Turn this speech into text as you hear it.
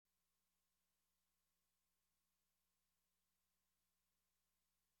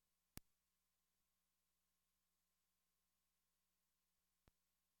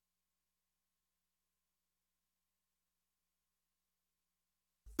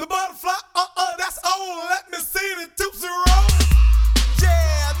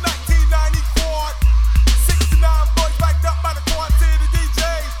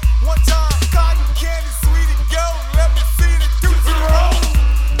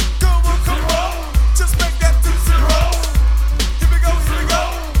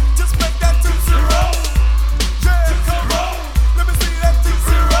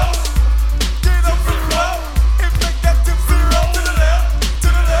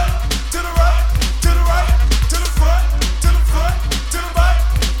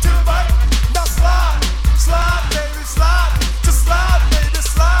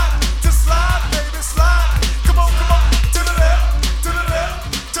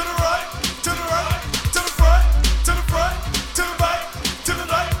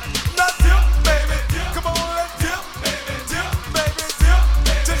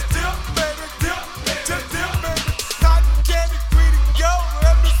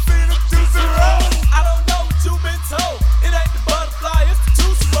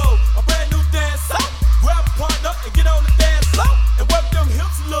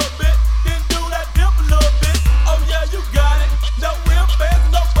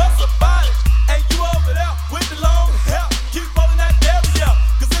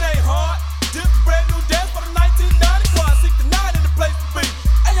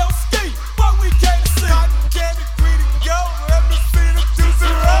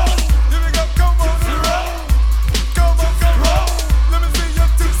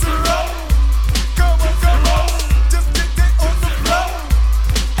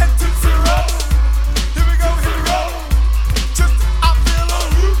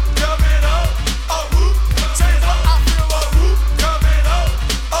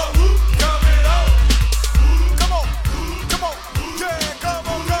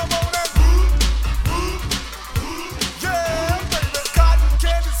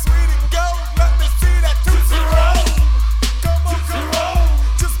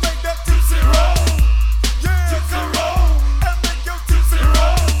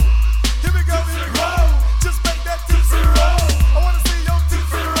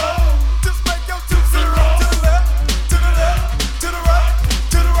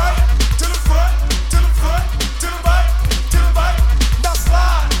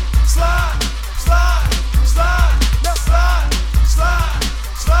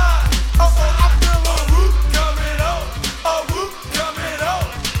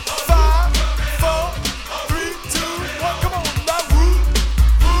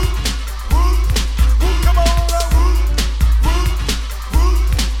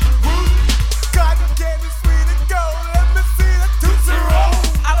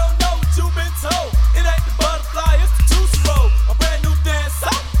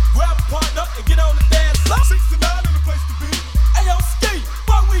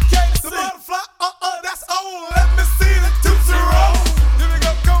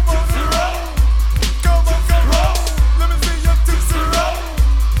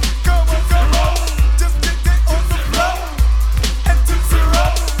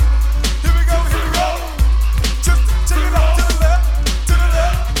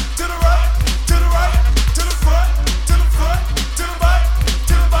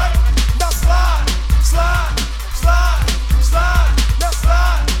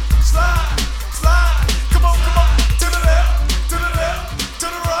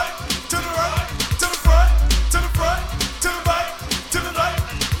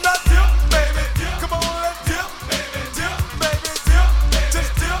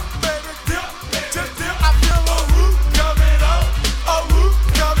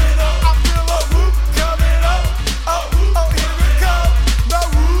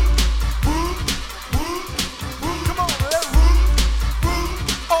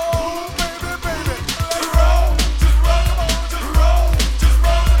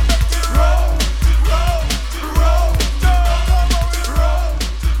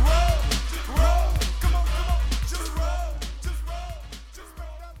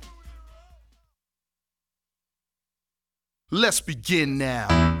Let's begin now.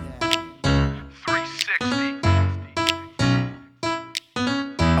 360.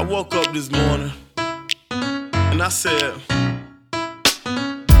 I woke up this morning and I said,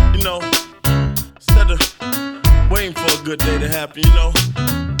 instead of waiting for a good day to happen,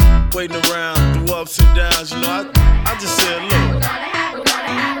 waiting around through ups and downs, I just said, look. We're gonna have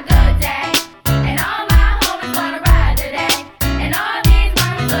a good day, and all my homies wanna ride today, and all these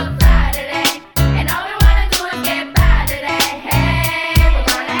moments look fly today, and all we wanna do is get by today. Hey, we're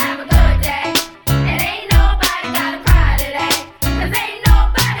gonna have a good day, and ain't nobody gotta cry today, 'cause ain't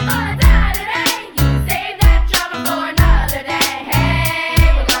nobody gonna die today. You can save that trouble for another day.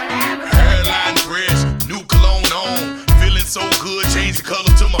 Hey, we're gonna have a good Hairline day. fresh, new cologne on, feeling so good, change the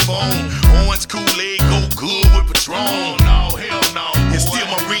color to my phone. Orange Kool-Aid go good with Patron. No, hell no. It's still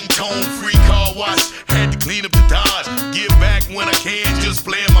my ringtone, free car wash. Had to clean up the Dodge. Give back when I can, just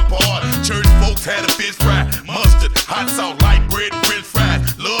playing my part. Church folks had a fish fry, mustard, hot sauce, light bread, french fries.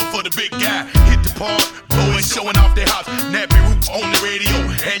 Love for the big guy, hit the park, blowing, showing off their house. Nappy Roots on the radio,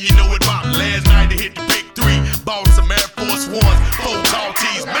 and you know it pop. Last night they hit the big three, bought some Air Force Ones, 4 tall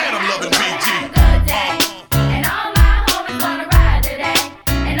tees. Man, I'm loving Big G. Good day, and all my homies wanna ride today,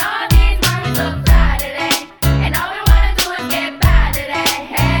 and all these moments look fly today, and all we wanna do is get by today.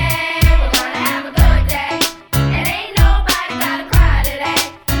 Hey, we're gonna have a good day, and ain't nobody gotta cry today,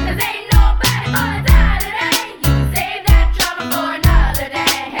 'cause ain't nobody gonna die today. You can save that trouble for another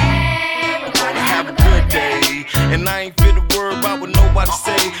day. Hey, we're gonna have a good day. And I ain't fit to worry about what nobody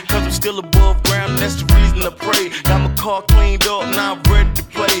say, 'cause I'm still above ground, and that's the reason I pray. Got my car cleaned up, now I'm ready to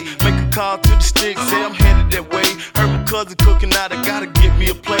play. Make a call to the stick, say I'm headed that way. Heard my cousin cooking out, I gotta get me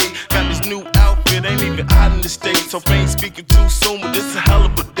a plate. Got this new outfit, ain't even out in the States, so if I ain't speaking too soon, but this a hell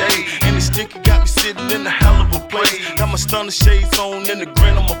of a day. And the sticker got me sitting in a hell of a place. Got my stunner shades on and the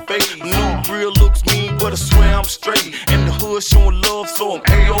grin on my face. My new grill looks mean, but I swear I'm straight. And the hood showing love, so I'm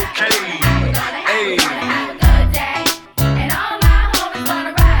A-OK. Hey. Have a good day, and all my homies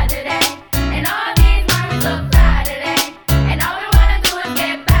wanna ride today, and all these moments look fly today, and all we wanna do is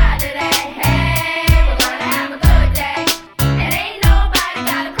get by today. Hey, we're gonna have a good day, and ain't nobody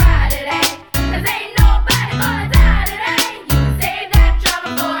gotta cry today, 'cause ain't nobody gonna die today. You can save that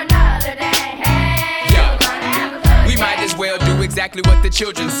trouble for another day. Hey, Yeah. we're gonna have a good day. We might as well do exactly what the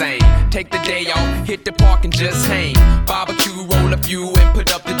children say. Take the day off, hit the park and just hang. Barbecue, roll a few and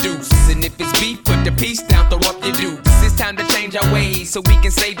put up the deuce. And if it's beef, put the piece down, throw up your dukes. It's time to change our ways so we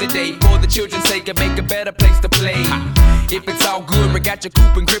can save the day. For the children's sake and make a better place to play. If it's all good, rig out your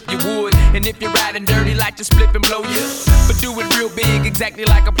coupe and grip your wood. And if you're riding dirty, like to split and blow you. But do it real big, exactly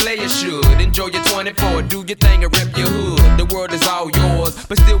like a player should. Enjoy your 24, do your thing and rep your hood. The world is all yours,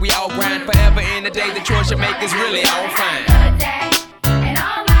 but still we all grind forever. In the day, the choice you make is really all fine. Good day, and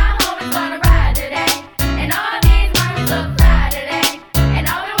all my homies wanna ride today, and all these moments look fly today, and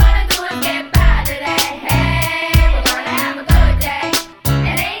all we wanna do is get by today. Hey, we're gonna have a good day,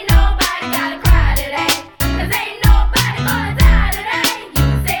 and ain't nobody gotta cry today, 'cause ain't nobody gonna die today. You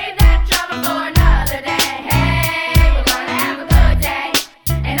can save that trouble for another day. Hey, we're gonna have a good day,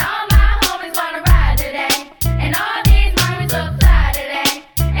 and all my homies wanna ride today, and all these moments look fly today,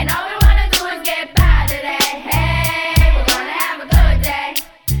 and all we wanna do is get by today. Hey, we're gonna have a good day,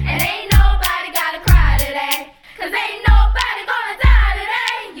 and ain't nobody gotta cry today, 'cause ain't nobody gonna die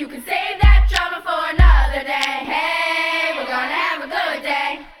today. You can save that trouble for another day. Hey, we're gonna have a good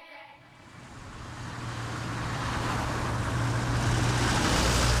day.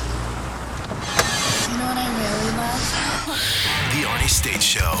 You know what I really love? The Arnie State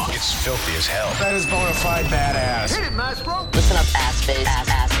Show. It's filthy as hell. That is bona fide badass. Listen up, ass face,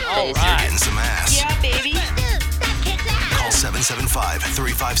 ass face. You're getting some ass. Yeah, baby. Call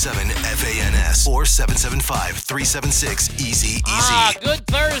 775-357-FANS or 775-376-EASY-EASY. Good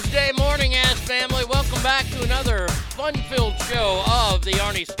Thursday morning, ass family. Welcome back to another fun-filled show of the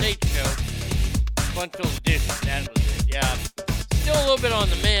Arnie State Show. Fun-filled edition, that was it, yeah. Still a little bit on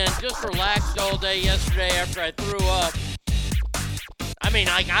the mend. Just relaxed all day yesterday after I threw up. I mean,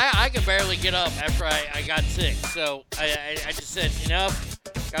 I could barely get up after I got sick. So I just said, enough.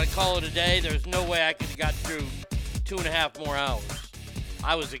 Got to call it a day. There's no way I could have got through 2.5 more hours.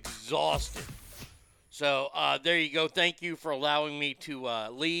 I was exhausted. So there you go. Thank you for allowing me to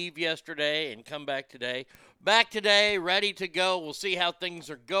leave yesterday and come back today. Back today, ready to go. We'll see how things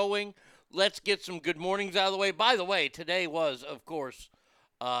are going. Let's get some good mornings out of the way. By the way, today was, of course,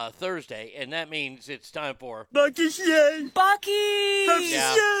 Thursday, and that means it's time for Bucky's Yay! Bucky!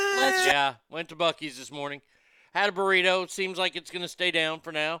 Yeah, went to Bucky's this morning. Had a burrito. Seems like it's going to stay down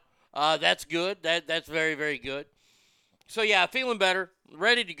for now. That's good. That's very, very good. So, yeah, feeling better.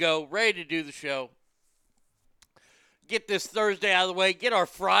 Ready to go. Ready to do the show. get this Thursday out of the way, get our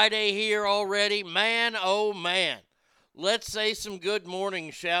Friday here already. Man, oh man. Let's say some good morning,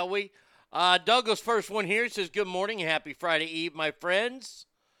 shall we? Douglas, first one here, says, good morning. Happy Friday Eve, my friends.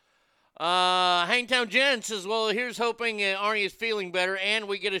 Hangtown Jen says, well, here's hoping Arnie is feeling better and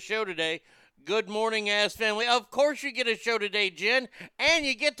we get a show today. Good morning, ass family. Of course you get a show today, Jen, and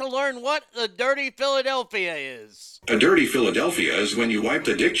you get to learn what the Dirty Philadelphia is. A dirty Philadelphia is when you wipe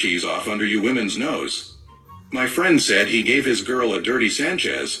the dick cheese off under you women's nose. My friend said he gave his girl a dirty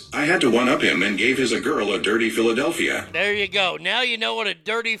Sanchez. I had to one-up him and gave his a girl a dirty Philadelphia. There you go. Now you know what a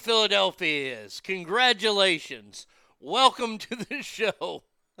Dirty Philadelphia is. Congratulations. Welcome to the show.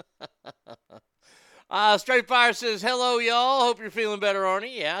 Straight Fire says, hello, y'all. Hope you're feeling better,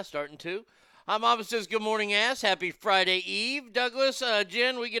 Arnie. Yeah, starting to. Hi, Mama says, good morning, ass. Happy Friday Eve. Douglas,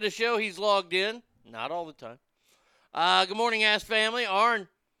 Jen, we get a show. He's logged in. Not all the time. Good morning, ass family. Arn,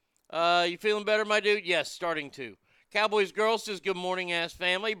 you feeling better, my dude? Yes, starting to. Cowboys Girl says, good morning, ass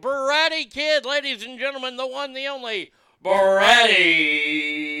family. Beretti Kid, ladies and gentlemen, the one, the only, Beretti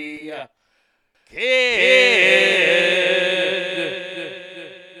Kid.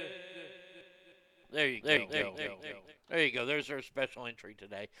 There you go. There you go. There's our special entry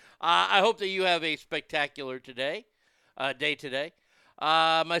today. I hope that you have a spectacular day today.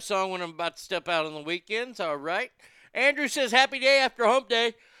 My song when I'm about to step out on the weekends. All right. Andrew says, happy day after hump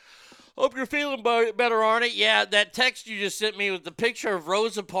day. Hope you're feeling better, Arnie. Yeah, that text you just sent me with the picture of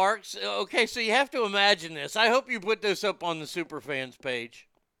Rosa Parks. Okay, so you have to imagine this. I hope you put this up on the Superfans page.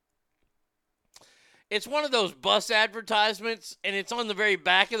 It's one of those bus advertisements, and it's on the very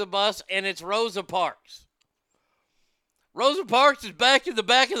back of the bus, and it's Rosa Parks. Rosa Parks is back in the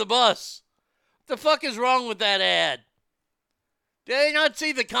back of the bus. What the fuck is wrong with that ad? Did they not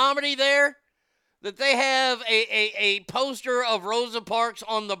see the comedy there? That they have a poster of Rosa Parks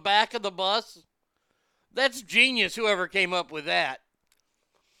on the back of the bus? That's genius, whoever came up with that.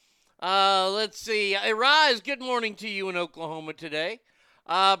 Let's see. Rise, good morning to you in Oklahoma today.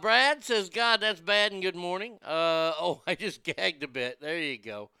 Brad says, God, that's bad and good morning. I just gagged a bit. There you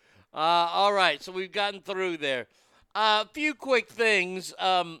go. All right, so we've gotten through there. A few quick things.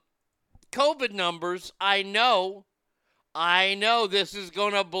 COVID numbers, I know this is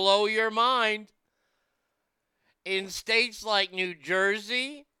going to blow your mind. In states like New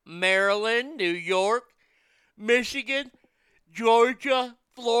Jersey, Maryland, New York, Michigan, Georgia,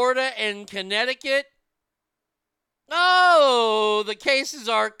 Florida, and Connecticut, oh, the cases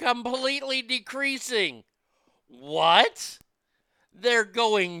are completely decreasing. What? They're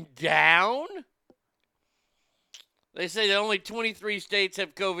going down? They say that only 23 states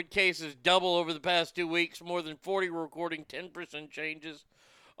have COVID cases double over the past 2 weeks, more than 40 recording 10% changes.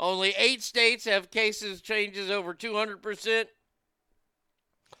 Only 8 states have cases changes over 200%.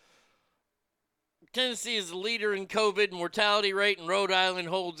 Tennessee is the leader in COVID mortality rate, and Rhode Island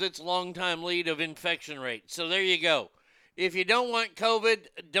holds its longtime lead of infection rate. So there you go. If you don't want COVID,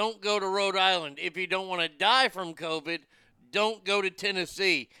 don't go to Rhode Island. If you don't want to die from COVID, don't go to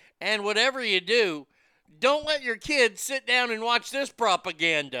Tennessee. And whatever you do, don't let your kids sit down and watch this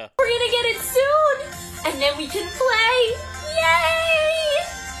propaganda. We're gonna get it soon, and then we can play. Yay!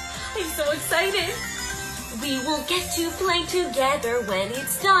 I'm so excited. We will get to play together when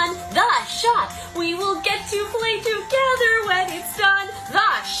it's done. The shot. We will get to play together when it's done.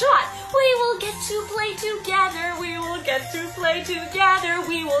 The shot. We will get to play together. We will get to play together.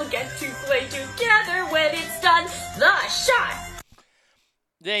 We will get to play together when it's done. The shot.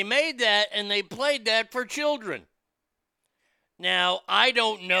 They made that and they played that for children. Now, I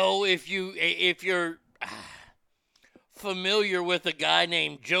don't know if you're familiar with a guy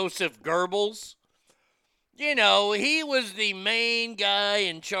named Joseph Goebbels. You know, he was the main guy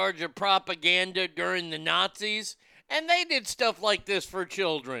in charge of propaganda during the Nazis, and they did stuff like this for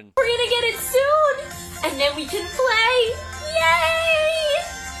children. We're gonna get it soon, and then we can play. Yay!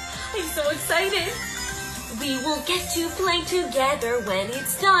 I'm so excited. We will get to play together when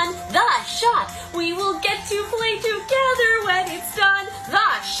it's done. The shot. We will get to play together when it's done.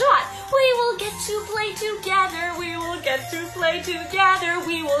 The shot. We will get to play together. We will get to play together.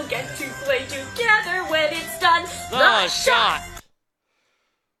 We will get to play together when it's done. The shot.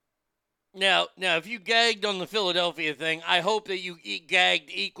 Now, if you gagged on the Philadelphia thing, I hope that you gagged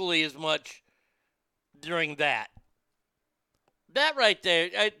equally as much during that. That right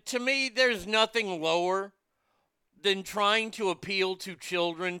there, to me, there's nothing lower than trying to appeal to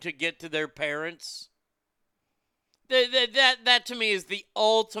children to get to their parents. That to me is the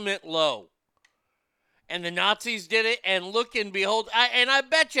ultimate low. And the Nazis did it, and look and behold, I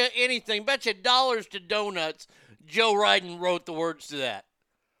bet you anything, bet you dollars to donuts, Joe Biden wrote the words to that.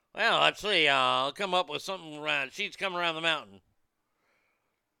 Well, let's see. I'll come up with something around. She's coming around the mountain.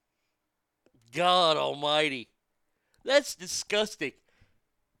 God almighty. That's disgusting.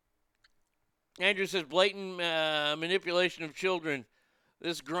 Andrew says blatant manipulation of children.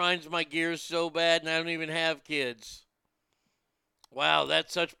 This grinds my gears so bad, and I don't even have kids. Wow,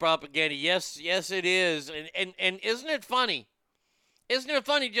 that's such propaganda. Yes, it is. And isn't it funny? Isn't it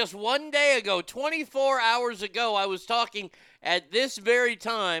funny? Just one day ago, 24 hours ago, I was talking at this very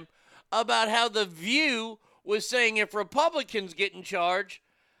time about how The View was saying if Republicans get in charge,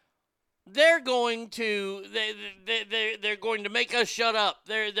 they're going to they're going to make us shut up.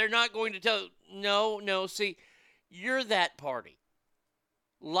 They're not going to tell. No. See, you're that party.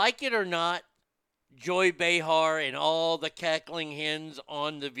 Like it or not, Joy Behar and all the cackling hens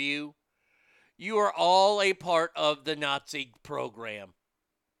on The View, you are all a part of the Nazi program.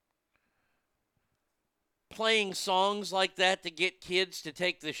 Playing songs like that to get kids to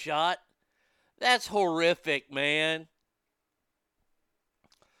take the shot, that's horrific, man.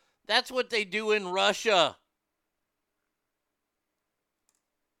 That's what they do in Russia.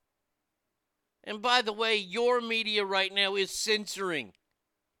 And by the way, your media right now is censoring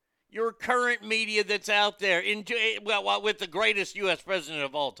your current media that's out there with the greatest U.S. president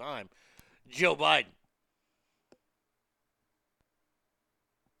of all time, Joe Biden.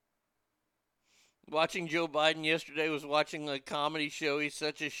 Watching Joe Biden yesterday was watching a comedy show. He's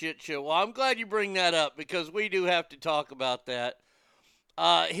such a shit show. Well, I'm glad you bring that up because we do have to talk about that.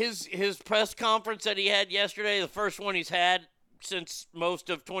 His press conference that he had yesterday, the first one he's had since most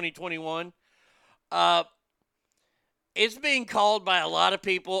of 2021, it's being called by a lot of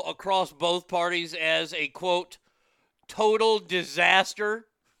people across both parties as a, quote, total disaster.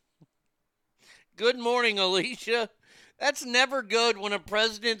 Good morning, Alicia. That's never good when a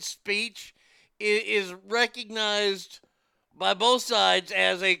president's speech is recognized by both sides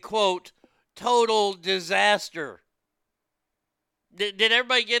as a, quote, total disaster. Did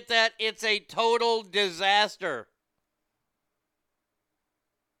everybody get that? It's a total disaster.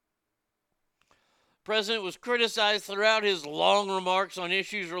 President was criticized throughout his long remarks on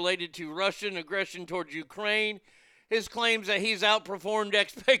issues related to Russian aggression towards Ukraine, his claims that he's outperformed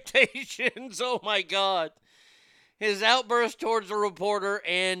expectations, oh my God, his outburst towards a reporter,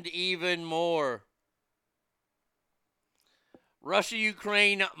 and even more.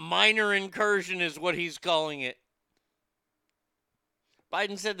 Russia-Ukraine minor incursion is what he's calling it.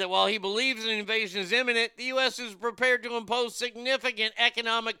 Biden said that while he believes an invasion is imminent, the U.S. is prepared to impose significant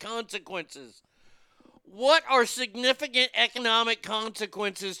economic consequences. What are significant economic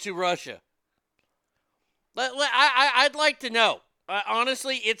consequences to Russia? I'd like to know.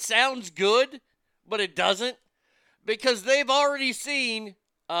 Honestly, it sounds good, but it doesn't. Because they've already seen,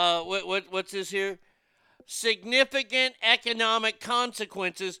 what's this here? Significant economic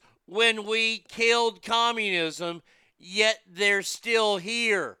consequences when we killed communism, yet they're still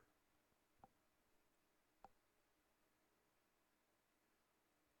here.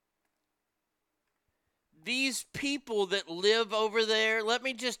 These people that live over there, let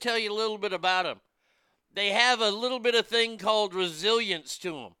me just tell you a little bit about them. They have a little bit of thing called resilience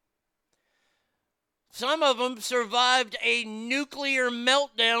to them. Some of them survived a nuclear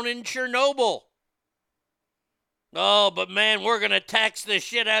meltdown in Chernobyl. Oh, but man, we're going to tax the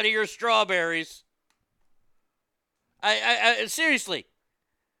shit out of your strawberries. I seriously.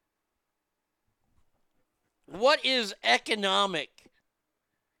 What is economic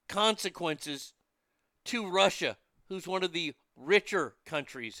consequences to Russia, who's one of the richer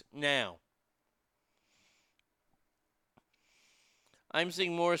countries now? I'm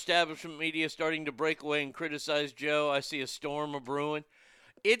seeing more establishment media starting to break away and criticize Joe. I see a storm of brewing.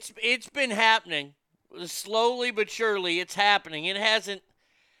 It's been happening. Slowly but surely, it's happening. It hasn't...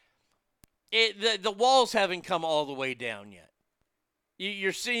 The walls haven't come all the way down yet.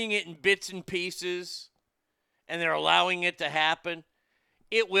 You're seeing it in bits and pieces, and they're allowing it to happen.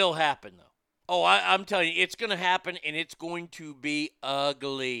 It will happen, though. Oh, I'm telling you, it's going to happen, and it's going to be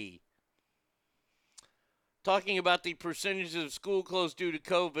ugly. Talking about the percentages of school closed due to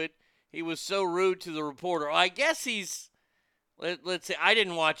COVID, he was so rude to the reporter. I guess he's... Let's say, I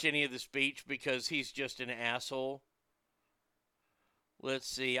didn't watch any of the speech because he's just an asshole. Let's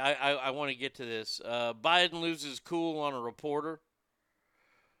see. I want to get to this. Biden loses cool on a reporter.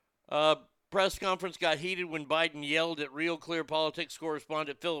 Press conference got heated when Biden yelled at Real Clear Politics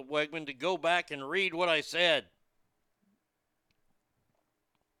correspondent Philip Wegman to go back and read what I said.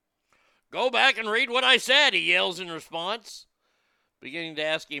 Go back and read what I said, he yells in response. Beginning to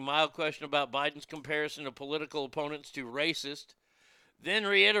ask a mild question about Biden's comparison of political opponents to racist. Then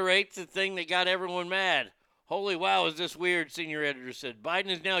reiterates the thing that got everyone mad. Holy wow, is this weird, senior editor said. Biden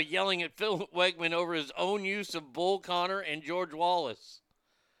is now yelling at Phil Wegman over his own use of Bull Connor and George Wallace.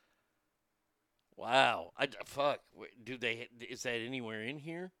 Wow. Fuck. Is that anywhere in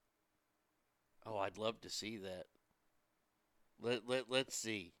here? Oh, I'd love to see that. Let's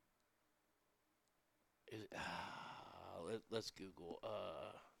see. Let's Google.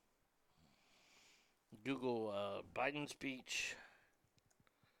 Google Biden speech.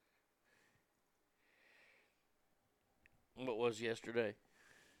 What was yesterday?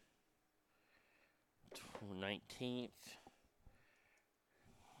 19th.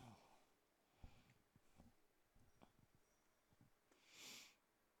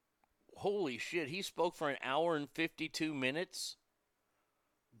 Holy shit, he spoke for an hour and 52 minutes?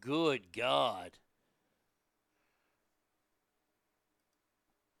 Good God.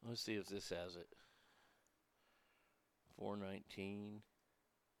 Let's see if this has it. 419.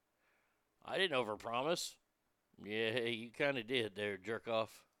 I didn't overpromise. Yeah, you kind of did there, jerk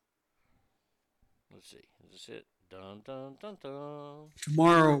off. Let's see. Is this it? Dun, dun, dun, dun.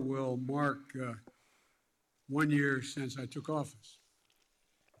 Tomorrow will mark 1 year since I took office.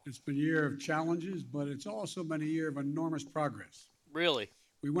 It's been a year of challenges, but it's also been a year of enormous progress. Really?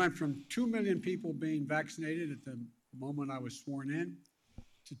 We went from 2 million people being vaccinated at the moment I was sworn in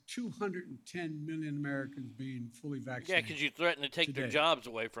to 210 million Americans being fully Yeah, vaccinated. because you threatened to take their today. jobs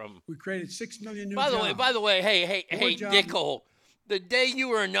away from them. We created 6 million new By jobs. the way, hey, More jobs. Dickhole, the day you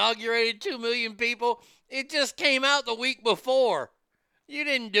were inaugurated, 2 million people, it just came out the week before. You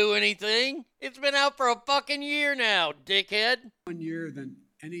didn't do anything. It's been out for a fucking year now, dickhead. 1 year than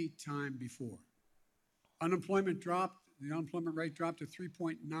any time before. Unemployment dropped. The unemployment rate dropped to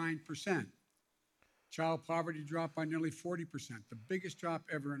 3.9%. Child poverty dropped by nearly 40%, the biggest drop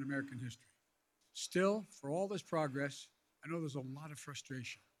ever in American history. Still, for all this progress, I know there's a lot of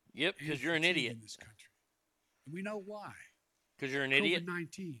frustration. Yep, and because you're an fatigue idiot. in this country. And we know why. Because you're an idiot?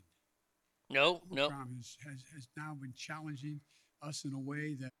 COVID-19. No. Omicron has now been challenging us in a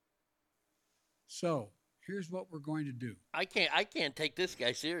way that... So, here's what we're going to do. I can't take this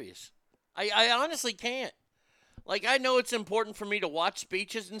guy serious. I honestly can't. Like, I know it's important for me to watch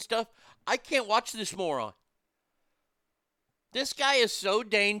speeches and stuff. I can't watch this moron. This guy is so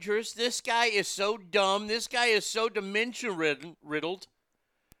dangerous. This guy is so dumb. This guy is so dementia-riddled.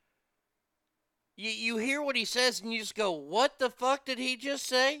 You hear what he says and you just go, what the fuck did he just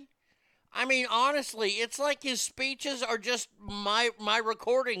say? I mean, honestly, it's like his speeches are just my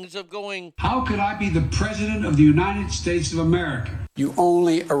recordings of going, How could I be the President of the United States of America? You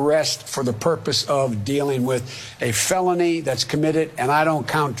only arrest for the purpose of dealing with a felony that's committed, and I don't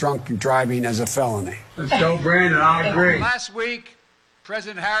count drunk driving as a felony. Let's go, Brandon. I agree. Last week,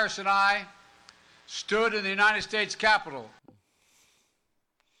 President Harris and I stood in the United States Capitol.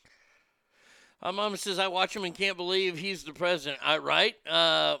 my mom says I watch him and can't believe he's the president. Right?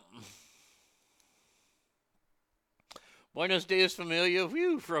 Buenos dias, familia.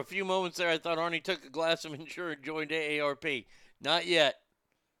 Whew, for a few moments there, I thought Arnie took a glass of Ensure and joined AARP. Not yet.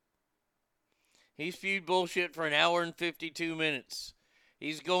 He's spewed bullshit for an hour and 52 minutes.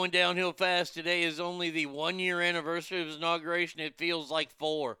 He's going downhill fast. Today is only the 1 year anniversary of his inauguration. It feels like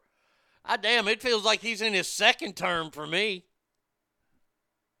 4. Damn, it feels like he's in his second term for me.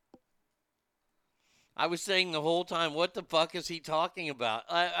 I was saying the whole time, what the fuck is he talking about?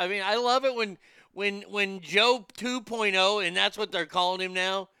 I mean, I love it when Joe 2.0, and that's what they're calling him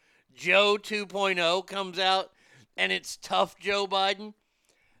now, Joe 2.0 comes out, and it's tough Joe Biden.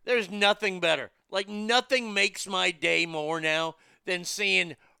 There's nothing better. Like, nothing makes my day more now than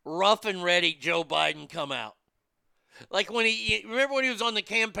seeing rough and ready Joe Biden come out. Like remember when he was on the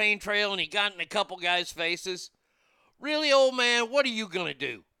campaign trail and he got in a couple guys' faces? Really, old man, what are you going to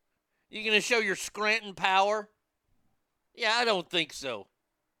do? You going to show your Scranton power? Yeah, I don't think so.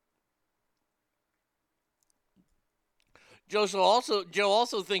 Joe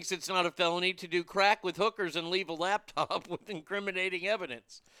also thinks it's not a felony to do crack with hookers and leave a laptop with incriminating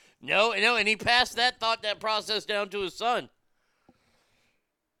evidence. No, and he passed that process down to his son.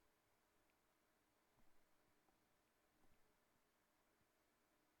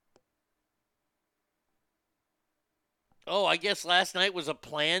 Oh, I guess last night was a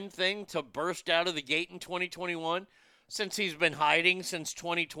planned thing to burst out of the gate in 2021 since he's been hiding since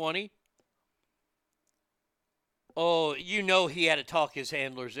 2020. Oh, you know he had to talk his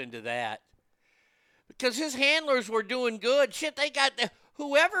handlers into that. Because his handlers were doing good. Shit,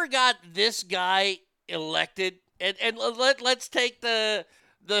 whoever got this guy elected, and let's take the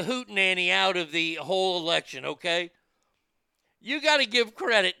hootenanny out of the whole election, okay? You got to give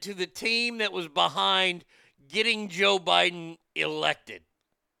credit to the team that was behind getting Joe Biden elected.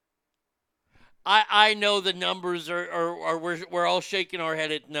 I know the numbers are we're all shaking our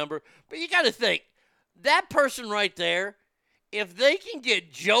head at the number, but you got to think that person right there, if they can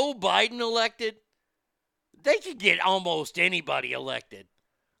get Joe Biden elected, they can get almost anybody elected.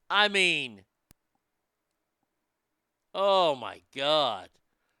 I mean, oh my God.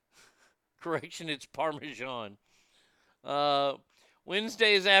 Correction, it's Parmesan.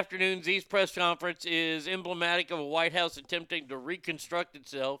 Wednesday's afternoon's East press conference is emblematic of a White House attempting to reconstruct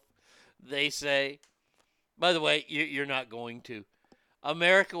itself, they say. By the way, you're not going to.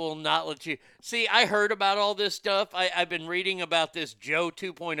 America will not let you. See, I heard about all this stuff. I've been reading about this Joe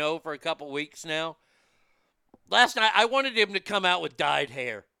 2.0 for a couple weeks now. Last night, I wanted him to come out with dyed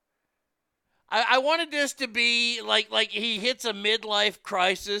hair. I wanted this to be like he hits a midlife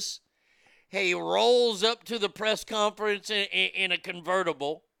crisis. He rolls up to the press conference in a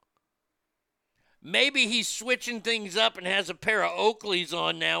convertible. Maybe he's switching things up and has a pair of Oakleys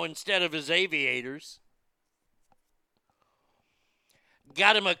on now instead of his aviators.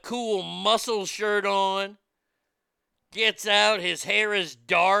 Got him a cool muscle shirt on. Gets out, his hair is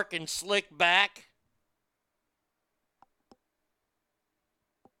dark and slicked back.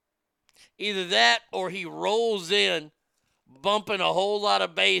 Either that or he rolls in, bumping a whole lot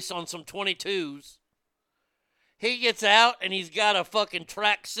of bass on some 22s. He gets out and he's got a fucking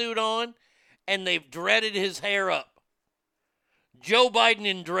tracksuit on and they've dreaded his hair up. Joe Biden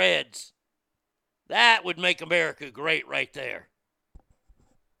in dreads. That would make America great right there.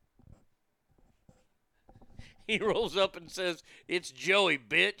 He rolls up and says, "It's Joey,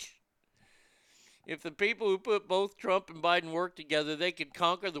 bitch." If the people who put both Trump and Biden work together, they could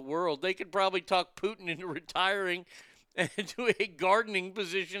conquer the world. They could probably talk Putin into retiring to a gardening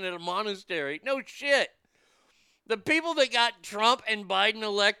position at a monastery. No shit. The people that got Trump and Biden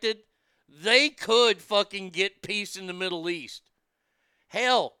elected, they could fucking get peace in the Middle East.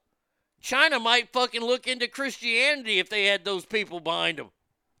 Hell, China might fucking look into Christianity if they had those people behind them.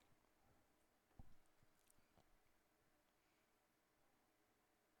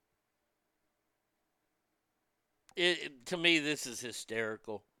 To me, this is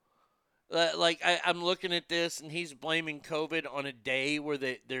hysterical. I'm looking at this, and he's blaming COVID on a day where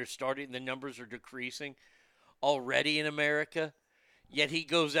they're starting, the numbers are decreasing already in America, yet he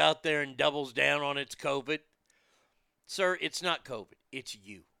goes out there and doubles down on it's COVID. Sir, it's not COVID. It's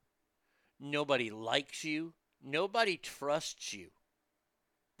you. Nobody likes you. Nobody trusts you.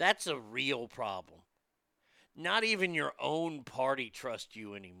 That's a real problem. Not even your own party trusts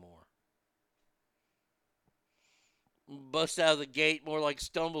you anymore. Bust out of the gate more like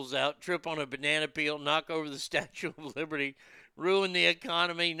stumbles out, trip on a banana peel, knock over the Statue of Liberty, ruin the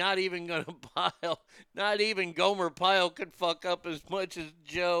economy. Not even Gomer Pyle could fuck up as much as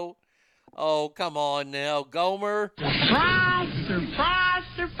Joe. Oh, come on now, Gomer. Surprise, surprise,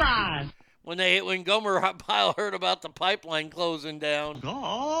 surprise. When Gomer Pyle heard about the pipeline closing down.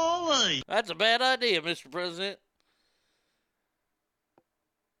 Golly. That's a bad idea, Mr. President.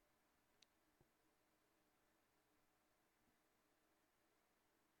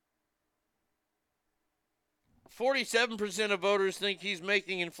 47% of voters think he's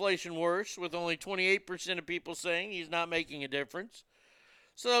making inflation worse, with only 28% of people saying he's not making a difference.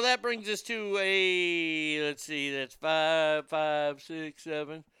 So that brings us to that's 5, 6,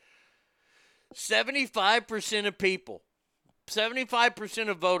 7. 75% of people, 75%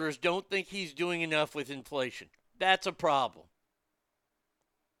 of voters don't think he's doing enough with inflation. That's a problem.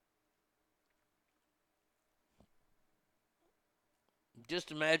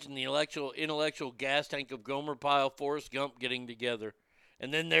 Just imagine the intellectual gas tank of Gomer Pyle, Forrest Gump getting together.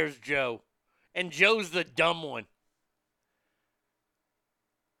 And then there's Joe. And Joe's the dumb one.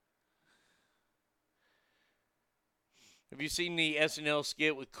 Have you seen the SNL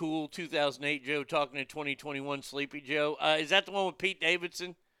skit with Cool 2008 Joe talking to 2021 Sleepy Joe? Is that the one with Pete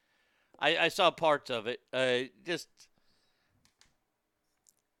Davidson? I saw parts of it.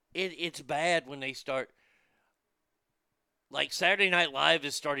 It's bad when they start. Like, Saturday Night Live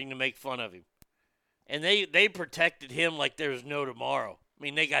is starting to make fun of him. And they protected him like there's no tomorrow. I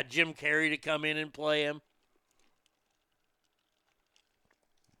mean, they got Jim Carrey to come in and play him.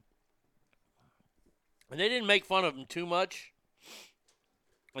 And they didn't make fun of him too much.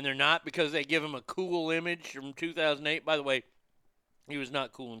 And they're not, because they give him a cool image from 2008. By the way, he was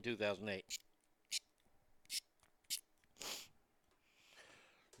not cool in 2008.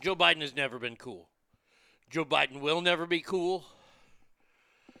 Joe Biden has never been cool. Joe Biden will never be cool.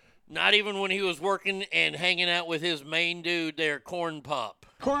 Not even when he was working and hanging out with his main dude there, Corn Pop.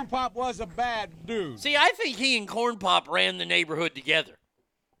 Corn Pop was a bad dude. See, I think he and Corn Pop ran the neighborhood together.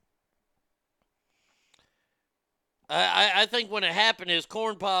 I think when it happened is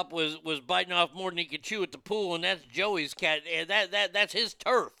Corn Pop was biting off more than he could chew at the pool, and that's Joey's cat. That's his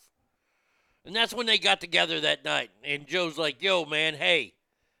turf. And that's when they got together that night. And Joe's like, yo, man, hey,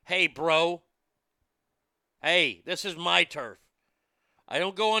 bro. Hey, this is my turf. I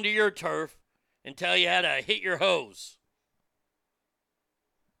don't go onto your turf and tell you how to hit your hose.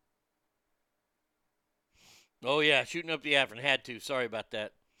 Oh, yeah, shooting up the Afrin. Had to. Sorry about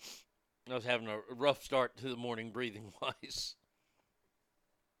that. I was having a rough start to the morning breathing-wise.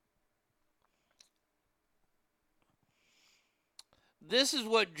 This is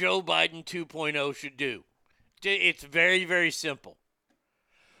what Joe Biden 2.0 should do. It's very, very simple.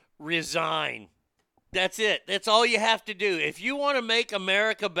 Resign. That's it. That's all you have to do. If you want to make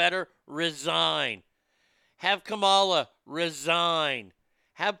America better, resign. Have Kamala resign.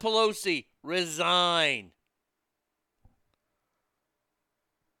 Have Pelosi resign.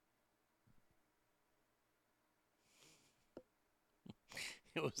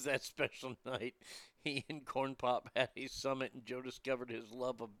 It was that special night. He and Corn Pop had a summit, and Joe discovered his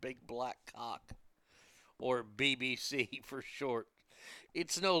love of big black cock, or BBC for short.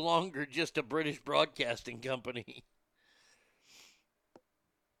 It's no longer just a British broadcasting company.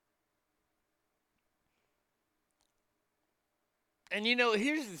 And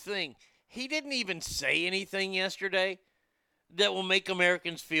here's the thing. He didn't even say anything yesterday that will make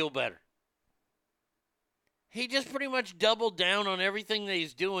Americans feel better. He just pretty much doubled down on everything that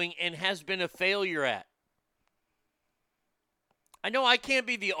he's doing and has been a failure at. I know I can't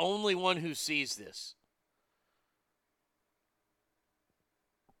be the only one who sees this.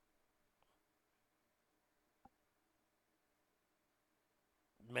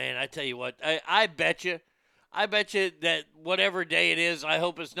 Man, I tell you what, I bet you that whatever day it is, I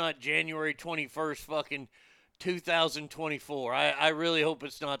hope it's not January 21st, fucking 2024. I really hope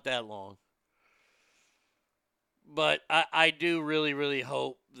it's not that long. But I do really, really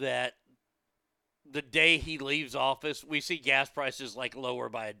hope that the day he leaves office, we see gas prices like lower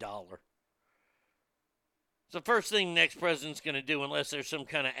by $1. It's the first thing the next president's going to do, unless there's some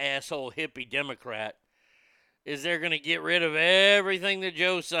kind of asshole hippie Democrat, is they're going to get rid of everything that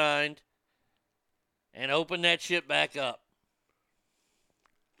Joe signed and open that shit back up.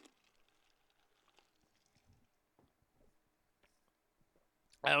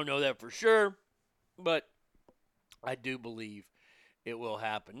 I don't know that for sure, but I do believe it will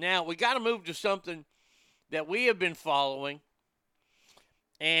happen. Now, we got to move to something that we have been following.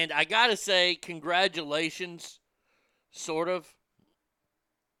 And I got to say, congratulations, sort of.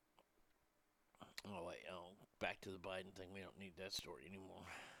 Oh, wait. Oh, back to the Biden thing. We don't need that story anymore.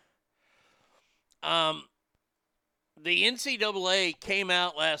 The NCAA came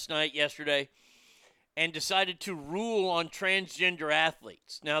out yesterday, and decided to rule on transgender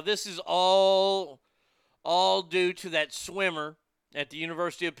athletes. Now, this is all due to that swimmer at the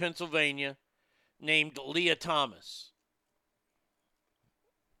University of Pennsylvania named Leah Thomas.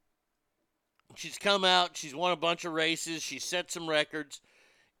 She's come out, she's won a bunch of races, she set some records,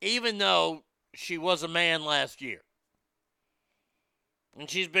 even though she was a man last year. And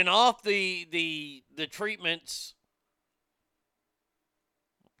she's been off the treatments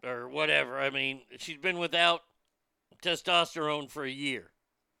or whatever. I mean, she's been without testosterone for a year.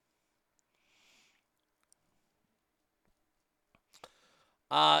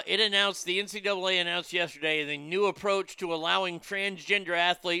 The NCAA announced yesterday the new approach to allowing transgender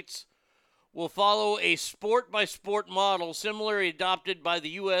athletes will follow a sport-by-sport model similarly adopted by the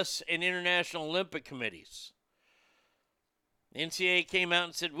U.S. and International Olympic Committees. The NCAA came out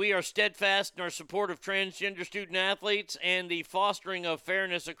and said, "We are steadfast in our support of transgender student athletes and the fostering of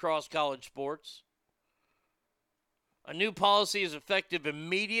fairness across college sports. A new policy is effective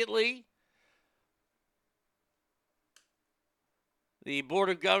immediately. The Board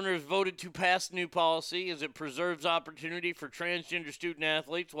of Governors voted to pass the new policy as it preserves opportunity for transgender student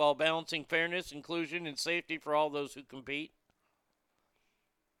athletes while balancing fairness, inclusion, and safety for all those who compete."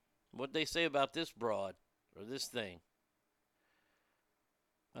 What'd they say about this broad, or this thing?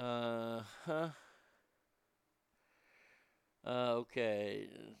 Okay.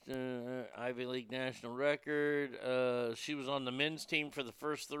 Ivy League national record. She was on the men's team for the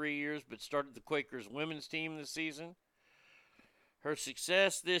first 3 years, but started the Quakers women's team this season. Her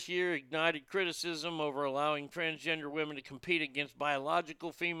success this year ignited criticism over allowing transgender women to compete against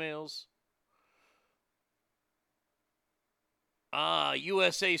biological females.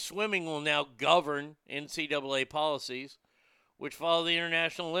 USA Swimming will now govern NCAA policies, which follow the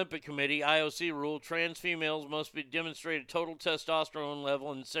International Olympic Committee IOC rule. Trans females must be demonstrated total testosterone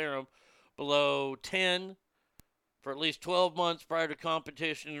level in serum below 10 for at least 12 months prior to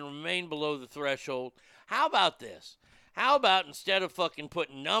competition and remain below the threshold. How about this? How about instead of fucking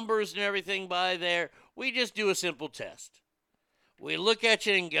putting numbers and everything by there, we just do a simple test. We look at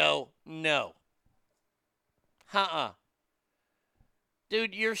you and go, no.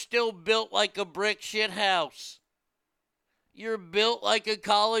 Dude, you're still built like a brick shit house. You're built like a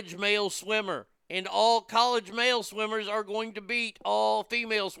college male swimmer. And all college male swimmers are going to beat all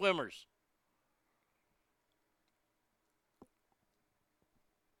female swimmers.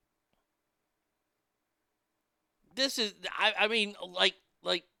 This is, I mean,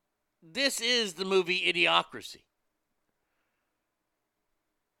 this is the movie Idiocracy.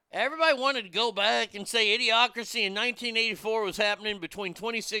 Everybody wanted to go back and say Idiocracy in 1984 was happening between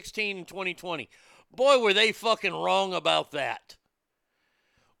 2016 and 2020. Boy, were they fucking wrong about that.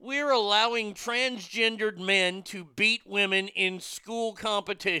 We're allowing transgendered men to beat women in school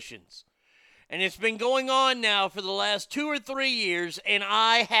competitions. And it's been going on now for the last 2 or 3 years, and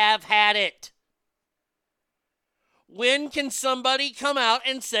I have had it. When can somebody come out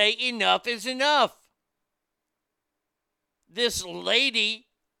and say enough is enough? This lady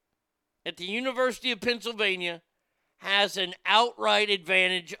at the University of Pennsylvania has an outright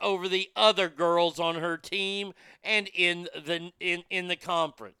advantage over the other girls on her team and in the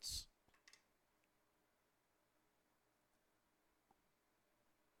conference.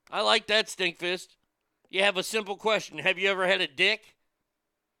 I like that, Stinkfist. You have a simple question. Have you ever had a dick?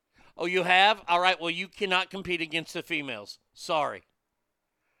 Oh, you have? All right, well, you cannot compete against the females. Sorry.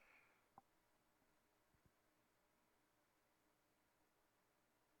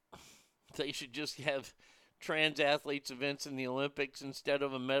 They should just have trans athletes events in the Olympics instead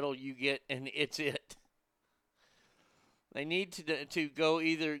of a medal you get, and it's it. They need to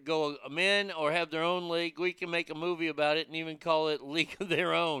either go men or have their own league. We can make a movie about it and even call it League of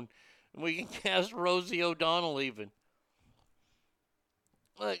Their Own. We can cast Rosie O'Donnell even.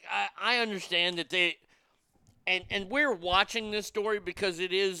 Look, I understand that they, and we're watching this story because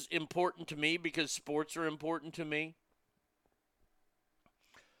it is important to me, because sports are important to me.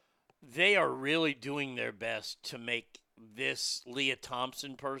 They are really doing their best to make this Leah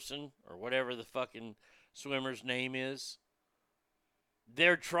Thompson person, or whatever the fucking swimmer's name is,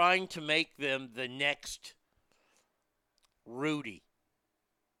 they're trying to make them the next Rudy.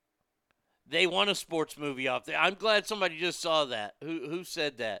 They want a sports movie off there. I'm glad somebody just saw that. Who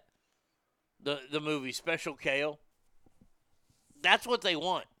said that? The movie Special Kale. That's what they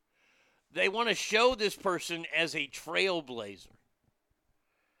want. They want to show this person as a trailblazer.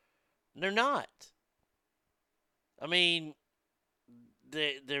 They're not. I mean,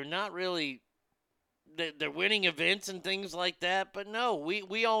 they're not really. They're winning events and things like that, but no,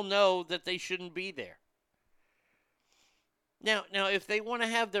 we all know that they shouldn't be there. Now, if they want to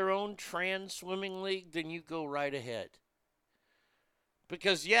have their own trans swimming league, then you go right ahead.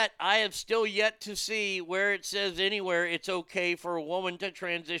 Because I have still yet to see where it says anywhere it's okay for a woman to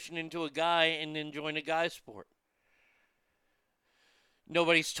transition into a guy and then join a guy sport.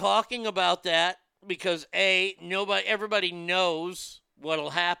 Nobody's talking about that because A, everybody knows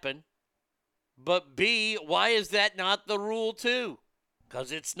what'll happen. But B, why is that not the rule too?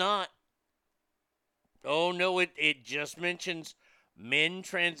 Because it's not. Oh, no, it just mentions men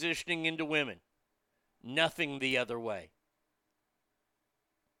transitioning into women. Nothing the other way.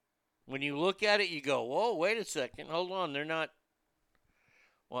 When you look at it, you go, whoa, wait a second. Hold on, they're not.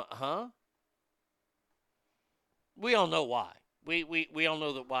 What, huh? We all know why. We all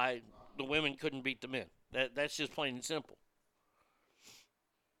know that why the women couldn't beat the men. That's just plain and simple.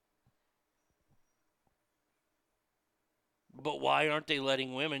 But why aren't they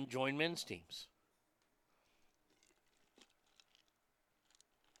letting women join men's teams?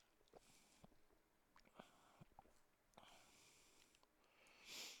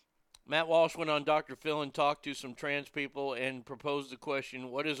 Matt Walsh went on Dr. Phil and talked to some trans people and proposed the question,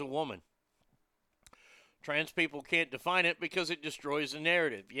 what is a woman? Trans people can't define it because it destroys the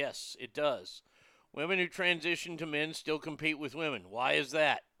narrative. Yes, it does. Women who transition to men still compete with women. Why is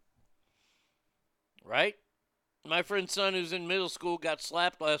that? Right? My friend's son, who's in middle school, got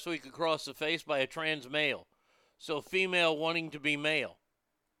slapped last week across the face by a trans male. So female wanting to be male.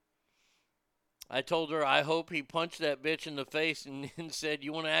 I told her I hope he punched that bitch in the face and said,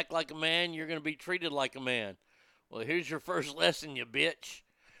 you want to act like a man, you're going to be treated like a man. Well, here's your first lesson, you bitch.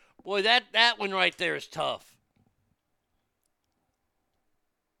 Boy, that one right there is tough.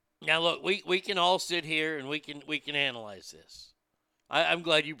 Now, look, we can all sit here and we can analyze this. I'm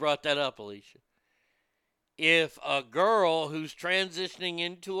glad you brought that up, Alicia. If a girl who's transitioning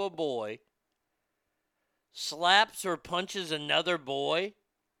into a boy slaps or punches another boy,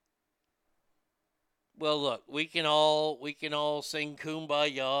 well, look, we can all sing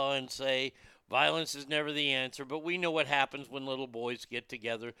Kumbaya and say Violence is never the answer, but we know what happens when little boys get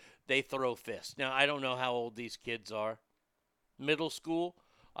together. They throw fists. Now, I don't know how old these kids are. Middle school?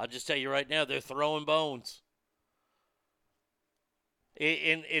 I'll just tell you right now, they're throwing bones.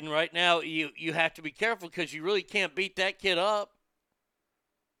 And right now, you have to be careful because you really can't beat that kid up.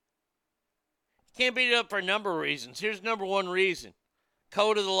 You can't beat it up for a number of reasons. Here's number one reason.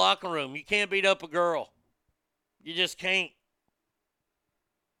 Code of the locker room. You can't beat up a girl. You just can't.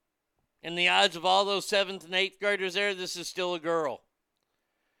 In the eyes of all those 7th and 8th graders there, this is still a girl.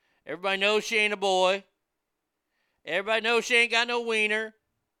 Everybody knows she ain't a boy. Everybody knows she ain't got no wiener.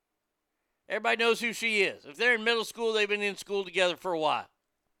 Everybody knows who she is. If they're in middle school, they've been in school together for a while.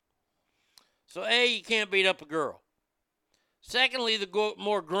 So, A, you can't beat up a girl. Secondly, the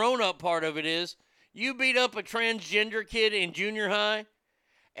more grown-up part of it is, you beat up a transgender kid in junior high,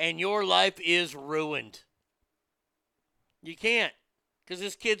 and your life is ruined. You can't, because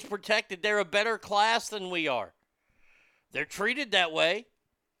this kid's protected. They're a better class than we are. They're treated that way.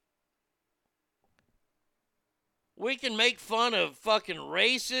 We can make fun of fucking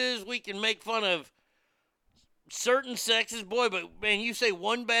races. We can make fun of certain sexes. Boy, but man, you say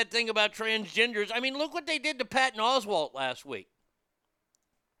one bad thing about transgenders. I mean, look what they did to Patton Oswalt last week.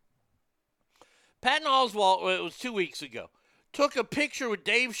 Patton Oswalt, it was 2 weeks ago, took a picture with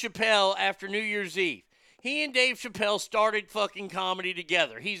Dave Chappelle after New Year's Eve. He and Dave Chappelle started fucking comedy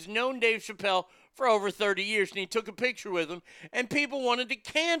together. He's known Dave Chappelle for over 30 years, and he took a picture with him, and people wanted to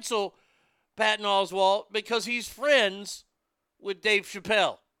cancel Patton Oswalt because he's friends with Dave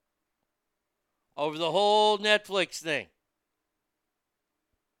Chappelle over the whole Netflix thing.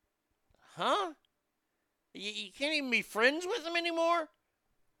 Huh? You can't even be friends with him anymore?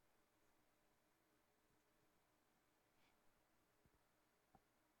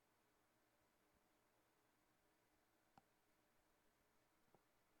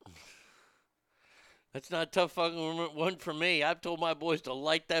 That's not a tough fucking one for me. I've told my boys to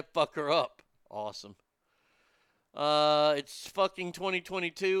light that fucker up. Awesome. It's fucking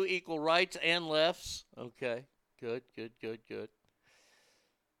 2022, equal rights and lefts. Okay, good.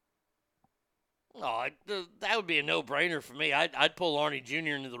 Oh, that would be a no-brainer for me. I'd pull Arnie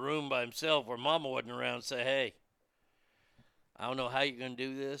Jr. into the room by himself where Mama wasn't around and say, hey, I don't know how you're going to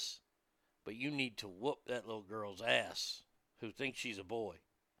do this, but you need to whoop that little girl's ass who thinks she's a boy.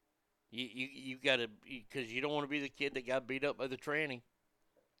 You got to, because you don't want to be the kid that got beat up by the tranny.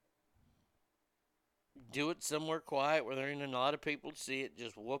 Do it somewhere quiet where there ain't a lot of people to see it.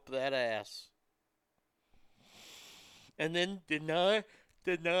 Just whoop that ass. And then deny.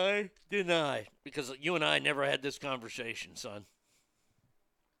 Because you and I never had this conversation, son.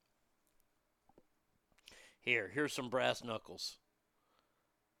 Here's some brass knuckles.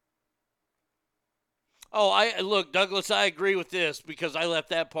 Oh, look, Douglas, I agree with this because I left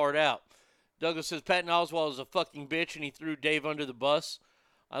that part out. Douglas says Patton Oswalt is a fucking bitch and he threw Dave under the bus.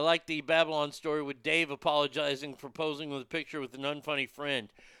 I like the Babylon story with Dave apologizing for posing with a picture with an unfunny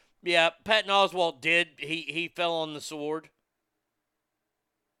friend. Yeah, Patton Oswalt did. He fell on the sword.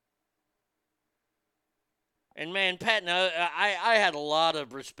 And man, Patton, I had a lot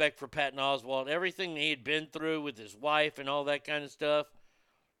of respect for Patton Oswalt. Everything he had been through with his wife and all that kind of stuff.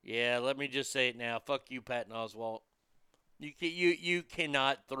 Yeah, let me just say it now. Fuck you, Patton Oswalt. You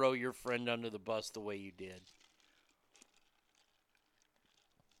cannot throw your friend under the bus the way you did.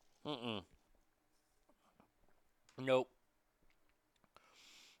 Nope.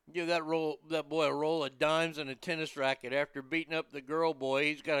 Give that boy a roll of dimes and a tennis racket. After beating up the girl boy,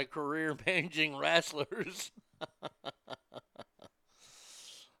 he's got a career managing wrestlers.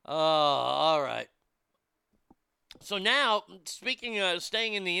 Oh, all right. So now, speaking of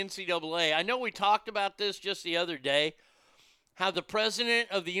staying in the NCAA, I know we talked about this just the other day, how the president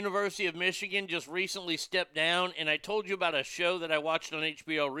of the University of Michigan just recently stepped down, and I told you about a show that I watched on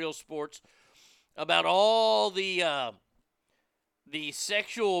HBO Real Sports about all the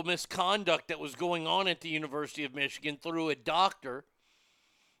sexual misconduct that was going on at the University of Michigan through a doctor,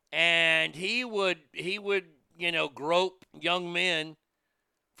 and he would grope young men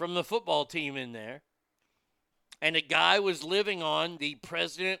from the football team in there. And a guy was living on the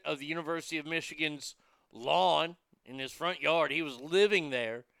president of the University of Michigan's lawn in his front yard. He was living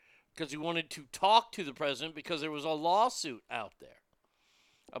there because he wanted to talk to the president because there was a lawsuit out there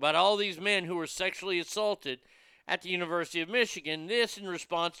about all these men who were sexually assaulted at the University of Michigan. This in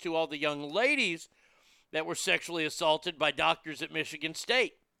response to all the young ladies that were sexually assaulted by doctors at Michigan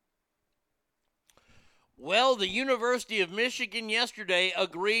State. Well, the University of Michigan yesterday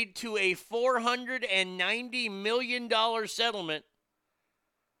agreed to a $490 million settlement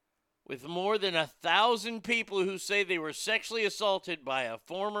with more than 1,000 people who say they were sexually assaulted by a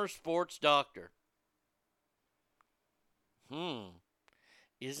former sports doctor.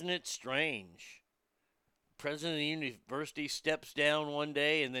 Isn't it strange? President of the university steps down one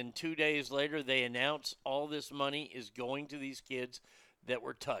day, and then 2 days later they announce all this money is going to these kids that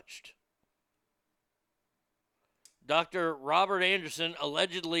were touched. Dr. Robert Anderson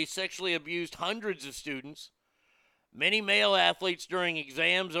allegedly sexually abused hundreds of students, many male athletes, during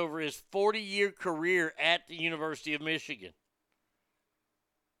exams over his 40-year career at the University of Michigan.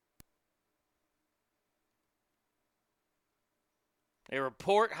 A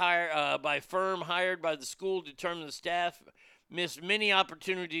report by firm hired by the school determined the staff missed many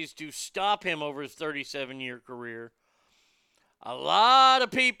opportunities to stop him over his 37-year career. A lot of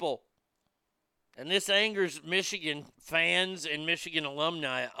people, and this angers Michigan fans and Michigan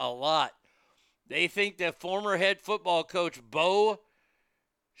alumni a lot. They think that former head football coach Bo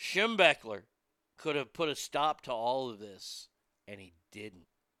Schembechler could have put a stop to all of this, and he didn't.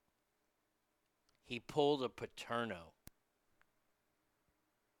 He pulled a Paterno.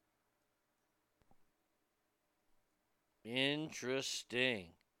 Interesting.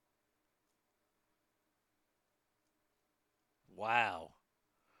 Wow.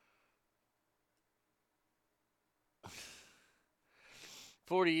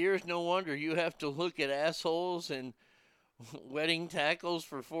 "40 years, no wonder you have to look at assholes and wedding tackles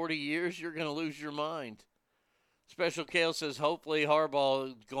for 40 years. You're going to lose your mind." Special Kale says hopefully Harbaugh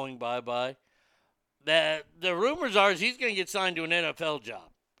is going bye-bye. The rumors are he's going to get signed to an NFL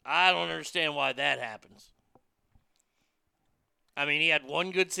job. I don't understand why that happens. I mean, he had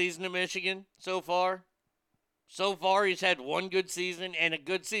one good season at Michigan so far. So far, he's had one good season, and a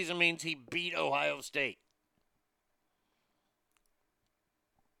good season means he beat Ohio State.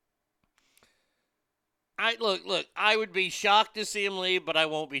 Look, I would be shocked to see him leave, but I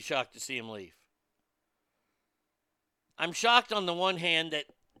won't be shocked to see him leave. I'm shocked on the one hand that,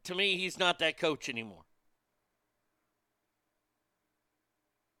 to me, he's not that coach anymore.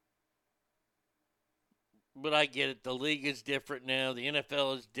 But I get it. The league is different now. The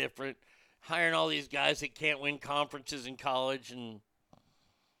NFL is different. Hiring all these guys that can't win conferences in college, and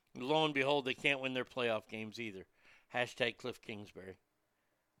lo and behold, they can't win their playoff games either. Hashtag Cliff Kingsbury.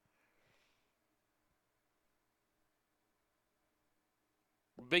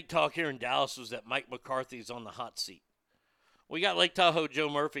 Big talk here in Dallas was that Mike McCarthy's on the hot seat. We got Lake Tahoe Joe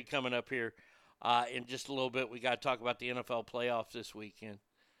Murphy coming up here in just a little bit. We got to talk about the NFL playoffs this weekend.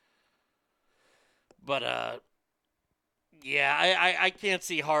 But, yeah, I can't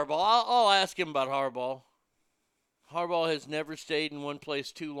see Harbaugh. I'll ask him about Harbaugh. Harbaugh has never stayed in one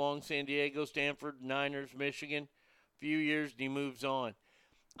place too long. San Diego, Stanford, Niners, Michigan. A few years and he moves on.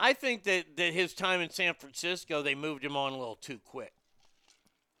 I think that his time in San Francisco, they moved him on a little too quick.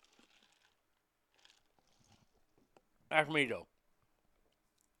 That's me, though.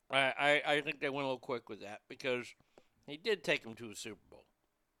 I think they went a little quick with that because he did take him to a Super Bowl.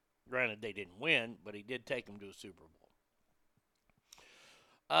 Granted, they didn't win, but he did take him to a Super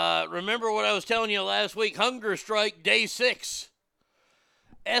Bowl. Remember what I was telling you last week? Hunger strike day 6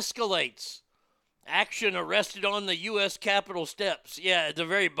 escalates. Action arrested on the U.S. Capitol steps. Yeah, at the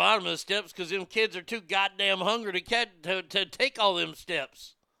very bottom of the steps because them kids are too goddamn hungry to take all them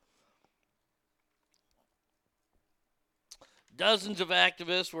steps. Dozens of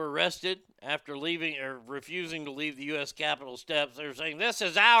activists were arrested after leaving or refusing to leave the U.S. Capitol steps. They're saying, this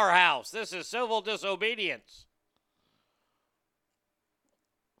is our house. This is civil disobedience.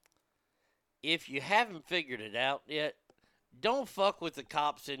 If you haven't figured it out yet, don't fuck with the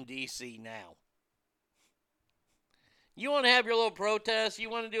cops in D.C. now. You want to have your little protest, you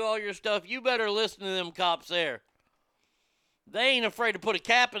want to do all your stuff, you better listen to them cops there. They ain't afraid to put a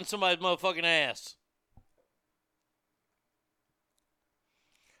cap in somebody's motherfucking ass.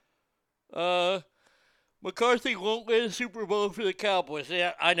 McCarthy won't win a Super Bowl for the Cowboys.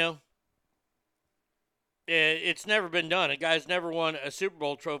 Yeah, I know. It's never been done. A guy's never won a Super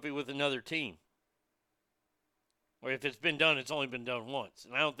Bowl trophy with another team. Or if it's been done, it's only been done once.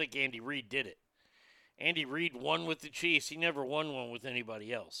 And I don't think Andy Reid did it. Andy Reid won with the Chiefs. He never won one with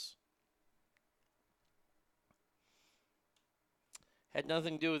anybody else. Had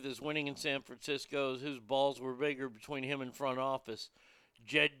nothing to do with his winning in San Francisco. His balls were bigger between him and front office.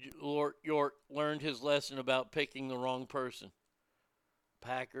 Jed York learned his lesson about picking the wrong person.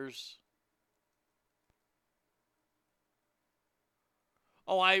 Packers.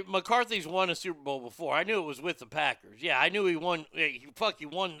 McCarthy's won a Super Bowl before. I knew it was with the Packers. Yeah, I knew he won. He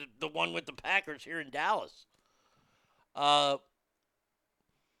won the one with the Packers here in Dallas. But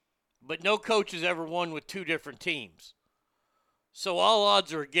no coach has ever won with two different teams. So all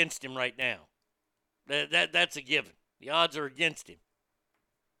odds are against him right now. That's a given. The odds are against him.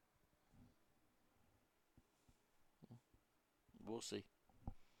 We'll see.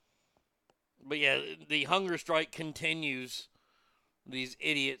 But yeah, the hunger strike continues. These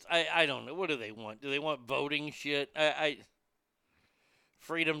idiots. I don't know. What do they want? Do they want voting shit?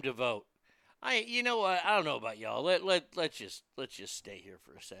 Freedom to vote. You know what? I don't know about y'all. Let's just stay here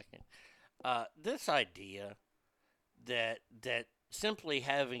for a second. This idea that simply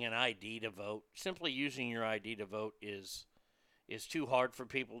having an ID to vote, simply using your ID to vote is too hard for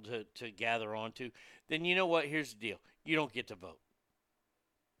people to gather onto, then you know what? Here's the deal. You don't get to vote.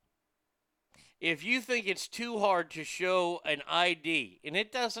 If you think it's too hard to show an ID, and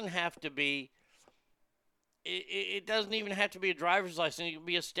it doesn't have to be, it doesn't even have to be a driver's license, it can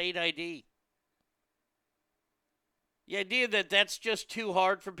be a state ID. The idea that that's just too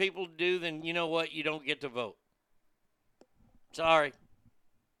hard for people to do, then you know what? You don't get to vote. Sorry.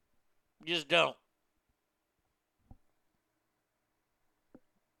 You just don't.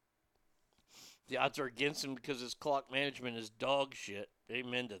 The odds are against him because his clock management is dog shit.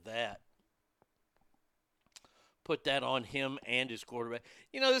 Amen to that. Put that on him and his quarterback.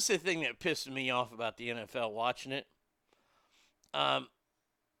 You know, this is the thing that pisses me off about the NFL watching it. The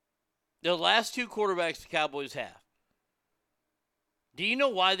last two quarterbacks the Cowboys have. Do you know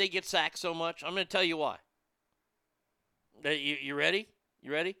why they get sacked so much? I'm going to tell you why. You ready?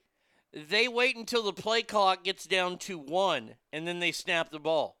 You ready? They wait until the play clock gets down to 1, and then they snap the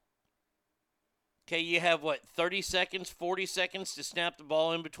ball. Okay, you have, 30 seconds, 40 seconds to snap the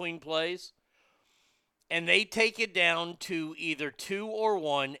ball in between plays? And they take it down to either 2 or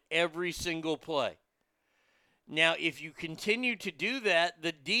 1 every single play. Now, if you continue to do that,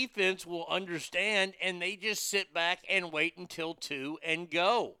 the defense will understand, and they just sit back and wait until 2 and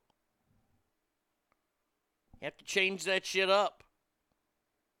go. You have to change that shit up.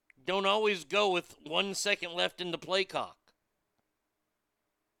 Don't always go with 1 second left in the play clock.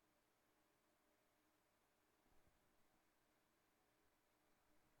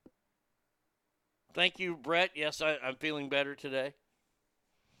 Thank you, Brett. Yes, I'm feeling better today.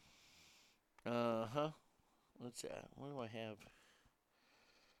 What's that? What do I have?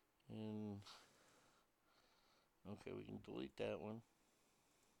 Okay, we can delete that one.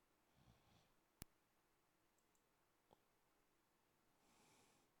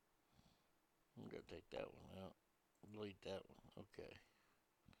 I'm going to take that one out. Delete that one. Okay.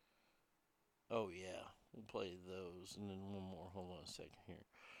 Oh, yeah. We'll play those. And then one more. Hold on a second here.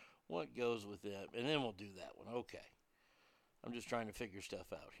 What goes with that? And then we'll do that one. Okay. I'm just trying to figure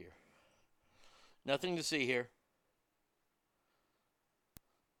stuff out here. Nothing to see here.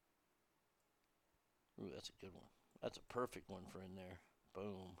 Ooh, that's a good one. That's a perfect one for in there.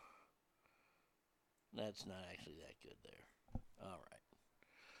 Boom. That's not actually that good there. All right.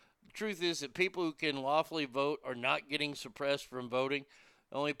 The truth is that people who can lawfully vote are not getting suppressed from voting.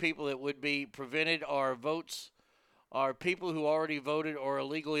 The only people that would be prevented are people who already voted or are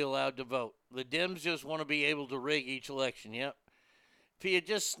illegally allowed to vote. The Dems just want to be able to rig each election. Yep. If he had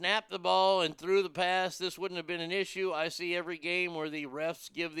just snapped the ball and threw the pass, this wouldn't have been an issue. I see every game where the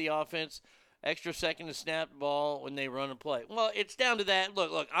refs give the offense extra second to snap the ball when they run a play. Well, it's down to that.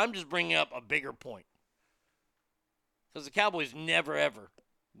 Look, I'm just bringing up a bigger point. Because the Cowboys never, ever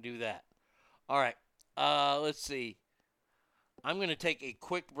do that. All right. Let's see. I'm going to take a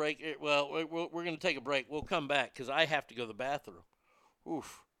quick break. Well, we're going to take a break. We'll come back because I have to go to the bathroom.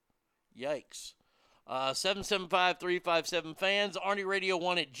 Oof. Yikes. 775-357-FANS,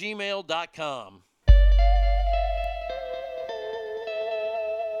 ArnieRadio1@gmail.com.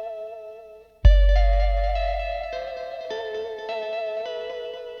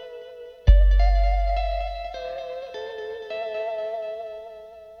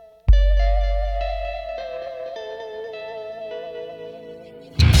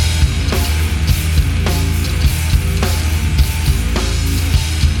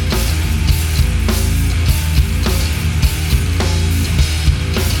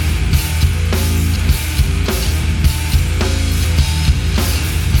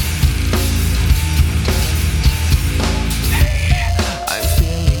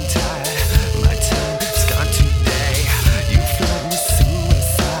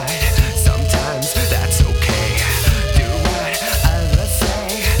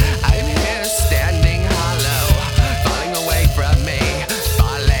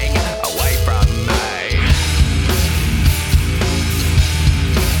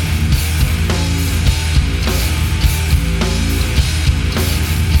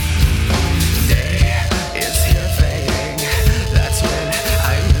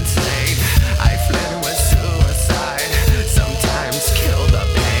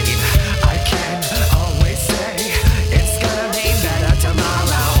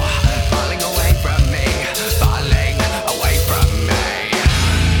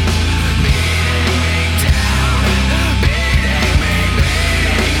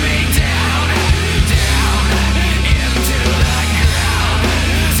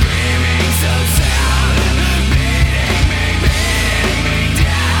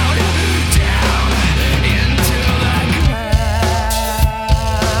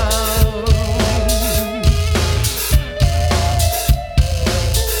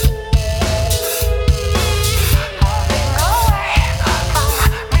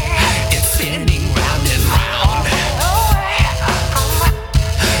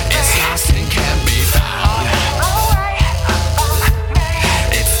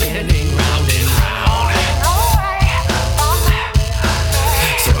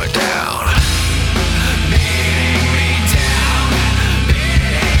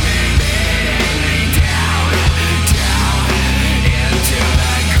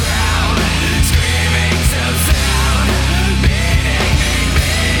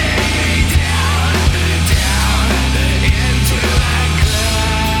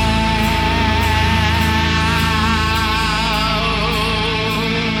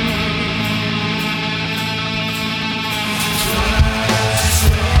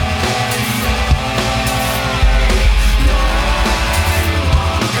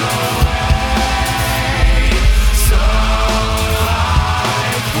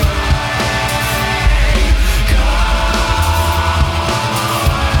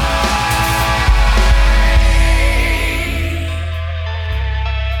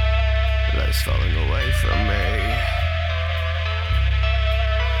 It's falling away from me.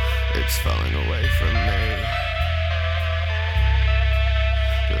 It's falling away from me.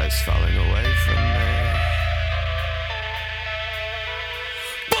 It's falling away from me.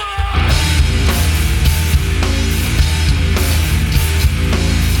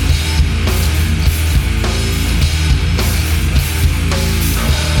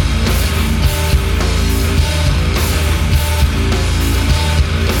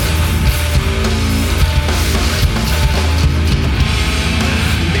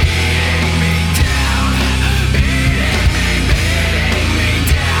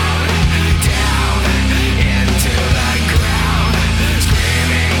 Down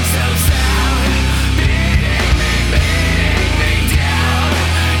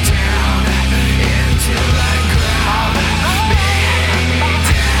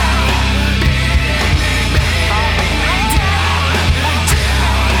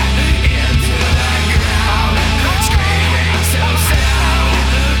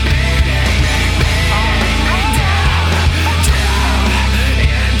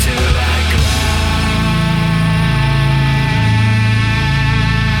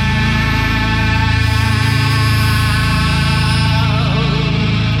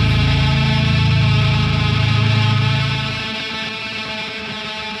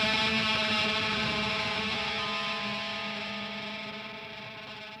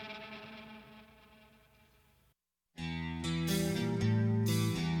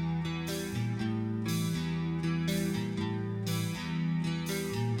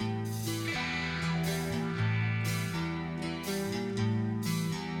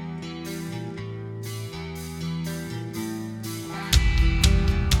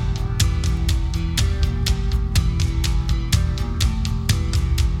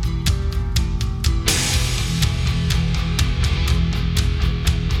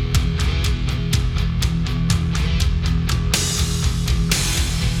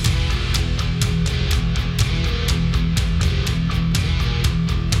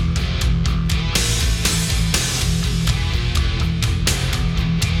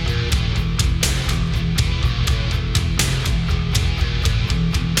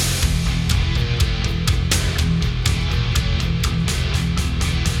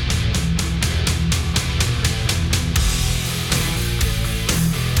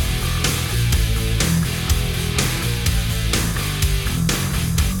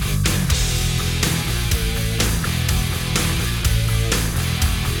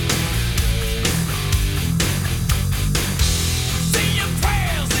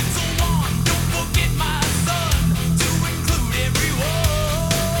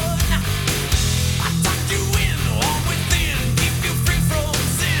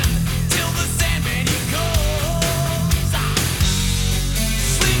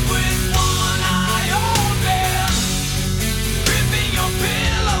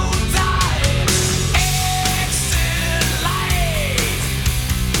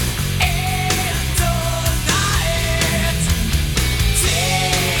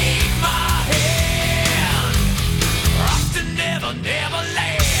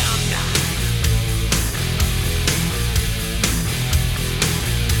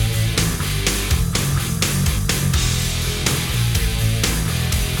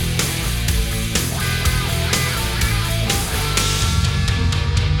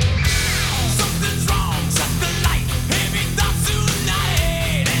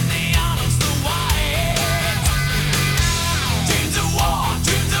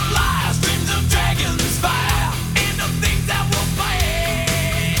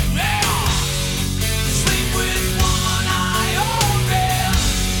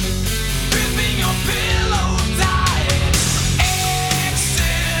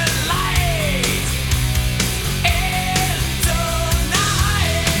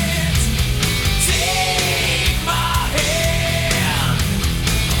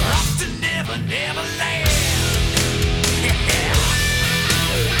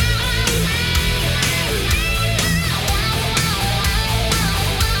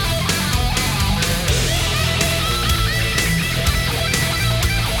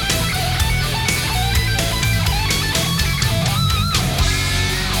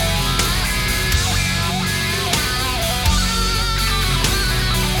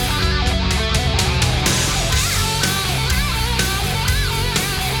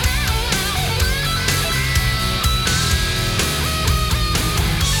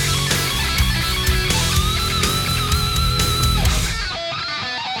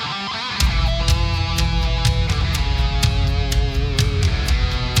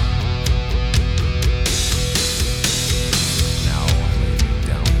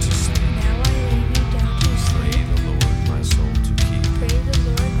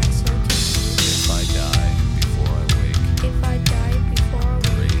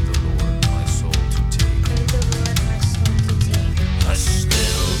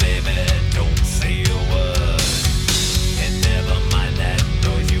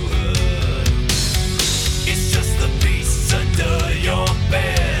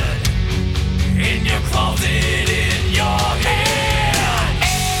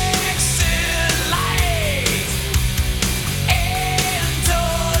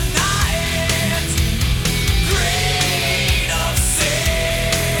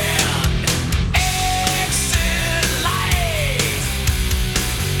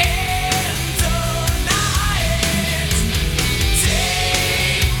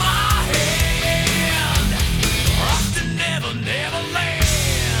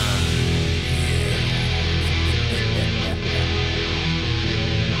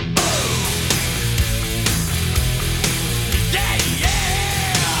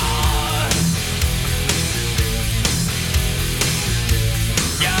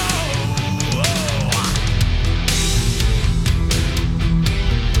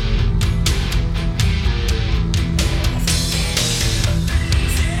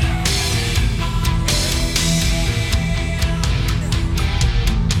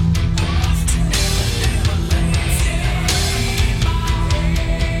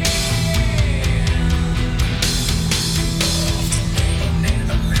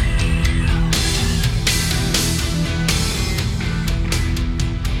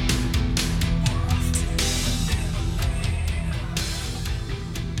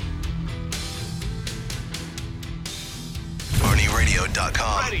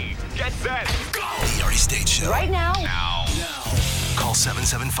iHeartRadio.com. Ready, get set, go! The Arnie State Show. Right now. Now. Call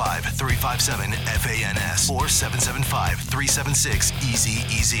 775-357-FANS or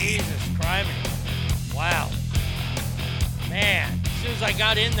 775-376-EASY-EASY. Jesus Christ. Wow. Man, as soon as I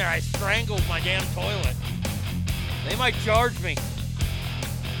got in there, I strangled my damn toilet. They might charge me.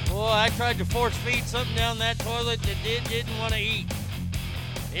 Boy, I tried to force feed something down that toilet that didn't want to eat.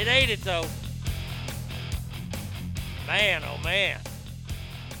 It ate it, though. Man, oh man.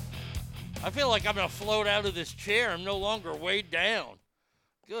 I feel like I'm going to float out of this chair. I'm no longer weighed down.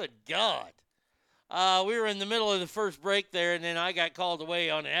 Good God. We were in the middle of the first break there, and then I got called away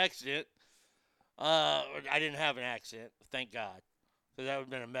on an accident. I didn't have an accident, thank God, because that would have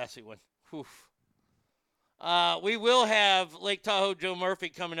been a messy one. Whew. We will have Lake Tahoe Joe Murphy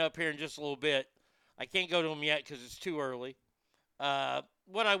coming up here in just a little bit. I can't go to him yet because it's too early.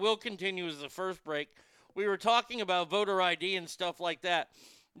 What I will continue is the first break. We were talking about voter ID and stuff like that.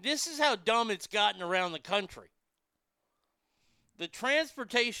 This is how dumb it's gotten around the country. The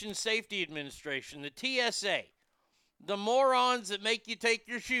Transportation Safety Administration, the TSA, the morons that make you take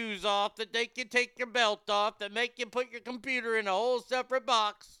your shoes off, that make you take your belt off, that make you put your computer in a whole separate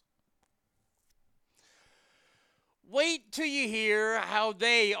box. Wait till you hear how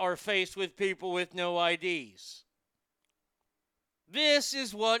they are faced with people with no IDs. This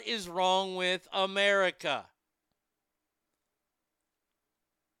is what is wrong with America.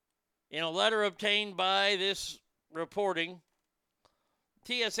 In a letter obtained by this reporting,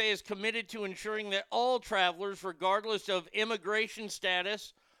 TSA is committed to ensuring that all travelers, regardless of immigration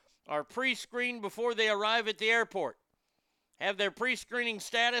status, are pre-screened before they arrive at the airport, have their pre-screening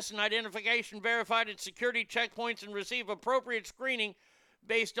status and identification verified at security checkpoints, and receive appropriate screening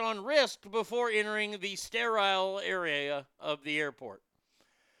based on risk before entering the sterile area of the airport.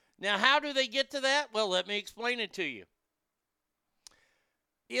 Now, how do they get to that? Well, let me explain it to you.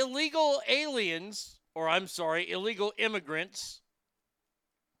 Illegal immigrants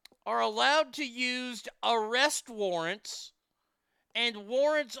are allowed to use arrest warrants and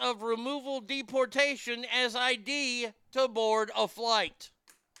warrants of removal deportation as ID to board a flight.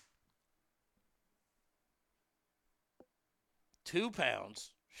 2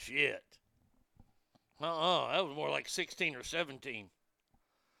 pounds? Shit. That was more like 16 or 17.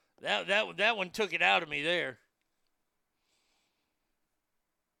 That one took it out of me there.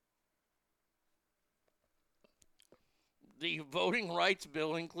 The voting rights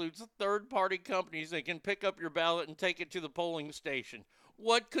bill includes third-party companies that can pick up your ballot and take it to the polling station.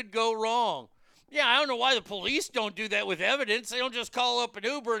 What could go wrong? Yeah, I don't know why the police don't do that with evidence. They don't just call up an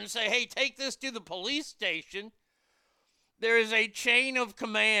Uber and say, hey, take this to the police station. There is a chain of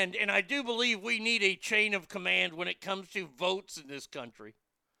command, and I do believe we need a chain of command when it comes to votes in this country.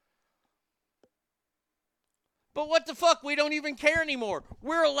 But what the fuck? We don't even care anymore.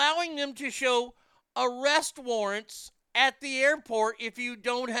 We're allowing them to show arrest warrants at the airport if you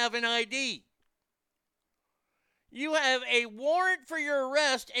don't have an ID. You have a warrant for your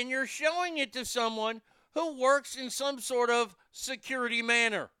arrest and you're showing it to someone who works in some sort of security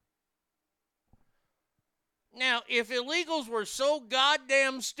manner. Now, if illegals were so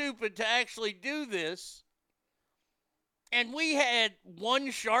goddamn stupid to actually do this, and we had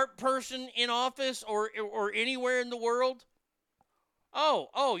one sharp person in office or anywhere in the world,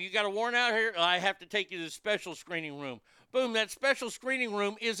 Oh, you got a warrant out here? I have to take you to the special screening room. Boom, that special screening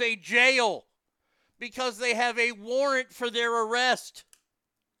room is a jail because they have a warrant for their arrest.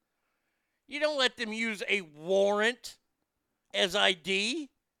 You don't let them use a warrant as ID.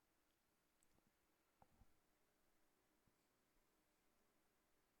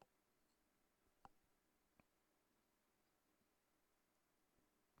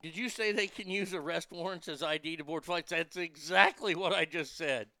 Did you say they can use arrest warrants as ID to board flights? That's exactly what I just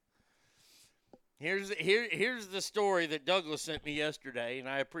said. Here's the story that Douglas sent me yesterday, and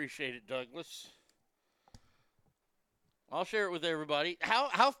I appreciate it, Douglas. I'll share it with everybody.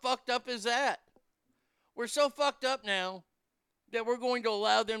 How fucked up is that? We're so fucked up now that we're going to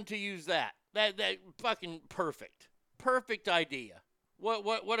allow them to use that. That fucking perfect. Perfect idea.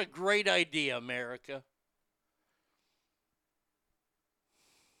 What a great idea, America.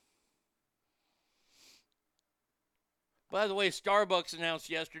 By the way, Starbucks announced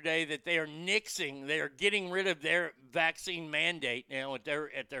yesterday that they are getting rid of their vaccine mandate now at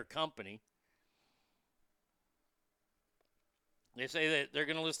their company. They say that they're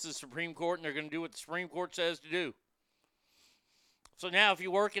going to list the Supreme Court and they're going to do what the Supreme Court says to do. So now if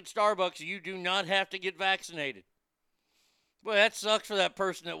you work at Starbucks, you do not have to get vaccinated. Boy, that sucks for that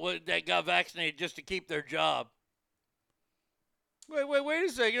person that got vaccinated just to keep their job. Wait a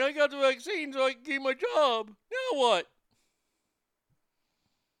second. I got the vaccine so I can keep my job. Now what?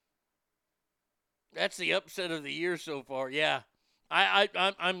 That's the upset of the year so far. Yeah,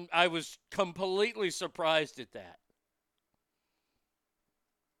 I was completely surprised at that.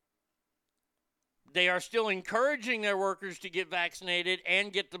 They are still encouraging their workers to get vaccinated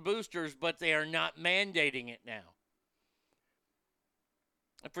and get the boosters, but they are not mandating it now.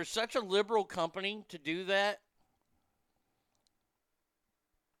 And for such a liberal company to do that,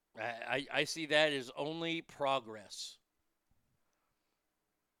 I see that as only progress.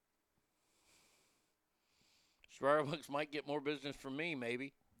 Starbucks might get more business from me,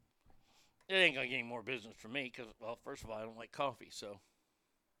 maybe. It ain't going to get any more business from me because, well, first of all, I don't like coffee, so.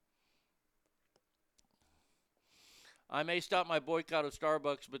 I may stop my boycott of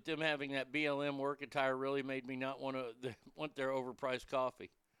Starbucks, but them having that BLM work attire really made me not want their overpriced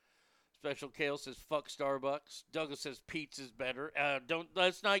coffee. Special Kale says, fuck Starbucks. Douglas says, pizza's better.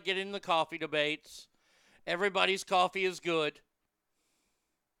 Let's not get into the coffee debates. Everybody's coffee is good.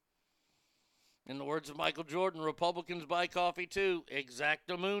 In the words of Michael Jordan, Republicans buy coffee too.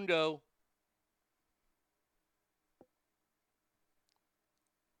 Exactamundo.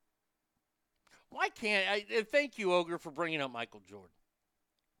 Why can't I? Thank you, Ogre, for bringing up Michael Jordan.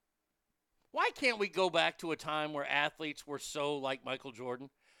 Why can't we go back to a time where athletes were so like Michael Jordan?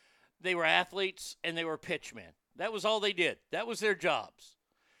 They were athletes and they were pitchmen. That was all they did. That was their jobs.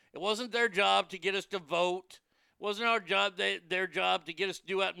 It wasn't their job to get us to vote. It wasn't our job, their job to get us to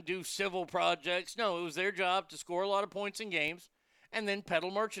do out and do civil projects. No, it was their job to score a lot of points in games and then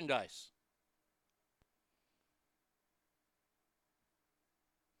peddle merchandise.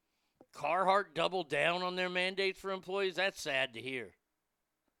 Carhartt doubled down on their mandates for employees. That's sad to hear.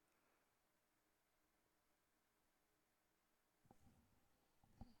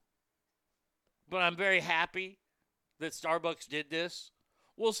 But I'm very happy that Starbucks did this.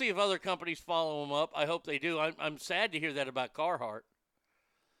 We'll see if other companies follow them up. I hope they do. I'm sad to hear that about Carhartt.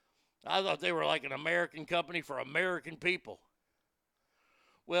 I thought they were like an American company for American people.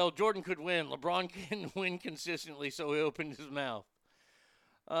 Well, Jordan could win. LeBron can win consistently, so he opened his mouth.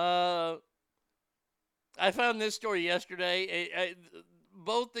 I found this story yesterday.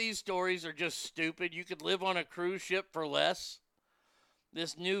 Both these stories are just stupid. You could live on a cruise ship for less.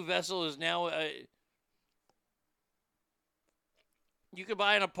 This new vessel is now you could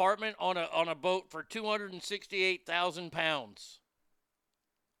buy an apartment on a boat for 268,000 pounds.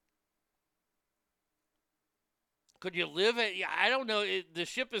 Could you live at? I don't know. The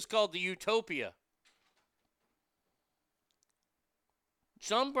ship is called the Utopia.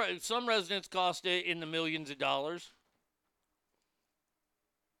 Some residents cost it in the millions of dollars,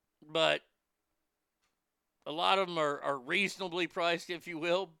 but a lot of them are reasonably priced, if you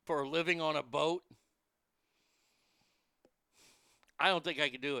will, for living on a boat. I don't think I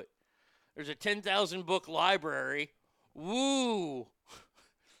could do it. There's a 10,000 book library. Woo!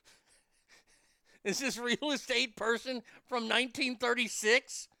 Is this real estate person from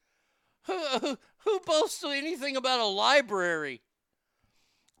 1936? Who boasts anything about a library?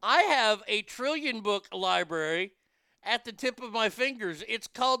 I have a 1 trillion book library at the tip of my fingers. It's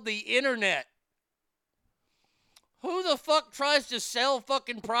called the internet. Who the fuck tries to sell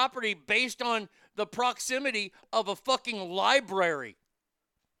fucking property based on the proximity of a fucking library?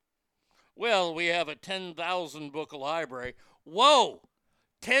 Well, we have a 10,000 book library. Whoa!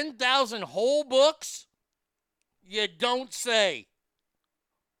 10,000 whole books? You don't say.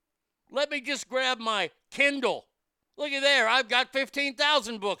 Let me just grab my Kindle. Look at there. I've got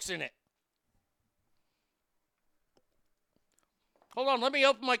 15,000 books in it. Hold on. Let me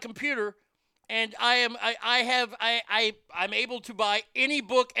open my computer. And I'm able to buy any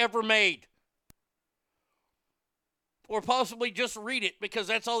book ever made. Or possibly just read it, because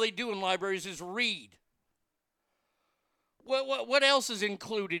that's all they do in libraries is read. What else is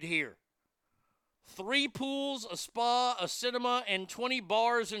included here? 3 pools, a spa, a cinema, and 20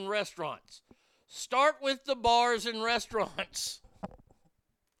 bars and restaurants. Start with the bars and restaurants.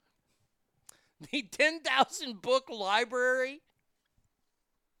 The 10,000 book library?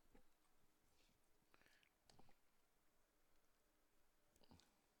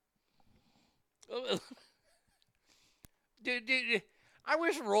 Dude, I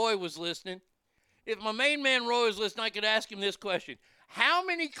wish Roy was listening. If my main man Roy was listening, I could ask him this question. How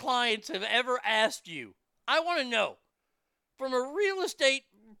many clients have ever asked you? I want to know, from a real estate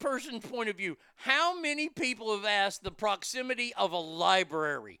person's point of view, how many people have asked the proximity of a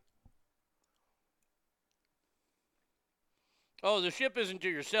library? Oh, the ship isn't to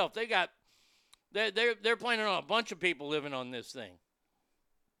yourself. They're planning on a bunch of people living on this thing.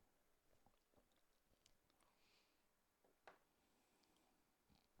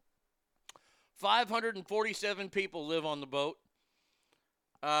 $547 people live on the boat.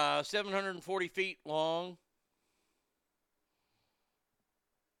 740 feet long.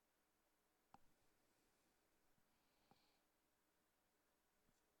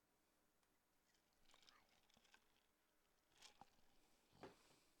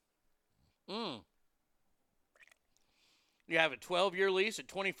 You have a 12-year lease, a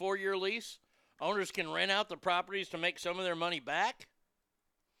 24-year lease. Owners can rent out the properties to make some of their money back.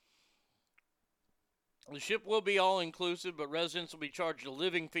 The ship will be all-inclusive, but residents will be charged a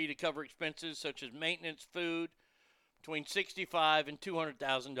living fee to cover expenses such as maintenance, food, between $65,000 and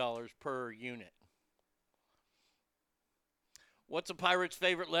 $200,000 per unit. What's a pirate's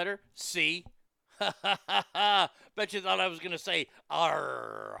favorite letter? C. Ha ha ha ha. Bet you thought I was going to say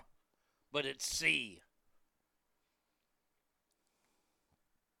R, but it's C.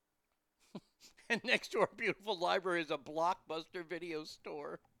 And next to our beautiful library is a Blockbuster video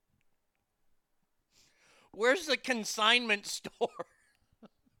store. Where's the consignment store?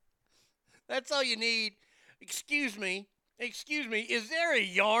 That's all you need. Excuse me, is there a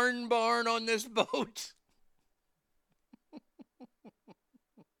yarn barn on this boat?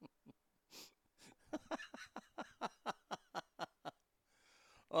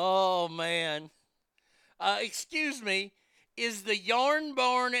 Oh, man. Excuse me, is the yarn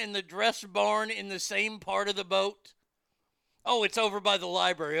barn and the dress barn in the same part of the boat? Oh, it's over by the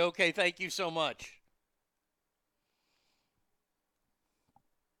library. Okay, thank you so much.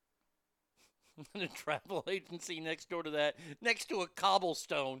 The travel agency next door to that, next to a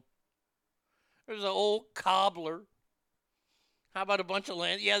cobblestone. There's an old cobbler. How about a bunch of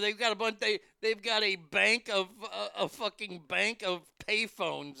land? Yeah, they've got a bunch. They've got a bank of a fucking bank of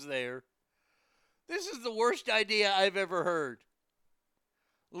payphones there. This is the worst idea I've ever heard.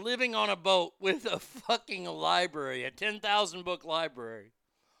 Living on a boat with a fucking library, a 10,000 book library.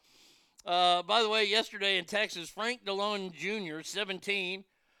 By the way, yesterday in Texas, Frank DeLone Jr., 17,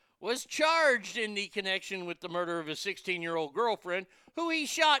 was charged in the connection with the murder of his 16-year-old girlfriend, who he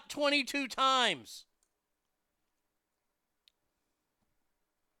shot 22 times.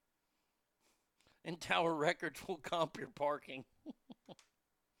 And Tower Records will comp your parking.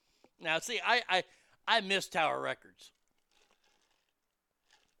 Now, see, I miss Tower Records.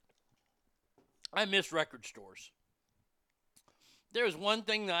 I miss record stores. There's one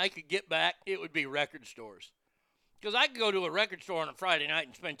thing that I could get back, it would be record stores. Because I could go to a record store on a Friday night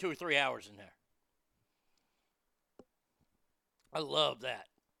and spend 2 or 3 hours in there. I love that.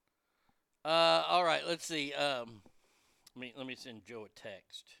 All right, let's see. Let me send Joe a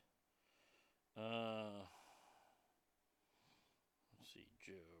text. Let's see,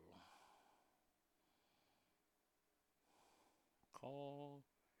 Joe. Call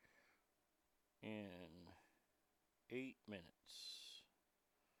in 8 minutes.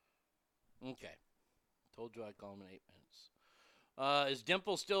 Okay. Told you I'd call him in 8 minutes. Is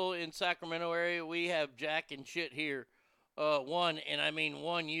Dimple still in Sacramento area? We have Jack and shit here. One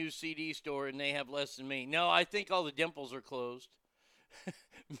used CD store, and they have less than me. No, I think all the Dimples are closed.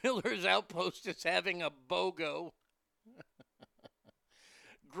 Miller's Outpost is having a BOGO.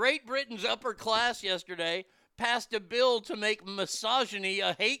 Great Britain's upper class yesterday passed a bill to make misogyny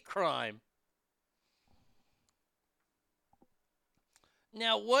a hate crime.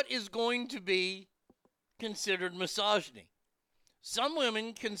 Now, what is going to be considered misogyny? Some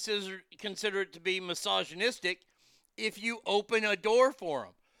women consider it to be misogynistic if you open a door for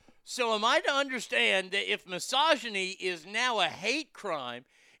them. So am I to understand that if misogyny is now a hate crime,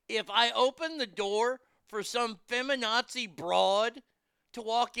 if I open the door for some feminazi broad to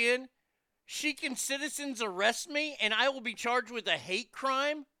walk in, she can citizens arrest me and I will be charged with a hate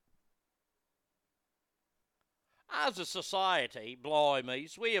crime? As a society, blimey,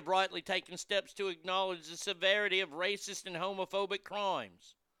 we have rightly taken steps to acknowledge the severity of racist and homophobic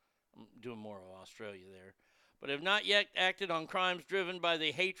crimes. I'm doing more of Australia there. But have not yet acted on crimes driven by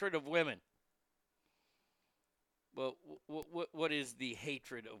the hatred of women. Well, what is the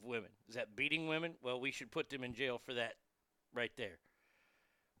hatred of women? Is that beating women? Well, we should put them in jail for that right there.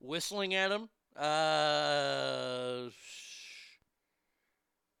 Whistling at them?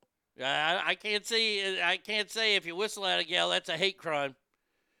 I can't say if you whistle at a gal, that's a hate crime.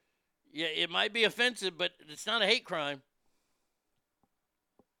 Yeah, it might be offensive, but it's not a hate crime.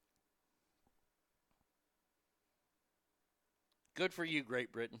 Good for you,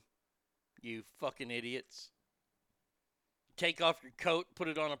 Great Britain. You fucking idiots. Take off your coat, put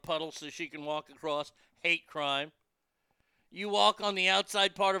it on a puddle so she can walk across. Hate crime. You walk on the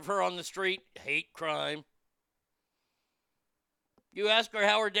outside part of her on the street. Hate crime. You ask her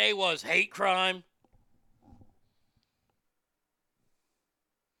how her day was. Hate crime.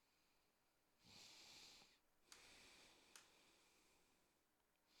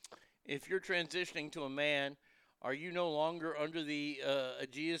 if you're transitioning to a man, are you no longer under the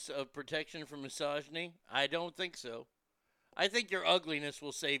aegis of protection from misogyny? I don't think so. I think your ugliness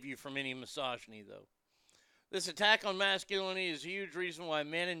will save you from any misogyny, though. This attack on masculinity is a huge reason why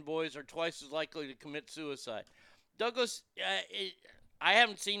men and boys are twice as likely to commit suicide. Douglas, I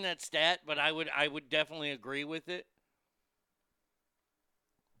haven't seen that stat, but I would definitely agree with it.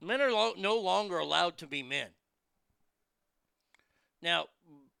 Men are no longer allowed to be men. Now,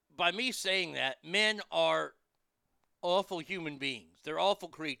 by me saying that, men are awful human beings. They're awful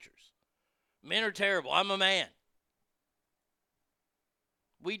creatures. Men are terrible. I'm a man.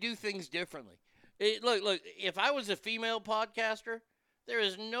 We do things differently. Look, if I was a female podcaster, there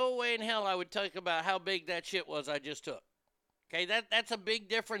is no way in hell I would talk about how big that shit was I just took. Okay, that's a big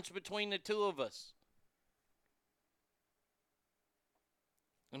difference between the two of us.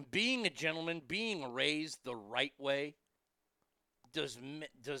 And being a gentleman, being raised the right way, does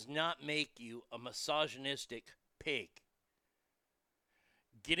not make you a misogynistic pig.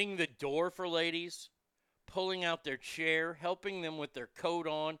 Getting the door for ladies, pulling out their chair, helping them with their coat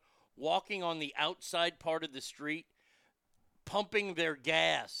on, walking on the outside part of the street, pumping their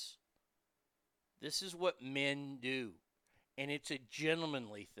gas. This is what men do. And it's a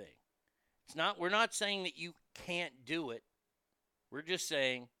gentlemanly thing. We're not saying that you can't do it. We're just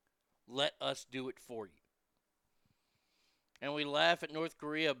saying, let us do it for you. And we laugh at North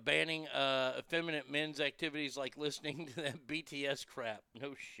Korea banning effeminate men's activities like listening to that BTS crap.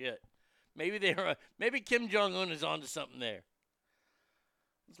 No shit. Maybe Kim Jong-un is onto something there.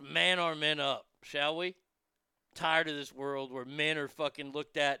 Let's man our men up, shall we? Tired of this world where men are fucking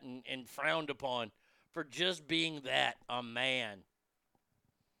looked at and frowned upon for just being that, a man.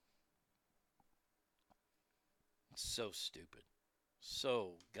 So stupid.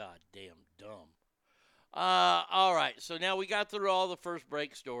 So goddamn dumb. All right, so now we got through all the first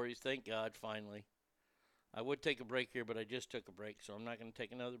break stories. Thank God, finally. I would take a break here, but I just took a break, so I'm not going to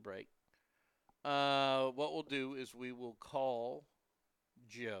take another break. What we'll do is we will call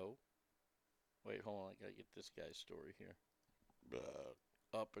Joe. Wait, hold on. I got to get this guy's story here.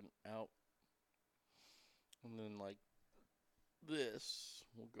 Up and out. And then like this,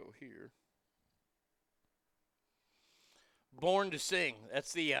 we'll go here. Born to Sing.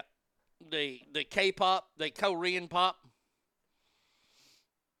 That's the K-pop, the Korean pop.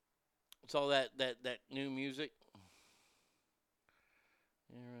 It's all that new music.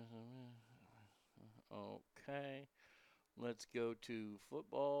 Okay. Let's go to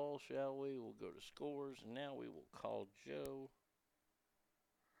football, shall we? We'll go to scores, and now we will call Joe.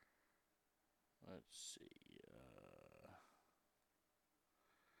 Let's see.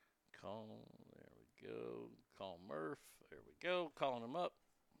 Call. There we go. Call Murph. There we go. Calling him up.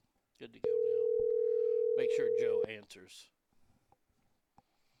 Good to go now. Make sure Joe answers.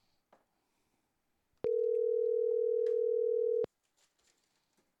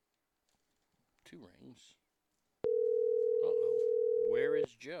 Two rings. Uh-oh. Where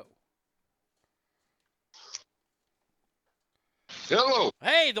is Joe? Hello.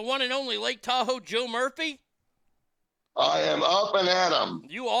 Hey, the one and only Lake Tahoe Joe Murphy. I am up and at 'em.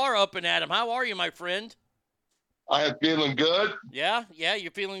 You are up and at 'em. How are you, my friend? I am feeling good. Yeah, you're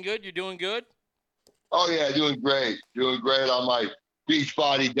feeling good. You're doing good. Oh yeah, doing great. Doing great on my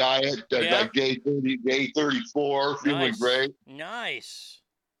Beachbody diet. Yeah. Day 34. Feeling great. Nice.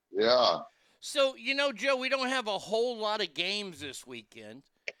 Yeah. So, Joe, we don't have a whole lot of games this weekend,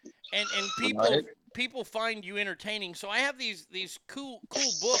 and people find you entertaining. So I have these cool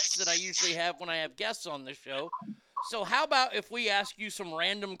books that I usually have when I have guests on the show. So how about if we ask you some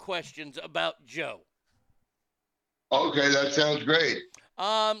random questions about Joe? Okay, that sounds great.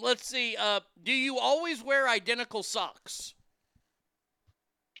 Let's see. Do you always wear identical socks?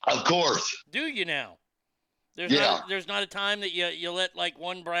 Of course. Do you now? There's not a time that you let like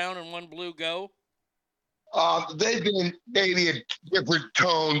one brown and one blue go? They've been maybe a different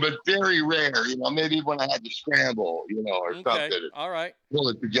tone, but very rare. Maybe when I had to scramble, or something. All right. Pull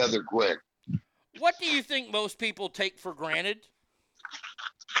it together quick. What do you think most people take for granted?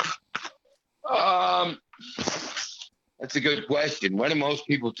 That's a good question. What do most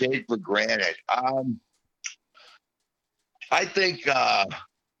people take for granted? I think, I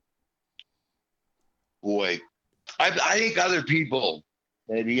think other people,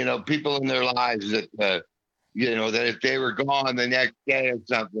 people in their lives that, that if they were gone the next day or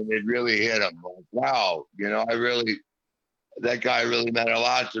something, it really hit them. Like, wow, that guy really meant a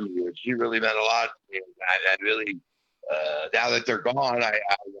lot to me, or she really meant a lot to me. And really, now that they're gone, I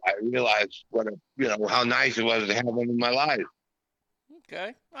realize how nice it was to have them in my life.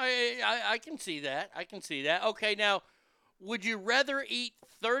 Okay, I can see that. Okay, now, Would you rather eat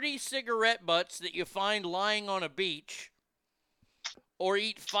 30 cigarette butts that you find lying on a beach, or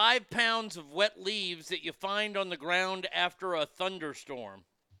eat 5 pounds of wet leaves that you find on the ground after a thunderstorm?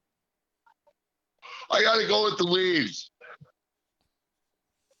 I got to go with the leaves.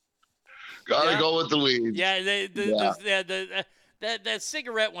 Gotta go with the leaves. Yeah, that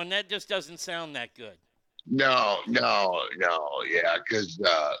cigarette one, that just doesn't sound that good. No, yeah, because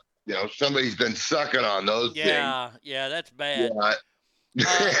somebody's been sucking on those things. Yeah, that's bad.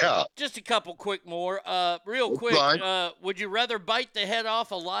 Yeah. Just a couple quick more. Real quick, would you rather bite the head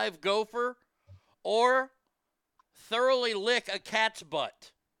off a live gopher or thoroughly lick a cat's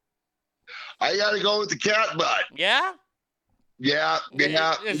butt? I got to go with the cat butt. Yeah? Yeah.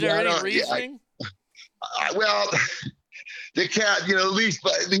 Is there any reasoning? Well, the cat, at least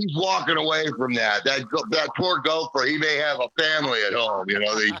he's walking away from that. That poor gopher, he may have a family at home, that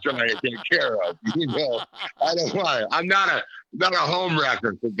he's trying to take care of. I don't want it. I'm not a home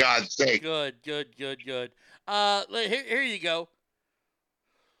wrecker, for God's sake. Good. Here you go.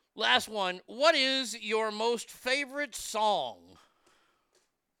 Last one. What is your most favorite song?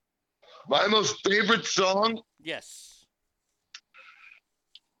 My most favorite song? Yes.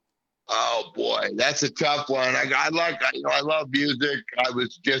 Oh boy, that's a tough one. I love music. I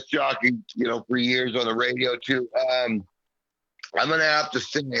was disc jockey, for years on the radio too. I'm gonna have to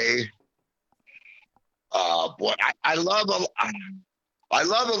say, boy, I love a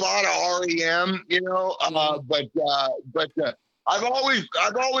lot of REM, but I've always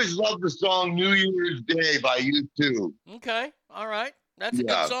loved the song "New Year's Day" by U2. Okay, all right, that's a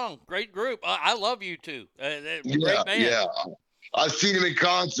good song. Great group. I love U2. Great band. Yeah. I've seen them in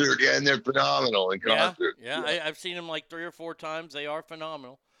concert, and they're phenomenal in concert. Yeah. I've seen them like 3 or 4 times. They are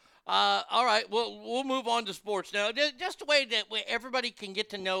phenomenal. All right, well, we'll move on to sports now. Just a way that everybody can get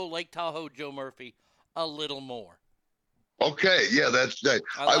to know Lake Tahoe Joe Murphy a little more. Okay, yeah, that's that.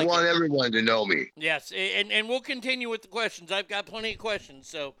 I want everyone to know me. Yes, and we'll continue with the questions. I've got plenty of questions,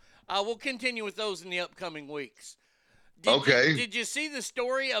 so we'll continue with those in the upcoming weeks. Did you see the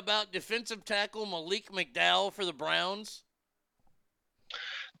story about defensive tackle Malik McDowell for the Browns?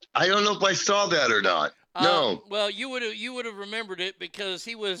 I don't know if I saw that or not. No. Well, you would have remembered it because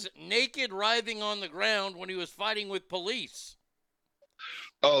he was naked, writhing on the ground when he was fighting with police.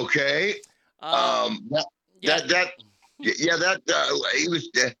 Okay. He was. Now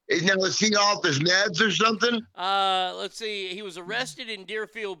is he off his meds or something? Let's see. He was arrested in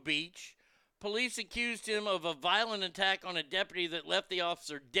Deerfield Beach. Police accused him of a violent attack on a deputy that left the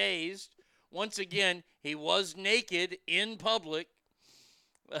officer dazed. Once again, he was naked in public.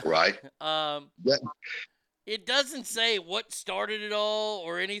 Right. It doesn't say what started it all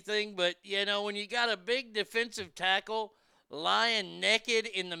or anything, but when you got a big defensive tackle lying naked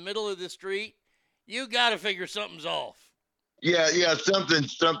in the middle of the street, you got to figure something's off. Yeah,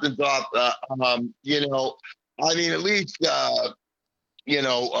 something's off. I mean, at least what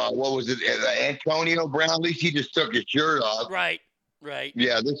was it? Antonio Brown. At least he just took his shirt off. Right.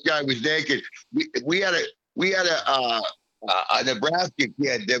 Yeah, this guy was naked. We had a Nebraska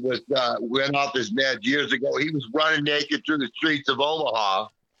kid that was went off his meds years ago. He was running naked through the streets of Omaha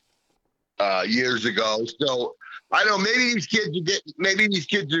years ago. So I don't know. Maybe these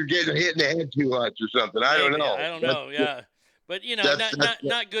kids are getting hit in the head too much or something. I don't know. Yeah, but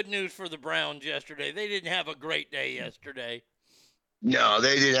not good news for the Browns yesterday. They didn't have a great day yesterday. No,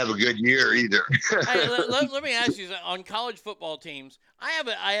 they didn't have a good year either. Hey, let me ask you, on college football teams, I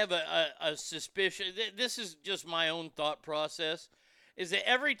have a suspicion. This is just my own thought process, is that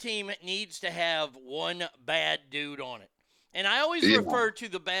every team needs to have one bad dude on it. And I always refer to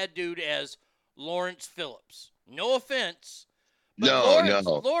the bad dude as Lawrence Phillips. No offense.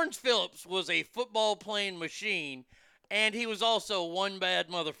 But Lawrence Phillips was a football playing machine, and he was also one bad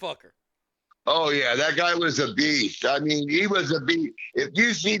motherfucker. Oh, yeah, that guy was a beast. I mean, he was a beast. If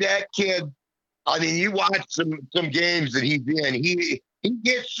you see that kid, I mean, you watch some games that he's in, he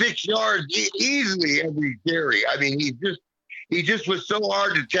gets 6 yards easily every carry. I mean, he just was so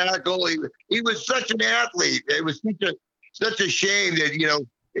hard to tackle. He was such an athlete. It was such a shame that,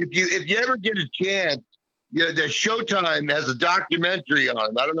 if you ever get a chance, the Showtime has a documentary on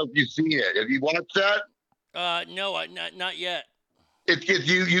him. I don't know if you've seen it. Have you watched that? No, not yet. If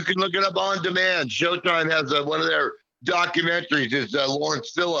you can look it up on demand. Showtime has one of their documentaries. It's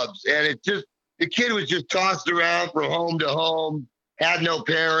Lawrence Phillips, and it's just the kid was just tossed around from home to home, had no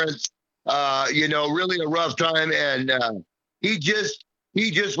parents, really a rough time, and he just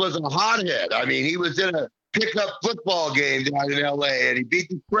was a hothead. I mean, he was in a pickup football game down in L.A. and he beat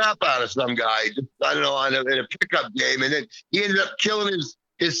the crap out of some guy. In a pickup game, and then he ended up killing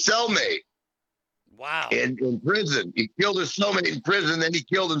his cellmate. Wow. In prison. He killed his cellmate in prison, then he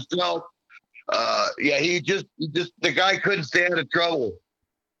killed himself. He just the guy couldn't stay out of trouble.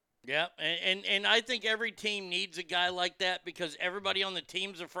 Yeah, and I think every team needs a guy like that because everybody on the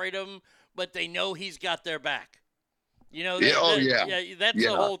team's afraid of him, but they know he's got their back. You know, that's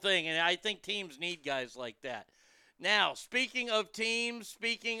the whole thing, and I think teams need guys like that. Now, speaking of teams,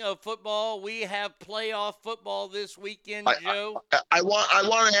 speaking of football, we have playoff football this weekend, Joe. I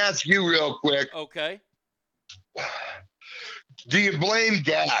want to ask you real quick. Okay. Do you blame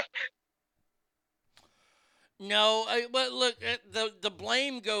Dak? No, but look, the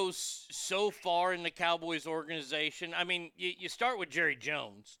blame goes so far in the Cowboys organization. I mean, you start with Jerry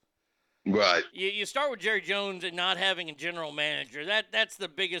Jones. Right. You start with Jerry Jones and not having a general manager. That's the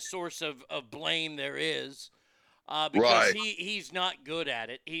biggest source of blame there is. Because he's not good at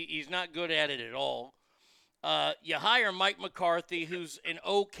it. He's not good at it at all. You hire Mike McCarthy, who's an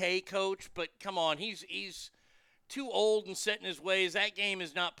okay coach, but come on, he's too old and set in his ways. That game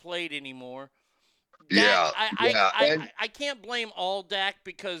is not played anymore. Dak, I can't blame all Dak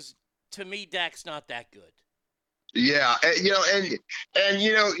because to me Dak's not that good. Yeah,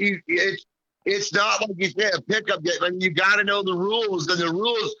 it's not like you said a pickup game. I mean, you got to know the rules, and the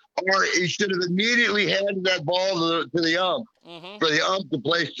rules are he should have immediately handed that ball to the ump for the ump to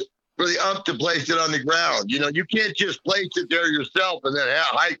place it on the ground. You know, you can't just place it there yourself and then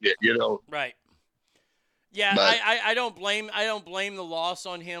hike it. You know, right? Yeah, but I don't blame the loss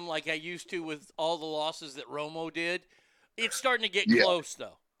on him like I used to with all the losses that Romo did. It's starting to get close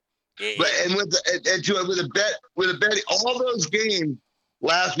though. With a bet, all those games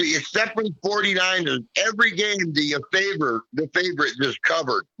last week, except for the 49ers, every game the favorite just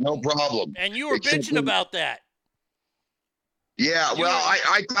covered, no problem. And you were bitching about that. Yeah,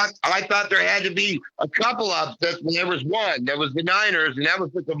 I thought there had to be a couple upsets when there was one. There was the Niners, and that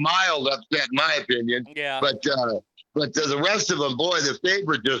was just a mild upset in my opinion. Yeah. But the rest of them, boy, the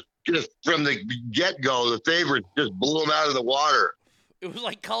favorite just from the get-go, the favorite just blew them out of the water. It was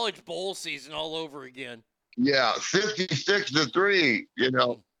like college bowl season all over again. Yeah, 56-3, you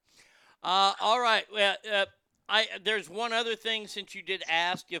know. All right. Well, there's one other thing since you did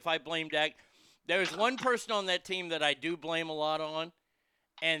ask if I blame Dak. There's one person on that team that I do blame a lot on,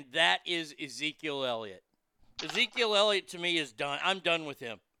 and that is Ezekiel Elliott. Ezekiel Elliott to me is done. I'm done with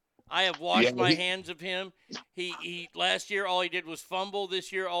him. I have washed my hands of him. He last year all he did was fumble.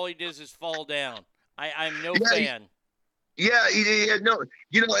 This year all he does is fall down. I'm no fan. Yeah, no,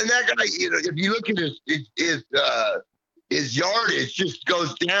 you know, and that guy, you know, if you look at his yardage, just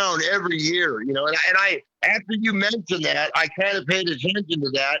goes down every year, you know. And I after you mentioned that, I kind of paid attention to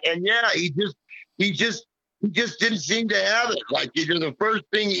that, and yeah, he just didn't seem to have it. Like, you know, the first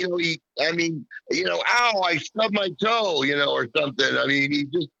thing, you know, ow, I stubbed my toe, you know, or something. I mean, he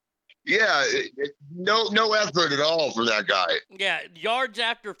just. Yeah, no effort at all for that guy. Yeah, yards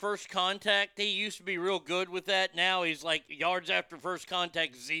after first contact, he used to be real good with that. Now he's like yards after first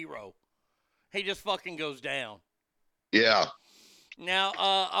contact, 0. He just fucking goes down. Yeah. Now,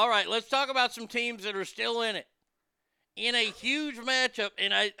 all right, let's talk about some teams that are still in it. In a huge matchup,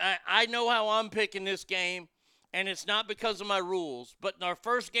 and I know how I'm picking this game, and it's not because of my rules, but in our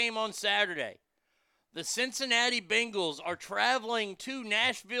first game on Saturday, the Cincinnati Bengals are traveling to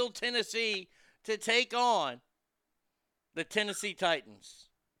Nashville, Tennessee to take on the Tennessee Titans.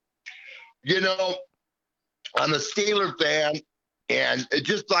 You know, I'm a Steeler fan, and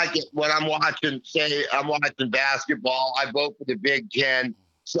just like when I'm watching basketball, I vote for the Big Ten.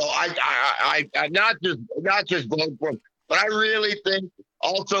 So I'm not just vote for them, but I really think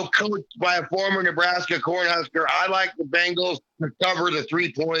also coached by a former Nebraska Cornhusker, I like the Bengals to cover the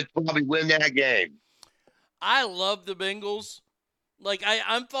 3 points, probably win that game. I love the Bengals. Like,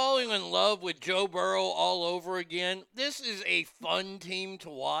 I'm falling in love with Joe Burrow all over again. This is a fun team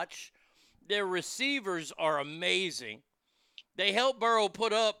to watch. Their receivers are amazing. They help Burrow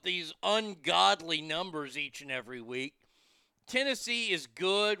put up these ungodly numbers each and every week. Tennessee is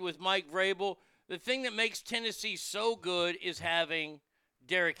good with Mike Vrabel. The thing that makes Tennessee so good is having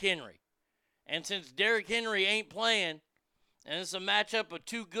Derrick Henry. And since Derrick Henry ain't playing, and it's a matchup of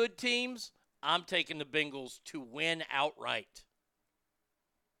two good teams, I'm taking the Bengals to win outright.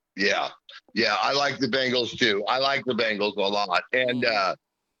 Yeah, I like the Bengals too. I like the Bengals a lot. And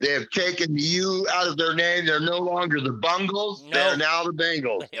they have taken the U out of their name. They're no longer the Bungles. No. They're now the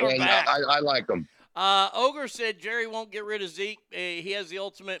Bengals. And back. I like them. Ogre said Jerry won't get rid of Zeke. He has the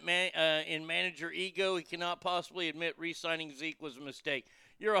ultimate in manager ego. He cannot possibly admit re-signing Zeke was a mistake.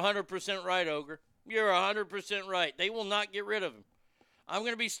 You're 100% right, Ogre. You're 100% right. They will not get rid of him. I'm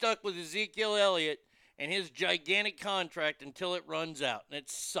going to be stuck with Ezekiel Elliott and his gigantic contract until it runs out, and it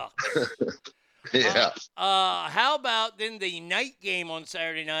sucks. Yeah. How about then the night game on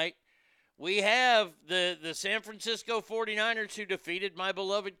Saturday night? We have the San Francisco 49ers, who defeated my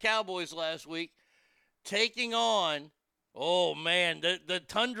beloved Cowboys last week, taking on, oh, man, the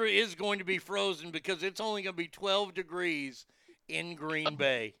tundra is going to be frozen because it's only going to be 12 degrees in Green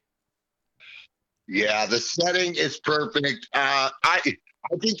Bay. Yeah, the setting is perfect. I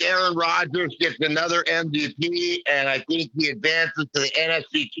think Aaron Rodgers gets another MVP, and I think he advances to the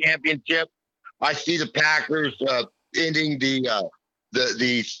NFC Championship. I see the Packers ending the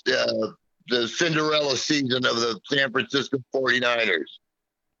Cinderella season of the San Francisco 49ers.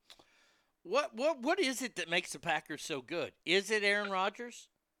 What is it that makes the Packers so good? Is it Aaron Rodgers?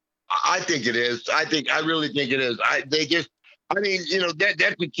 I think it is. I really think it is. That's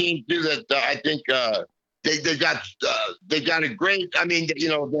a team too that I think they got a great. I mean, their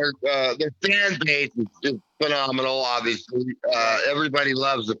fan base is phenomenal. Obviously, everybody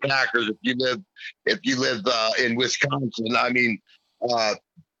loves the Packers. If you live in Wisconsin, I mean,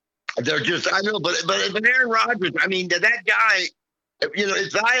 they're just. I know, but Aaron Rodgers. I mean, that guy.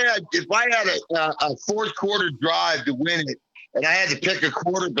 If I had a fourth quarter drive to win it, and I had to pick a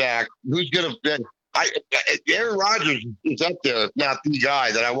quarterback, who's going to? Aaron Rodgers is up there, if not the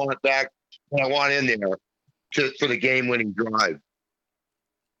guy that I want back, that I want in there for the game-winning drive.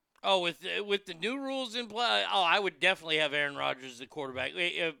 Oh, with the new rules in play, I would definitely have Aaron Rodgers as the quarterback.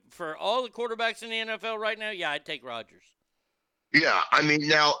 For all the quarterbacks in the NFL right now, yeah, I'd take Rodgers. Yeah, I mean,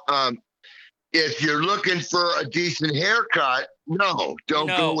 now, if you're looking for a decent haircut, don't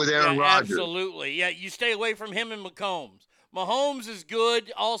go with Aaron Rodgers. Absolutely. Yeah, you stay away from him and Mahomes. Mahomes is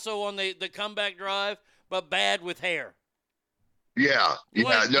good also on the comeback drive, but bad with hair.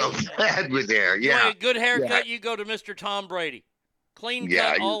 Bad with hair. Yeah. You want a good haircut, you go to Mr. Tom Brady. Clean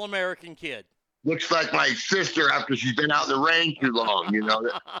cut, all-American kid. Looks like my sister after she's been out in the rain too long,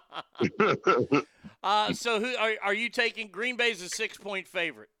 So are you taking Green Bay's a 6-point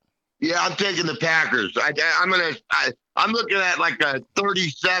favorite? Yeah, I'm taking the Packers. I'm looking at like a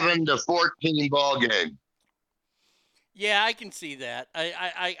 37-14 ball game. Yeah, I can see that.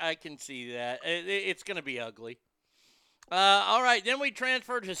 I can see that. It's going to be ugly. All right, then we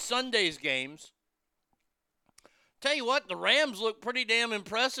transfer to Sunday's games. Tell you what, the Rams look pretty damn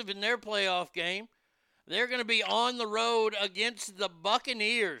impressive in their playoff game. They're going to be on the road against the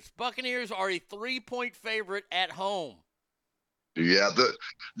Buccaneers. Buccaneers are a 3-point favorite at home. Yeah,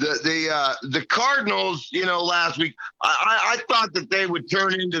 the Cardinals, last week, I thought that they would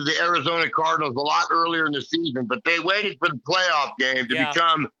turn into the Arizona Cardinals a lot earlier in the season, but they waited for the playoff game to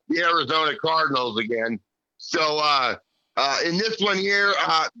become the Arizona Cardinals again. So in this one here,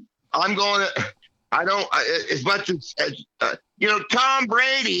 I'm going to. I don't as much as Tom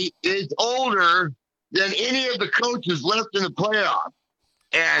Brady is older than any of the coaches left in the playoffs.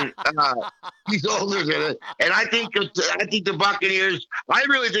 And he's older than it. And I think the Buccaneers, I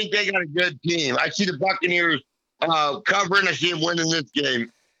really think they got a good team. I see the Buccaneers covering. I see them winning this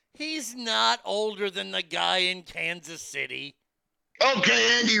game. He's not older than the guy in Kansas City.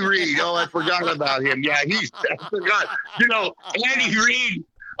 Okay, Andy Reid. Oh, I forgot about him. Yeah, I forgot. Andy Reid.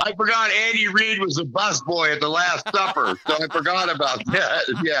 I forgot Andy Reid was a busboy at the Last Supper, so I forgot about that.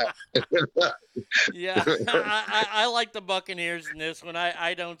 Yeah. Yeah, I like the Buccaneers in this one.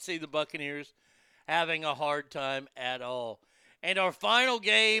 I don't see the Buccaneers having a hard time at all. And our final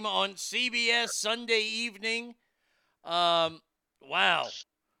game on CBS Sunday evening, wow.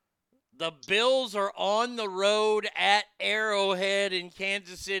 The Bills are on the road at Arrowhead in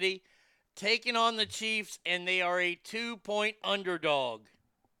Kansas City, taking on the Chiefs, and they are a 2-point underdog.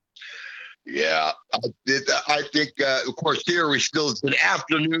 Yeah, I think, of course, here it's an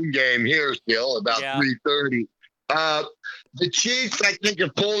afternoon game here still, about 3:30. The Chiefs, I think,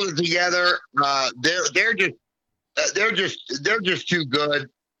 have pulled it together. They're just too good.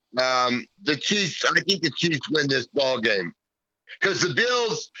 The Chiefs, I think the Chiefs win this ball game because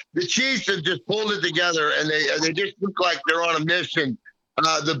the Chiefs have just pulled it together and they just look like they're on a mission.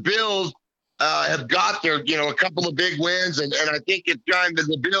 The Bills have got their, a couple of big wins, and I think it's time that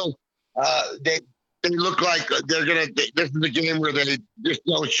the Bills. They look like they're gonna. This is a game where they just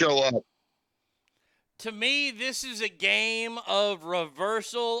don't show up. To me, this is a game of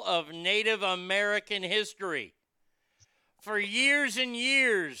reversal of Native American history. For years and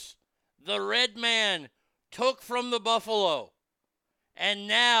years, the red man took from the buffalo, and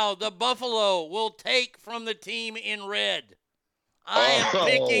now the buffalo will take from the team in red. I am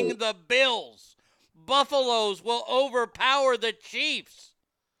picking the Bills. Buffaloes will overpower the Chiefs.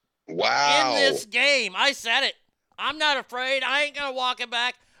 Wow. In this game. I said it. I'm not afraid. I ain't going to walk it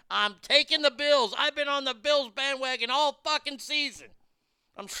back. I'm taking the Bills. I've been on the Bills bandwagon all fucking season.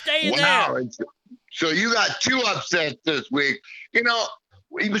 I'm staying there. So you got 2 upsets this week. You know,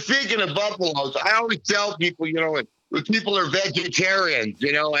 speaking of buffaloes, I always tell people, you know, when people are vegetarians,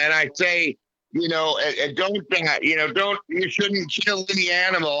 you know, and I say, you know, and don't, you know, you shouldn't kill any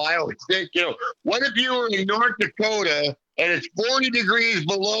animal. I always think, you know, what if you were in North Dakota and it's 40 degrees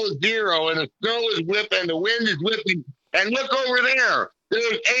below zero and the snow is whipping, the wind is whipping, and look over there.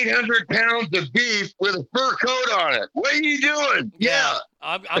 There's 800 pounds of beef with a fur coat on it. What are you doing? Yeah.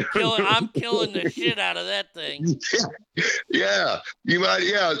 I'm killing the shit out of that thing. Yeah, you might.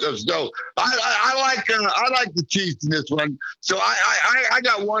 Yeah, so I like the Chiefs in this one. So I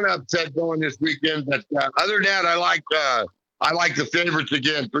got one upset going this weekend, but other than that, I like the favorites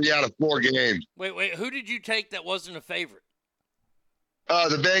again. 3 out of 4 games. Wait, who did you take that wasn't a favorite?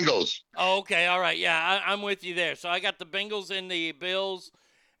 The Bengals. Oh, okay, all right, yeah, I'm with you there. So I got the Bengals and the Bills,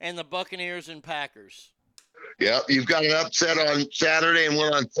 and the Buccaneers and Packers. Yeah, you've got an upset on Saturday and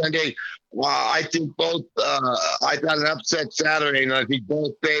one on Sunday. Well, I think both. I got an upset Saturday, and I think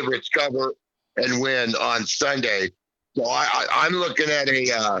both favorites cover and win on Sunday. So I'm looking at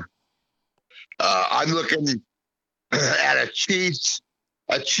a Chiefs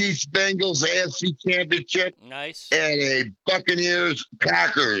Bengals AFC Championship. Nice. And a Buccaneers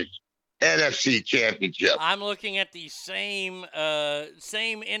Packers NFC Championship. I'm looking at the same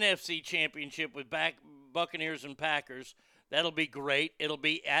NFC Championship with Buccaneers and Packers. That'll be great. It'll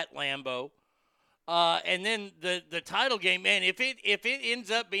be at Lambeau. And then the title game, man, if it ends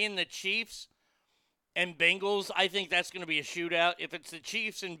up being the Chiefs and Bengals, I think that's going to be a shootout. If it's the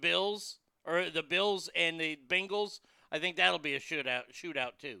Chiefs and Bills, or the Bills and the Bengals, I think that'll be a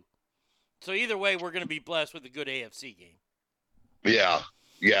shootout too. So either way, we're going to be blessed with a good AFC game. Yeah,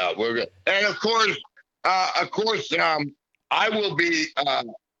 we're good. And of course, I will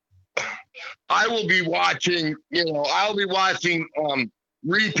be watching. You know, I'll be watching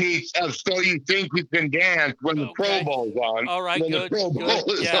repeats of "So You Think You Can Dance" when the Pro Bowl's on. All right, when good. The Pro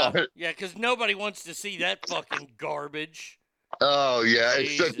Bowl is on. Yeah, because nobody wants to see that fucking garbage. Oh yeah,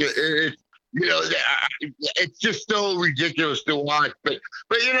 it's just so ridiculous to watch. But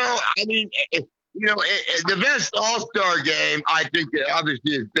you know, I mean, the best All-Star game, I think,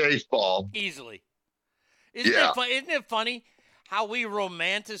 obviously, is baseball. Easily. Isn't it funny how we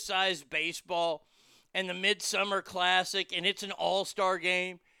romanticize baseball and the Midsummer Classic, and it's an all-star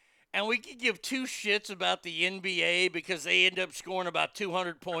game, and we could give 2 shits about the NBA because they end up scoring about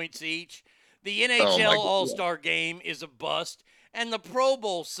 200 points each. The NHL All-Star game is a bust, and the Pro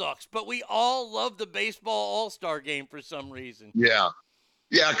Bowl sucks, but we all love the baseball All-Star game for some reason. Yeah,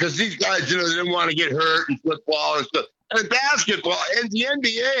 because these guys, they didn't want to get hurt in football and stuff. And basketball, and the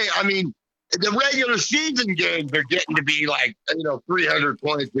NBA, I mean, the regular season games are getting to be like, 300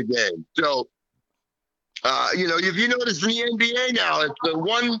 points a game. So, if you notice in the NBA now, it's the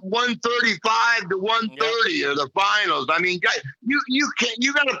 135 to 130 are the finals. I mean, guys, you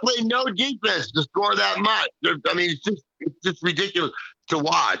got to play no defense to score that much. I mean, it's just ridiculous to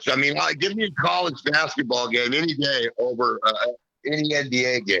watch. I mean, give me a college basketball game any day over any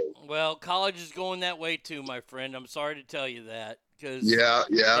NBA game. Well, college is going that way too, my friend. I'm sorry to tell you that.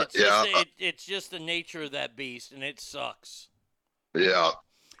 It's just the nature of that beast, and it sucks. Yeah.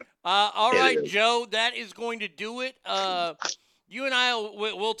 All right, Joe, that is going to do it. You and I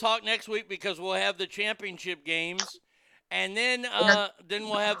we'll talk next week because we'll have the championship games, and then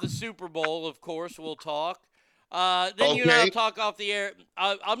we'll have the Super Bowl. Of course, we'll talk. Then you and I'll talk off the air.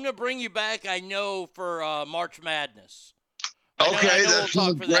 I'm going to bring you back, I know, for March Madness. That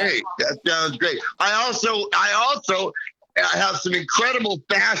sounds great. That sounds great. I also have some incredible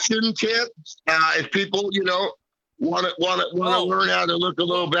fashion tips. If people, want to learn how to look a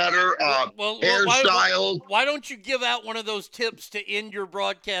little better, hairstyles. Why don't you give out one of those tips to end your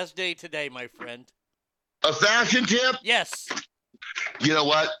broadcast day today, my friend? A fashion tip? Yes. You know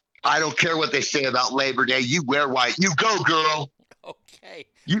what? I don't care what they say about Labor Day. You wear white. You go, girl. Okay.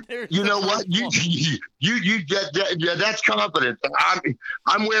 You know what? That's confidence.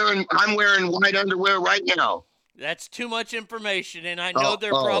 I'm wearing white underwear right now. That's too much information, and I know they're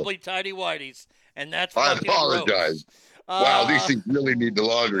probably tidy whities, and that's fucking apologize. Gross. Wow, these things really need the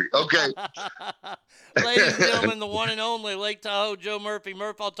laundry. Okay. Ladies and gentlemen, the one and only Lake Tahoe Joe Murphy.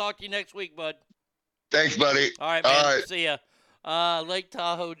 Murph, I'll talk to you next week, bud. Thanks, buddy. All right, man. All right. See ya. Lake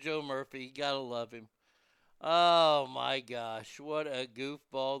Tahoe Joe Murphy. Gotta love him. Oh, my gosh. What a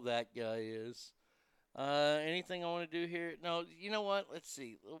goofball that guy is. Anything I want to do here? No, you know what? Let's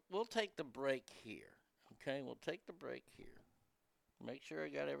see. We'll take the break here. Okay, we'll take the break here. Make sure I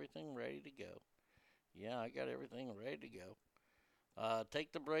got everything ready to go. Yeah, I got everything ready to go.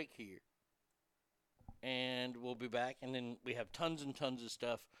 Take the break here. And we'll be back. And then we have tons and tons of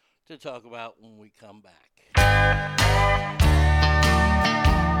stuff to talk about when we come back.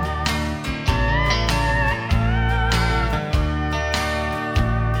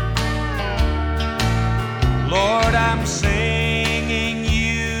 Lord, I'm singing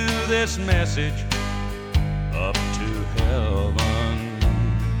you this message up to heaven,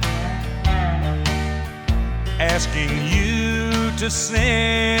 asking you to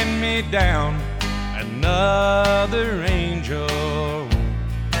send me down another angel.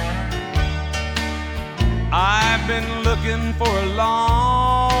 I've been looking for a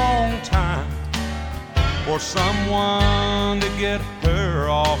long time for someone to get her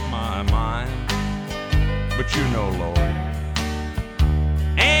off my mind. But you know, Lord,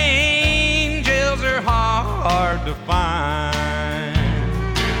 angels are hard to find.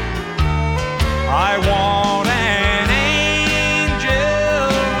 I want an angel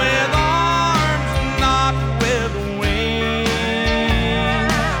with arms, not with wings.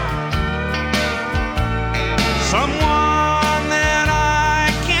 Someone that I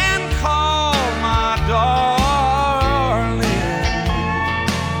can call my darling.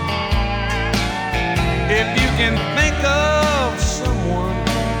 If you can think of someone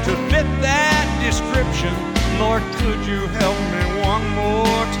to fit that description, Lord, could you help me one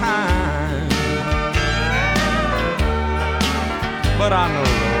more time? But I know,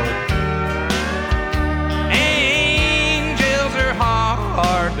 Lord, angels are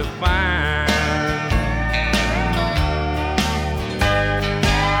hard to find.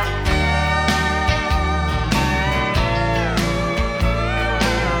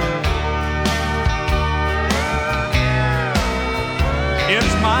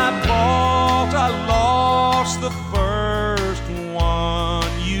 It's my fault I lost the first one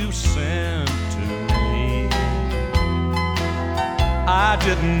you sent to me. I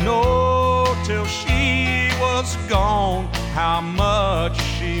didn't know till she was gone how much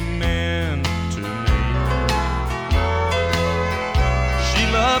she meant to me. She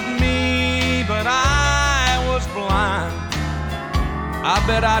loved me, but I was blind. I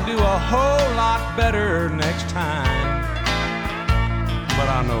bet I do a whole lot better next time. But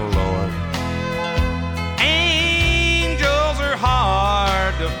I know, Lord, angels are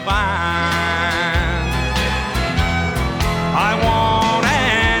hard to find. I want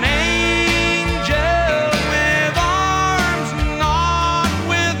an angel with arms, not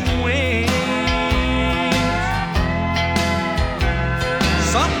with wings.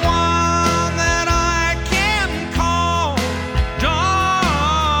 Someone that I can call darling.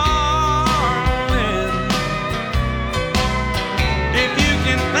 If you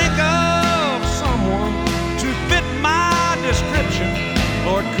can think of someone to fit my description,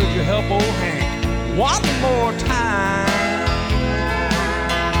 Lord, could you help old Hank one more time?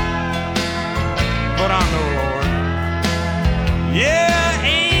 But I know, Lord, yeah,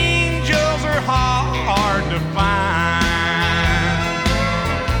 angels are hard to find.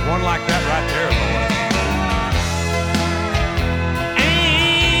 One like that right there, Lord.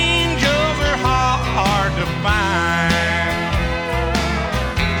 Angels are hard to find.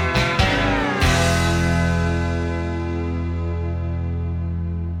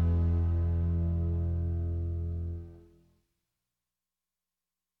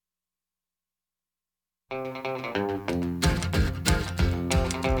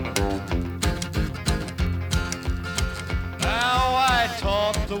 Now I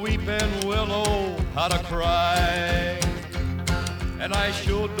taught the weeping willow how to cry, and I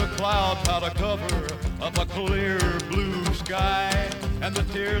showed the clouds how to cover up a clear blue sky. And the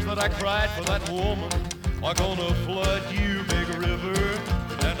tears that I cried for that woman are gonna flood you, big river,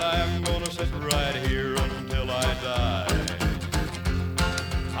 and I'm gonna sit right here until I die.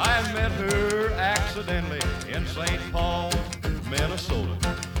 I met her accidentally in St. Paul, Minnesota,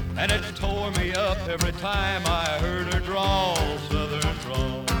 and it tore me up every time I heard her drawl, southern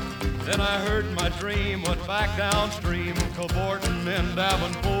drawl. Then I heard my dream went back downstream, cavorting in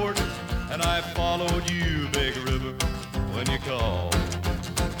Davenport, and I followed you, big river, when you called.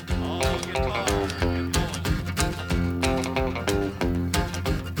 Oh, guitar,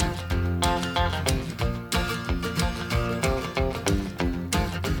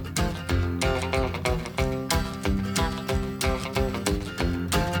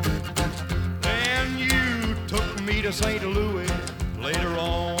 to St. Louis, later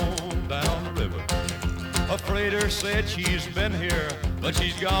on down the river. A freighter said she's been here, but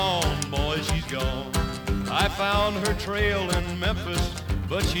she's gone, boy, she's gone. I found her trail in Memphis,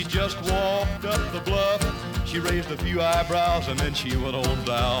 but she just walked up the bluff. She raised a few eyebrows and then she went on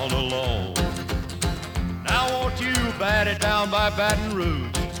down alone. Now won't you bat it down by Baton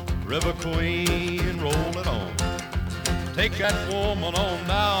Rouge, River Queen, roll it on. Take that woman on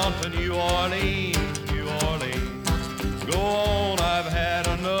down down to New Orleans, New Orleans. Go on, I've had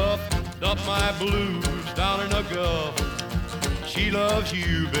enough. Dump my blues down in the Gulf. She loves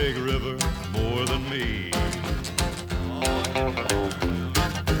you, Big River, more than me.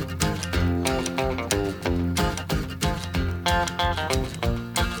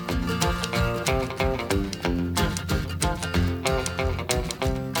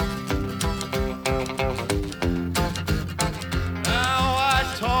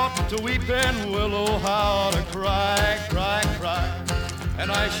 To weeping willow how to cry, cry, cry.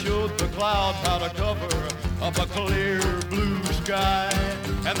 And I showed the clouds how to cover up a clear blue sky.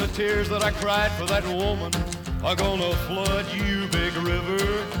 And the tears that I cried for that woman are gonna flood you, Big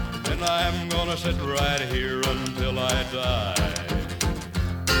River. And I'm gonna sit right here until I die.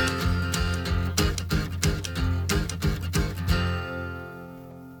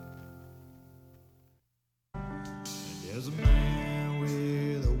 There's a man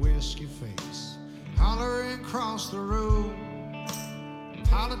with a whiskey face hollering across the road.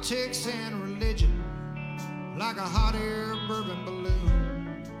 Politics and religion like a hot air bourbon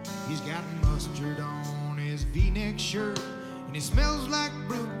balloon. He's got mustard on his V-neck shirt and he smells like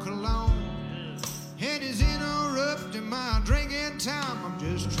blue cologne. And he's interrupting my drinking time. I'm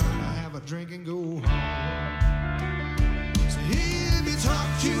just trying to have a drink and go home. So if you talk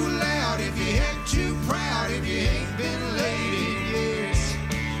too loud, if you act too proud, if you ain't been laid in years,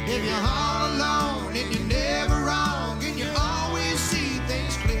 if you're all alone and you're never wrong and you always see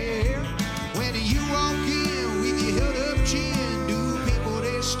things clear, when you walk in with your held up chin, do people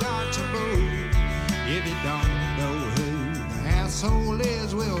they start to move? If you don't know who the asshole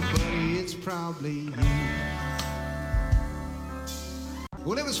is, well, buddy, it's probably you.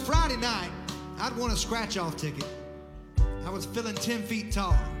 Well, it was Friday night. I'd won a scratch-off ticket. I was feeling 10 feet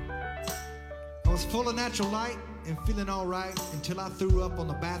tall. I was full of natural light and feeling all right until I threw up on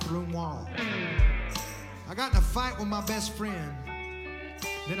the bathroom wall. I got in a fight with my best friend.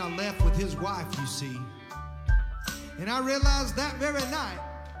 Then I left with his wife, you see. And I realized that very night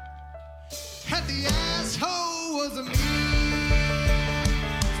that the asshole was me.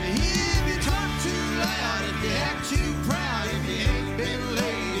 So if you talk too loud, if you act too proud, if you ain't been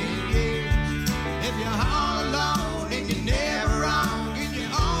laid in years, if you're all alone and you're never wrong and you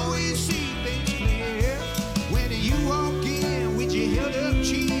always see things clear, when you walk in with your held up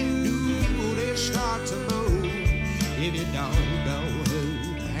chin, do people they start to move? If you don't know who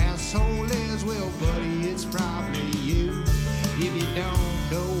the asshole is, well, buddy, it's probably you. If you don't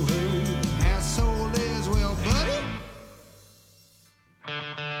know who the asshole is, well, buddy,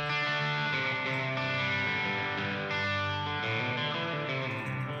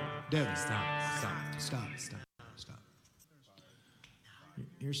 Devin, stop.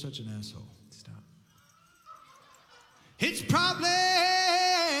 You're such an asshole. Stop. It's probably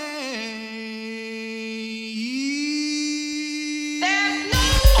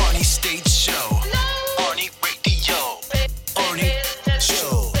Arnie Stage Show. Arnie Radio. Arnie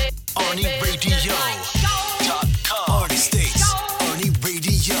Show. Arnie Radio.com. Arnie States. Arnie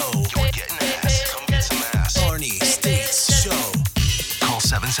Radio. You're getting ass. Come get some ass. Arnie States Show. Call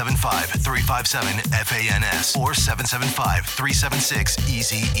 775-357-FANS or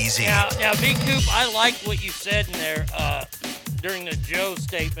 775-376-EASY-EASY. Now, B. Coop, I liked what you said in there during the Joe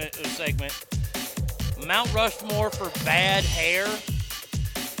segment. Mount Rushmore for bad hair.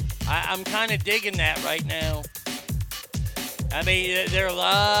 I'm kind of digging that right now. I mean, there are a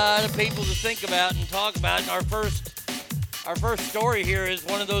lot of people to think about and talk about. And our first story here is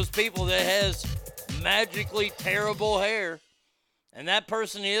one of those people that has magically terrible hair. And that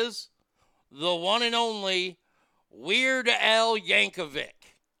person is the one and only Weird Al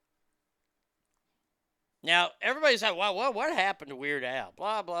Yankovic. Now, everybody's like, wow, what happened to Weird Al?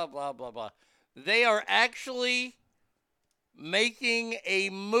 Blah, blah, blah, blah, blah. They are actually making a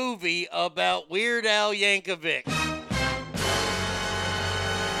movie about Weird Al Yankovic.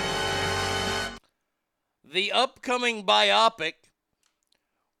 The upcoming biopic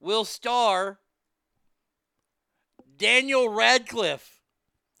will star Daniel Radcliffe.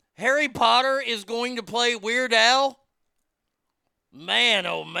 Harry Potter is going to play Weird Al? Man,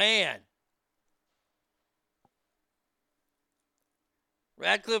 oh man.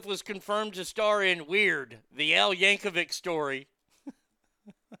 Radcliffe was confirmed to star in Weird, the Al Yankovic story.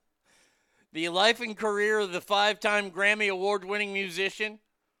 The life and career of the 5-time Grammy Award-winning musician,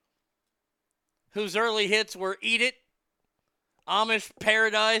 whose early hits were Eat It, Amish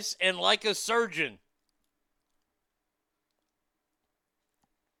Paradise, and Like a Surgeon.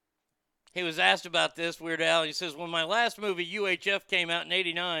 He was asked about this, Weird Al. He says, when my last movie, UHF, came out in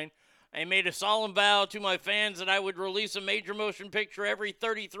 '89, I made a solemn vow to my fans that I would release a major motion picture every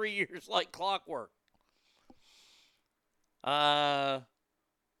 33 years like clockwork. I'm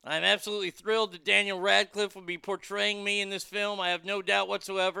absolutely thrilled that Daniel Radcliffe will be portraying me in this film. I have no doubt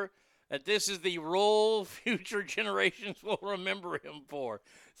whatsoever that this is the role future generations will remember him for.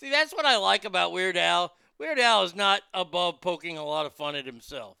 See, that's what I like about Weird Al. Weird Al is not above poking a lot of fun at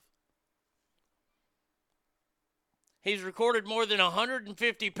himself. He's recorded more than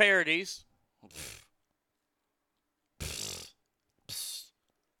 150 parodies.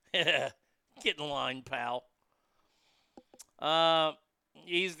 Get in line, pal.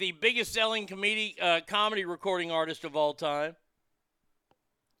 He's the biggest selling comedy recording artist of all time.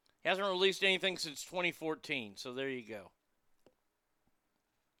 He hasn't released anything since 2014, so there you go.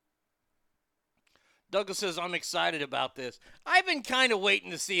 Douglas says, I'm excited about this. I've been kind of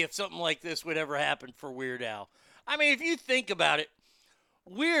waiting to see if something like this would ever happen for Weird Al. I mean, if you think about it,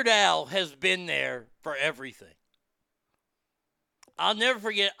 Weird Al has been there for everything. I'll never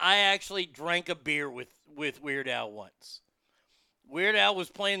forget, I actually drank a beer with Weird Al once. Weird Al was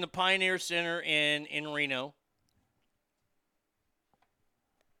playing the Pioneer Center in Reno.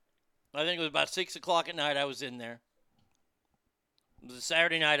 I think it was about 6 o'clock at night I was in there. It was a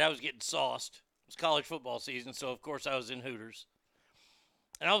Saturday night. I was getting sauced. It was college football season, so of course I was in Hooters.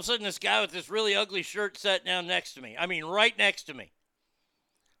 And all of a sudden this guy with this really ugly shirt sat down next to me. I mean, right next to me.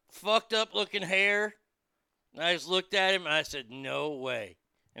 Fucked up looking hair. And I just looked at him and I said, no way.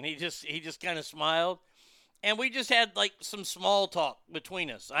 And he just kind of smiled. And we just had like some small talk between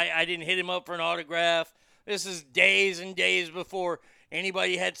us. I didn't hit him up for an autograph. This is days and days before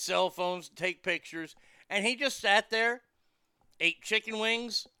anybody had cell phones to take pictures. And he just sat there, ate chicken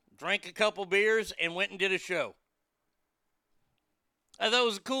wings, drank a couple beers, and went and did a show. I thought it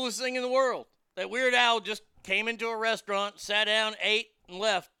was the coolest thing in the world. That Weird Al just came into a restaurant, sat down, ate, and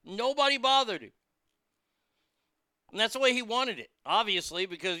left. Nobody bothered him. And that's the way he wanted it, obviously,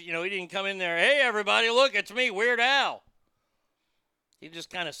 because, he didn't come in there, hey, everybody, look, it's me, Weird Al. He just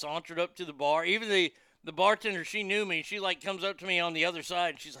kind of sauntered up to the bar. Even the bartender, she knew me. She, comes up to me on the other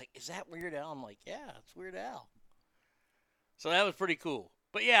side, and she's like, is that Weird Al? I'm like, yeah, it's Weird Al. So that was pretty cool.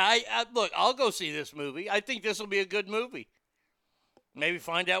 But, yeah, look, I'll go see this movie. I think this will be a good movie. Maybe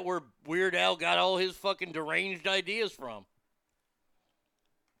find out where Weird Al got all his fucking deranged ideas from.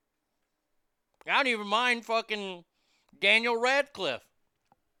 I don't even mind fucking Daniel Radcliffe.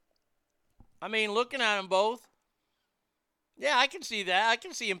 I mean, looking at them both, yeah, I can see that. I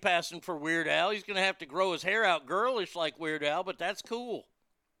can see him passing for Weird Al. He's going to have to grow his hair out girlish like Weird Al, but that's cool.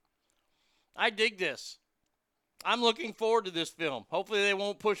 I dig this. I'm looking forward to this film. Hopefully they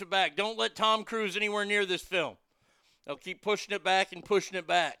won't push it back. Don't let Tom Cruise anywhere near this film. They'll keep pushing it back and pushing it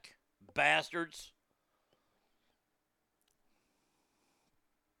back. Bastards.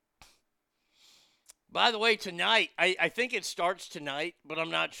 By the way, tonight, I think it starts tonight, but I'm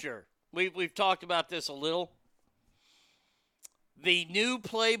not sure. We've talked about this a little. The new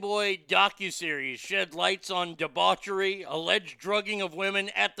Playboy docuseries shed lights on debauchery, alleged drugging of women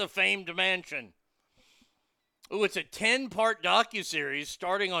at the famed mansion. Ooh, it's a 10-part docuseries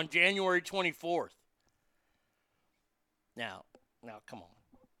starting on January 24th. Now, come on.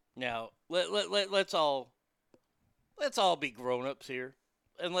 Now, let's all be grown-ups here.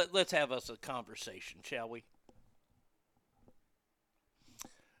 And let's have us a conversation, shall we?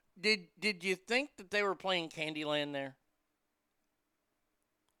 Did you think that they were playing Candyland there?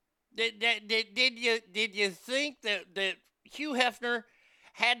 Did you think that Hugh Hefner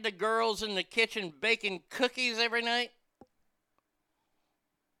had the girls in the kitchen baking cookies every night?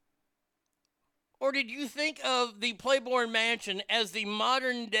 Or did you think of the Playboy Mansion as the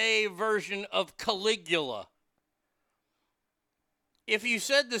modern-day version of Caligula? If you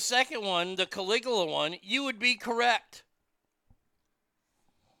said the second one, the Caligula one, you would be correct.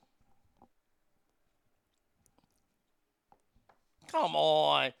 Come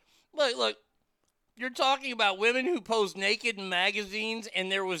on. Look. You're talking about women who posed naked in magazines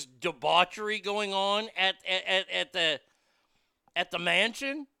and there was debauchery going on at the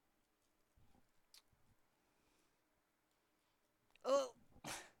mansion?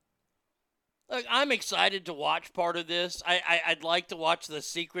 Look, I'm excited to watch part of this. I'd like to watch The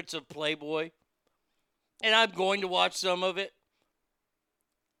Secrets of Playboy. And I'm going to watch some of it.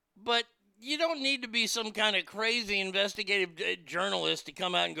 But you don't need to be some kind of crazy investigative journalist to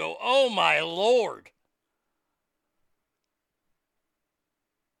come out and go, oh my Lord.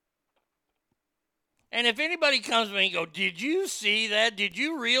 And if anybody comes to me and go, did you see that? Did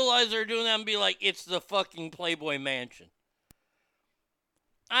you realize they're doing that? And be like, it's the fucking Playboy Mansion.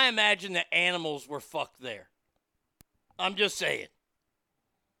 I imagine the animals were fucked there. I'm just saying.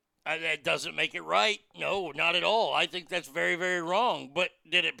 That doesn't make it right. No, not at all. I think that's very, very wrong. But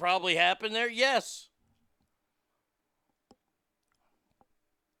did it probably happen there? Yes.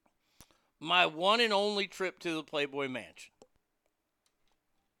 My one and only trip to the Playboy Mansion.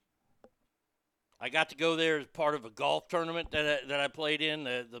 I got to go there as part of a golf tournament that I played in,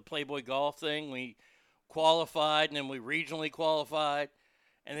 the Playboy golf thing. We qualified, and then we regionally qualified,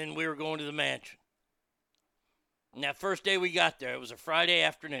 and then we were going to the mansion. And that first day we got there, it was a Friday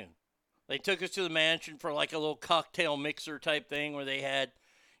afternoon. They took us to the mansion for like a little cocktail mixer type thing where they had,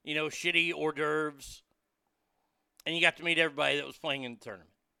 shitty hors d'oeuvres. And you got to meet everybody that was playing in the tournament.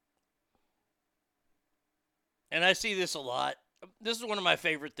 And I see this a lot. This is one of my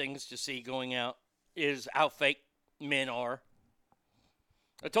favorite things to see going out, is how fake men are.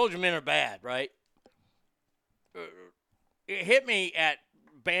 I told you men are bad, right? It hit me at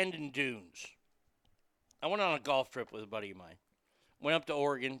Bandon Dunes. I went on a golf trip with a buddy of mine. Went up to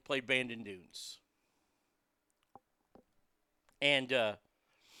Oregon, played Bandon Dunes. And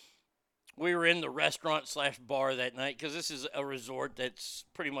we were in the restaurant/bar that night because this is a resort that's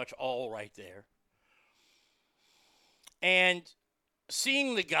pretty much all right there. And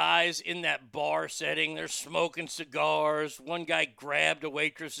seeing the guys in that bar setting, they're smoking cigars. One guy grabbed a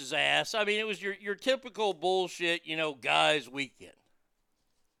waitress's ass. I mean, it was your typical bullshit, guys' weekend.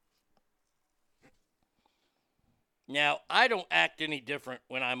 Now, I don't act any different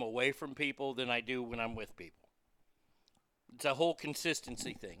when I'm away from people than I do when I'm with people. It's a whole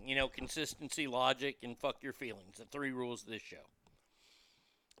consistency thing. Consistency, logic, and fuck your feelings. The 3 rules of this show.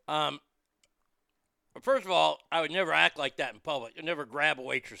 First of all, I would never act like that in public. I'd never grab a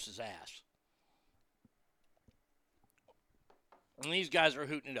waitress's ass. And these guys are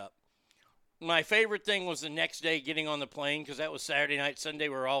hooting it up. My favorite thing was the next day getting on the plane, because that was Saturday night. Sunday,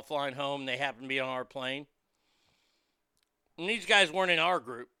 we were all flying home. And they happened to be on our plane. And these guys weren't in our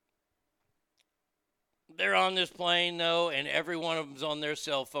group. They're on this plane, though, and every one of them's on their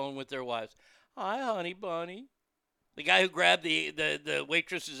cell phone with their wives. Hi, honey bunny. The guy who grabbed the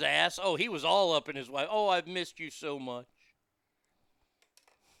waitress's ass, he was all up in his wife. Oh, I've missed you so much.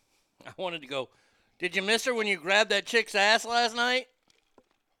 I wanted to go, did you miss her when you grabbed that chick's ass last night?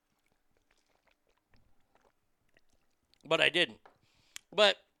 But I didn't.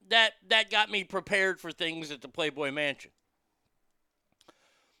 But that got me prepared for things at the Playboy Mansion.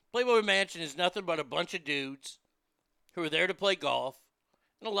 Playboy Mansion is nothing but a bunch of dudes who are there to play golf.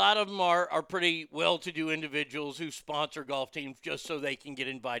 And a lot of them are pretty well-to-do individuals who sponsor golf teams just so they can get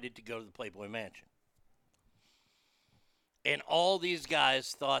invited to go to the Playboy Mansion. And all these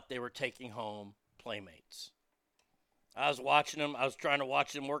guys thought they were taking home playmates. I was watching them. I was trying to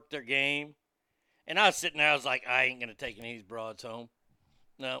watch them work their game. And I was sitting there. I was like, I ain't going to take any of these broads home.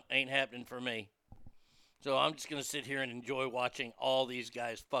 No, ain't happening for me. So I'm just going to sit here and enjoy watching all these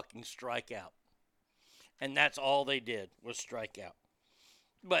guys fucking strike out. And that's all they did was strike out.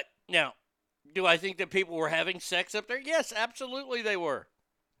 But now, do I think that people were having sex up there? Yes, absolutely they were.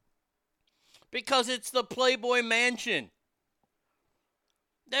 Because it's the Playboy Mansion.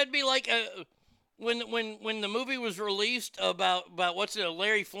 That'd be like when the movie was released about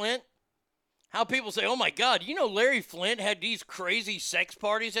Larry Flint. How people say, oh my God, Larry Flint had these crazy sex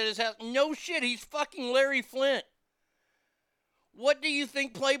parties at his house? No shit, he's fucking Larry Flint. What do you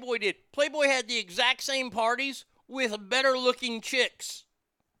think Playboy did? Playboy had the exact same parties with better looking chicks.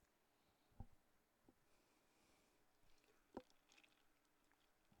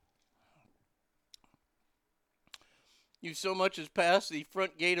 You so much as passed the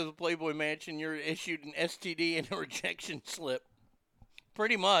front gate of the Playboy Mansion, you're issued an STD and a rejection slip.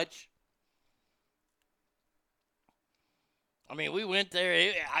 Pretty much. I mean, we went there.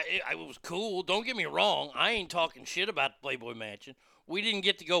 It was cool. Don't get me wrong. I ain't talking shit about the Playboy Mansion. We didn't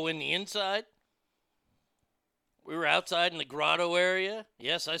get to go in the inside. We were outside in the grotto area.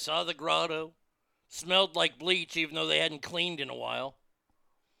 Yes, I saw the grotto. Smelled like bleach, even though they hadn't cleaned in a while.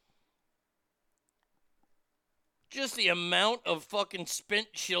 Just the amount of fucking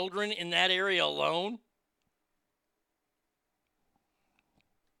spent children in that area alone.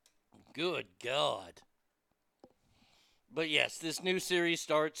 Good God. But yes, this new series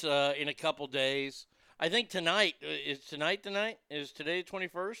starts in a couple days. I think tonight. Is tonight the night? Is today the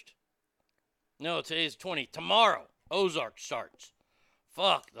 21st? No, today's 20. Tomorrow, Ozark starts.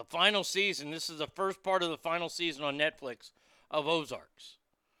 Fuck, the final season. This is the first part of the final season on Netflix of Ozarks.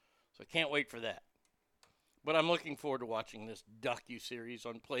 So I can't wait for that. But I'm looking forward to watching this docu-series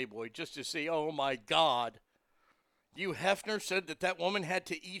on Playboy just to see, oh my God. Hugh Hefner said that woman had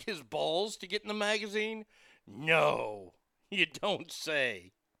to eat his balls to get in the magazine? No, you don't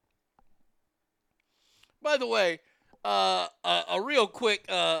say. By the way, a real quick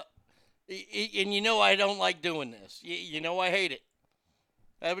And you know I don't like doing this. You know I hate it.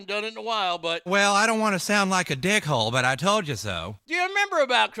 I haven't done it in a while, but... Well, I don't want to sound like a dickhole, but I told you so. Do you remember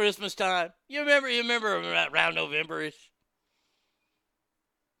about Christmas time? You remember around November-ish?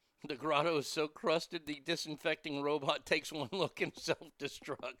 The grotto is so crusted, the disinfecting robot takes one look and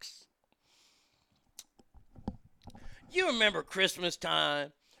self-destructs. You remember Christmas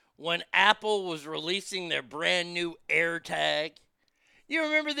time when Apple was releasing their brand new AirTag? You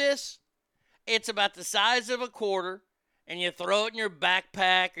remember this? It's about the size of a quarter, and you throw it in your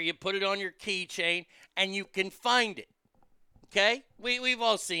backpack or you put it on your keychain, and you can find it. Okay? We've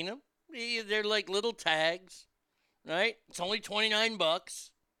all seen them. They're like little tags, right? It's only $29.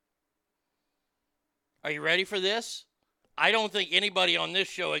 Are you ready for this? I don't think anybody on this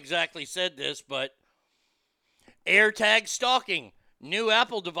show exactly said this, but AirTag stalking. New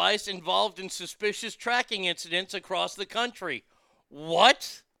Apple device involved in suspicious tracking incidents across the country.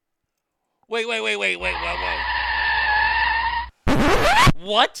 What? Wait.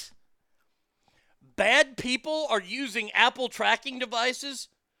 What? Bad people are using Apple tracking devices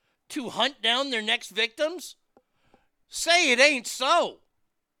to hunt down their next victims? Say it ain't so.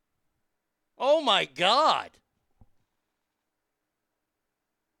 Oh my God.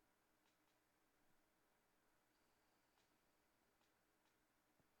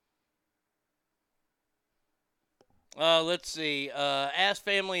 Let's see. Ass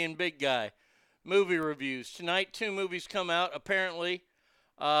Family and Big Guy. Movie reviews. Tonight, 2 movies come out, apparently.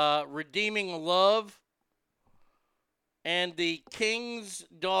 Redeeming Love and The King's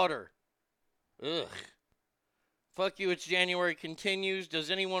Daughter. Ugh. Fuck You, It's January continues.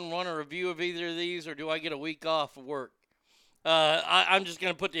 Does anyone want a review of either of these, or do I get a week off of work? I'm just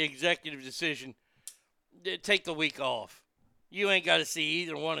going to put the executive decision. Take the week off. You ain't got to see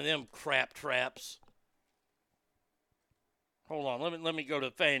either one of them crap traps. Hold on, let me go to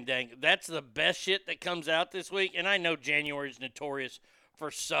Fandango. That's the best shit that comes out this week, and I know January is notorious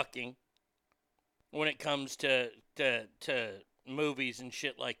for sucking when it comes to movies and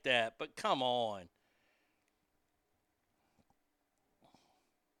shit like that. But come on.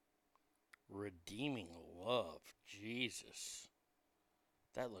 Redeeming Love. Jesus.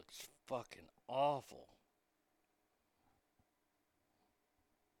 That looks fucking awful.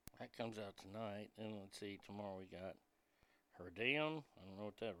 That comes out tonight. And let's see, tomorrow we got Redeem. I don't know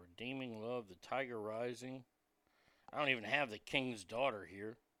what that. Redeeming Love, The Tiger Rising. I don't even have The King's Daughter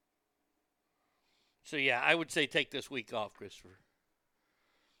here. So yeah, I would say take this week off, Christopher.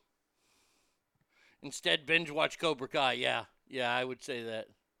 Instead, binge watch Cobra Kai. Yeah, I would say that.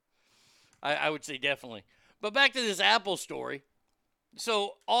 I would say definitely. But back to this Apple story.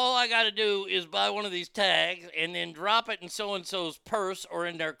 So all I got to do is buy one of these tags and then drop it in so-and-so's purse or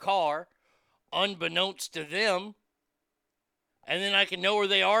in their car, unbeknownst to them. And then I can know where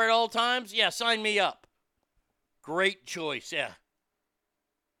they are at all times? Yeah, sign me up. Great choice, yeah.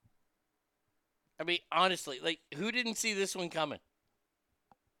 I mean, honestly, like, who didn't see this one coming?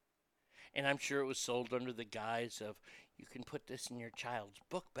 And I'm sure it was sold under the guise of, you can put this in your child's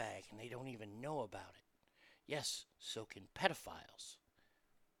book bag and they don't even know about it. Yes, so can pedophiles.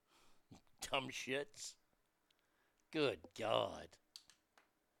 Dumb shits. Good God.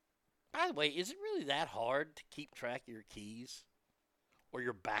 By the way, is it really that hard to keep track of your keys? Or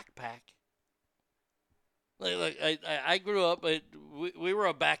your backpack? Like I grew up, we were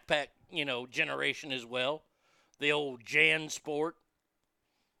a backpack, generation as well. The old Jan Sport.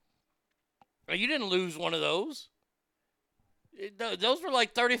 You didn't lose one of those. Those were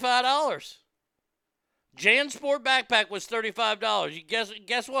like $35. Jan Sport backpack was $35. You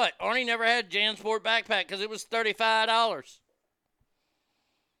guess what? Arnie never had Jan Sport backpack because it was $35.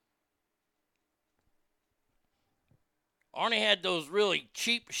 Arnie had those really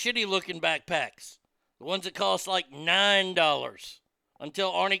cheap, shitty-looking backpacks. The ones that cost like $9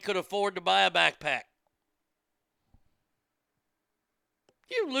 until Arnie could afford to buy a backpack.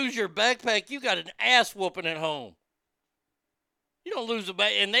 You lose your backpack, you got an ass whooping at home. You don't lose a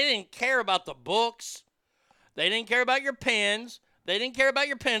backpack. And they didn't care about the books. They didn't care about your pens. They didn't care about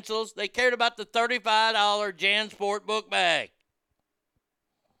your pencils. They cared about the $35 JanSport book bag.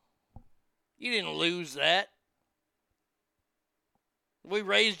 You didn't lose that. We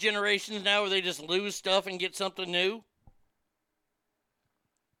raise generations now where they just lose stuff and get something new.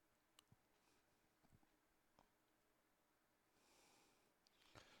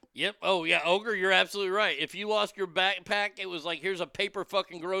 Yep. Oh, yeah, Ogre, you're absolutely right. If you lost your backpack, it was like, here's a paper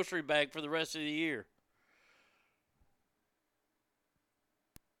fucking grocery bag for the rest of the year.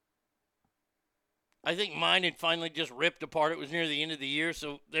 I think mine had finally just ripped apart. It was near the end of the year,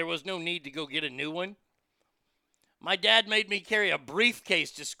 so there was no need to go get a new one. My dad made me carry a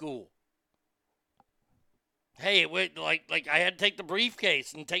briefcase to school. Hey, like I had to take the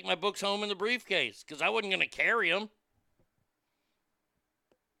briefcase and take my books home in the briefcase because I wasn't going to carry them.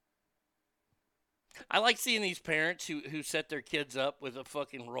 I like seeing these parents who set their kids up with a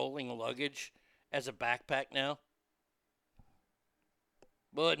fucking rolling luggage as a backpack now.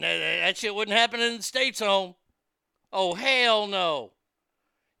 But that shit wouldn't happen in the States home. Oh, hell no.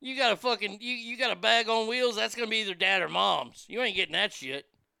 You got a fucking, you got a bag on wheels, that's going to be either dad or mom's. You ain't getting that shit.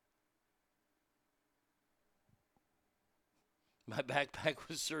 My backpack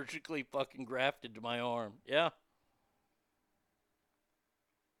was surgically fucking grafted to my arm. Yeah.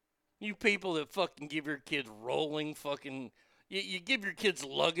 You people that fucking give your kids rolling fucking, you give your kids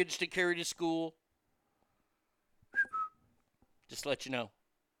luggage to carry to school. Just let you know,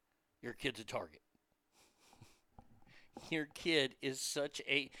 your kid's a target. Your kid is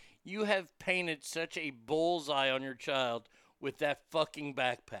you have painted such a bullseye on your child with that fucking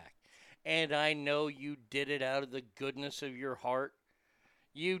backpack. And I know you did it out of the goodness of your heart.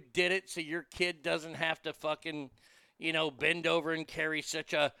 You did it so your kid doesn't have to fucking, bend over and carry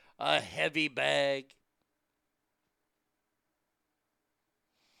such a heavy bag.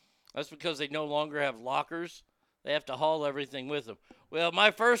 That's because they no longer have lockers. They have to haul everything with them. Well,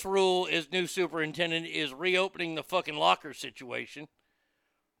 my first rule as new superintendent is reopening the fucking locker situation.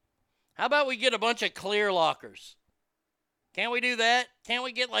 How about we get a bunch of clear lockers? Can't we do that? Can't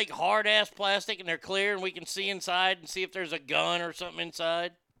we get like hard-ass plastic and they're clear and we can see inside and see if there's a gun or something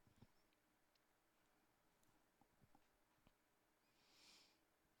inside?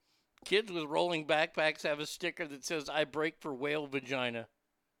 Kids with rolling backpacks have a sticker that says, "I break for whale vagina."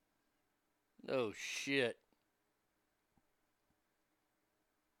 Oh, shit.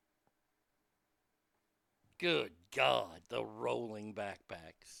 Good God, the rolling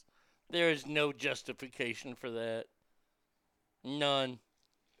backpacks. There is no justification for that. None.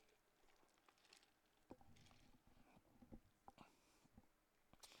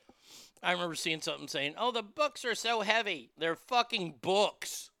 I remember seeing something saying, "Oh, the books are so heavy." They're fucking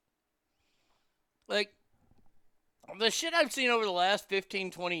books. Like, the shit I've seen over the last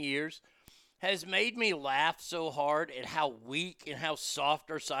 15, 20 years has made me laugh so hard at how weak and how soft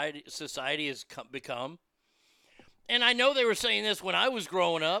our society has become. And I know they were saying this when I was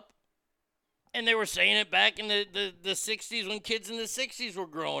growing up. And they were saying it back in the 60s when kids in the 60s were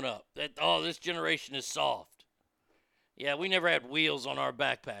growing up. That, oh, this generation is soft. Yeah, we never had wheels on our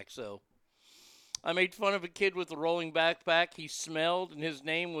backpack, so. I made fun of a kid with a rolling backpack. He smelled, and his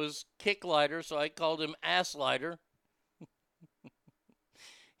name was Kick Lighter, so I called him Ass Lighter.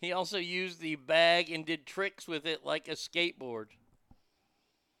 He also used the bag and did tricks with it like a skateboard.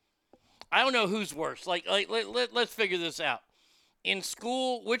 I don't know who's worse. Let's figure this out. In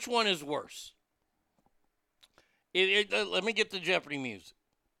school, which one is worse? Let me get the Jeopardy music.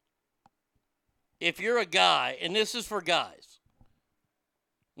 If you're a guy, and this is for guys,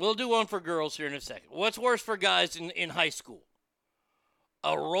 we'll do one for girls here in a second. What's worse for guys in high school?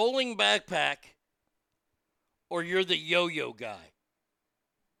 A rolling backpack, or you're the yo-yo guy?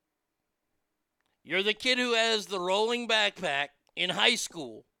 You're the kid who has the rolling backpack in high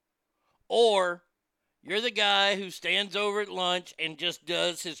school, or you're the guy who stands over at lunch and just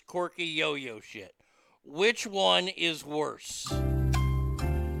does his quirky yo-yo shit. Which one is worse?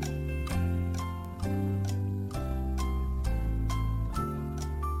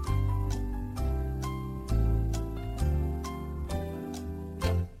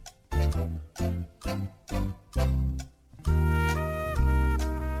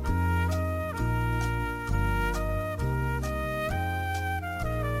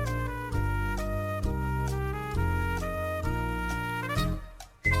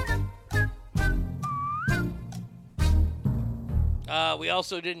 We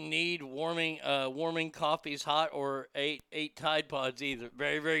also didn't need warming coffees hot or eight Tide Pods either.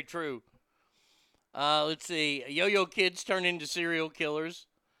 Very, very true. Let's see. Yo-yo kids turn into serial killers.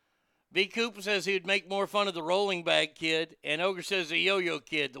 B. Coop says he would make more fun of the rolling bag kid. And Ogre says the yo-yo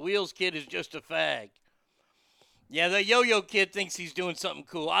kid. The wheels kid is just a fag. Yeah, the yo-yo kid thinks he's doing something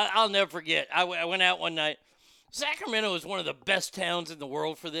cool. I'll never forget. I went out one night. Sacramento is one of the best towns in the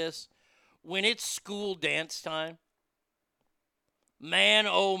world for this. When it's school dance time, man,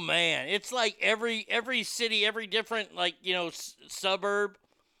 oh man, it's like every city, every different suburb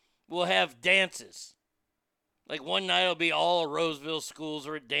will have dances. Like one night it'll be all of Roseville schools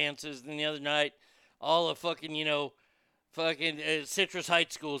are at dances, and the other night all of Citrus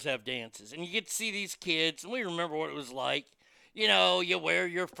Heights schools have dances. And you get to see these kids, and we remember what it was like. You wear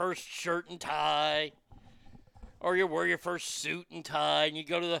your first shirt and tie, or you wear your first suit and tie, and you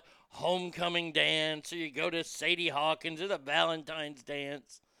go to the homecoming dance, or you go to Sadie Hawkins or the Valentine's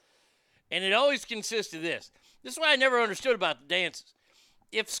dance. And it always consists of this. This is what I never understood about the dances.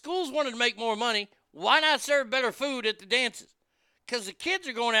 If schools wanted to make more money, why not serve better food at the dances? Because the kids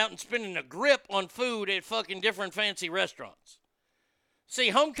are going out and spending a grip on food at fucking different fancy restaurants. See,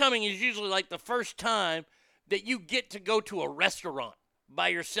 homecoming is usually like the first time that you get to go to a restaurant by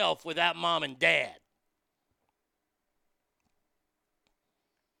yourself without mom and dad.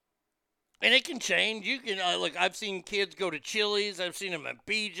 And it can change. You can, look, I've seen kids go to Chili's. I've seen them at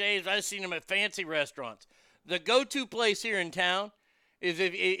BJ's. I've seen them at fancy restaurants. The go-to place here in town is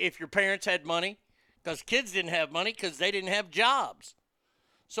if your parents had money, because kids didn't have money because they didn't have jobs.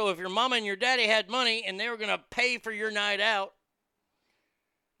 So if your mama and your daddy had money and they were going to pay for your night out,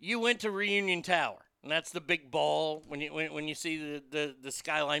 you went to Reunion Tower. And that's the big ball. When you see the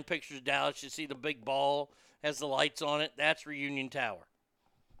skyline pictures of Dallas, you see the big ball, has the lights on it. That's Reunion Tower.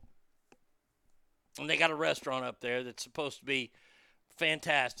 And they got a restaurant up there that's supposed to be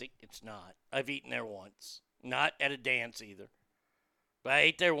fantastic. It's not. I've eaten there once. Not at a dance either. But I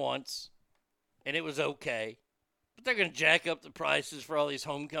ate there once, and it was okay. But they're going to jack up the prices for all these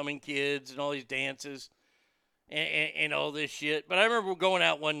homecoming kids and all these dances and all this shit. But I remember going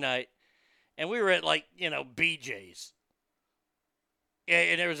out one night, and we were at, BJ's.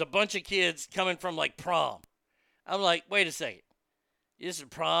 And there was a bunch of kids coming from, prom. I'm like, wait a second. This is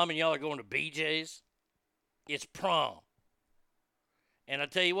prom and y'all are going to BJ's? It's prom. And I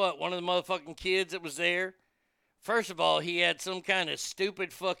tell you what, one of the motherfucking kids that was there, first of all, he had some kind of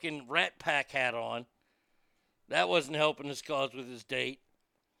stupid fucking Rat Pack hat on. That wasn't helping his cause with his date.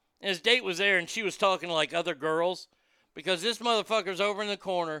 And his date was there and she was talking like other girls because this motherfucker's over in the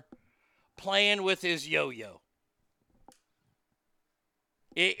corner playing with his yo-yo.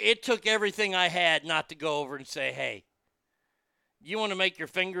 It took everything I had not to go over and say, hey, you want to make your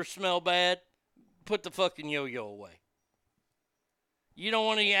fingers smell bad? Put the fucking yo-yo away. You don't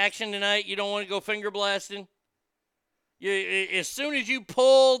want any action tonight? You don't want to go finger blasting? As soon as you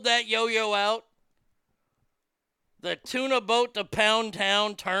pulled that yo-yo out, the tuna boat to Pound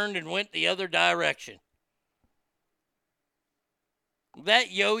Town turned and went the other direction.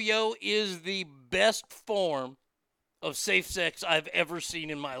 That yo-yo is the best form of safe sex I've ever seen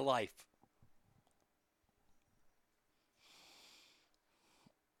in my life.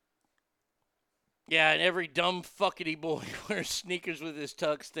 Yeah, and every dumb fuckity boy wears sneakers with his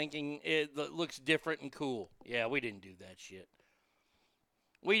tux thinking it looks different and cool. Yeah, we didn't do that shit.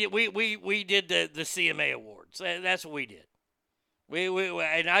 We did the CMA Awards. That's what we did.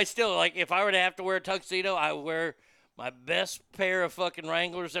 And I still, if I were to have to wear a tuxedo, I would wear my best pair of fucking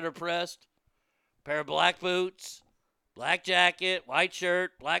Wranglers that are pressed, pair of black boots, black jacket, white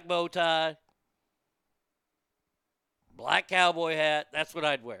shirt, black bow tie, black cowboy hat. That's what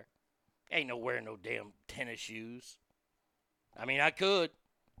I'd wear. Ain't no wearing no damn tennis shoes. I mean, I could.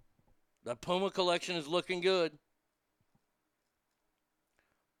 The Puma collection is looking good.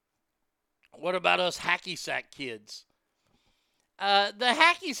 What about us hacky sack kids? The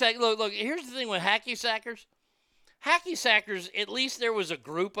hacky sack, look, here's the thing with hacky sackers. Hacky sackers, at least there was a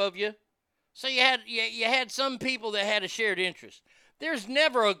group of you. So you had some people that had a shared interest. There's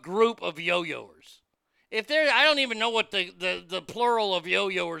never a group of yo-yoers. I don't even know what the plural of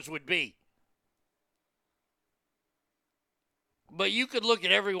yo-yoers would be. But you could look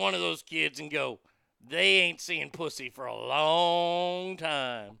at every one of those kids and go, they ain't seen pussy for a long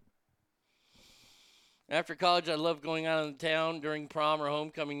time. After college, I loved going out in the town during prom or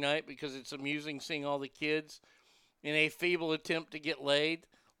homecoming night because it's amusing seeing all the kids in a feeble attempt to get laid.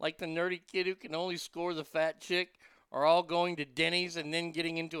 Like the nerdy kid who can only score the fat chick, or all going to Denny's and then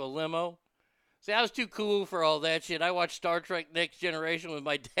getting into a limo. See, I was too cool for all that shit. I watched Star Trek Next Generation with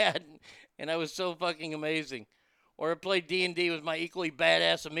my dad, and I was so fucking amazing. Or I played D&D with my equally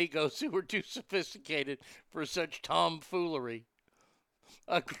badass amigos who were too sophisticated for such tomfoolery.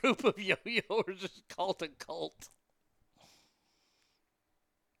 A group of yo-yoers is called a cult.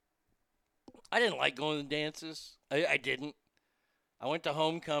 I didn't like going to dances. I didn't. I went to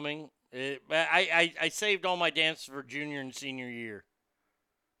homecoming. I saved all my dances for junior and senior year.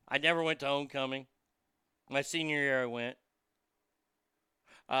 I never went to homecoming. My senior year I went.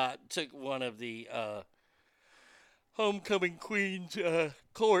 Took one of the homecoming queen's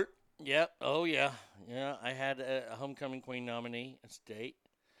court. Yep. Oh, yeah. Yeah, I had a homecoming queen nominee at state.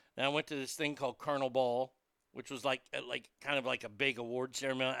 Then I went to this thing called Colonel Ball, which was kind of like a big award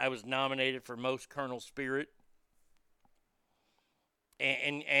ceremony. I was nominated for most Colonel Spirit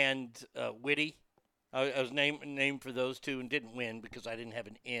and Witty. I was named for those two and didn't win because I didn't have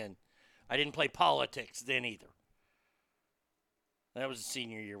an N. I didn't play politics then either. That was the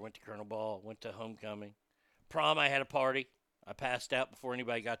senior year. Went to Colonel Ball. Went to homecoming. Prom, I had a party. I passed out before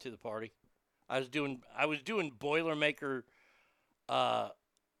anybody got to the party. I was doing Boilermaker.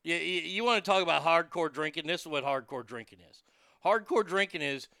 You want to talk about hardcore drinking? This is what hardcore drinking is. Hardcore drinking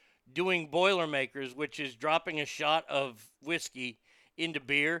is doing Boilermakers, which is dropping a shot of whiskey into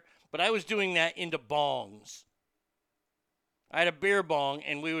beer. But I was doing that into bongs. I had a beer bong,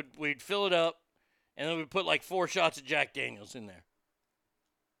 and we'd fill it up, and then we'd put like 4 shots of Jack Daniels in there.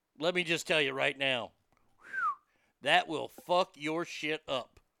 Let me just tell you right now, that will fuck your shit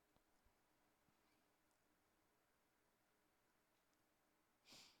up.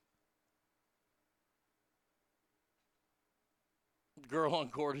 Girl on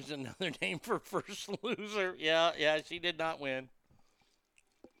court is another name for first loser. Yeah, she did not win.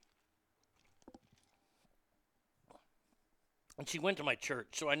 And she went to my church,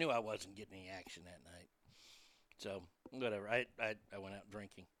 so I knew I wasn't getting any action that night. So, whatever. I went out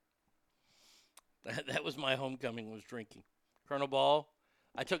drinking. That was my homecoming, was drinking. Colonel Ball,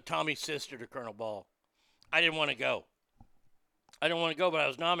 I took Tommy's sister to Colonel Ball. I didn't want to go. But I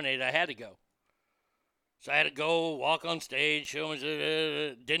was nominated. I had to go. So I had to go, walk on stage, show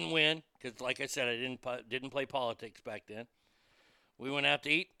them. Didn't win, because like I said, I didn't play politics back then. We went out to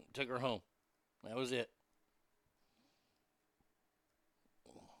eat, took her home. That was it.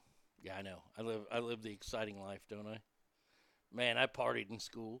 Yeah, I know. I live the exciting life, don't I? Man, I partied in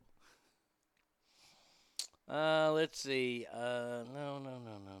school. Let's see. No.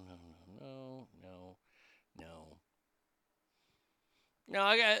 No,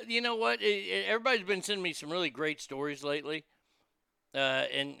 I got. You know what? Everybody's been sending me some really great stories lately,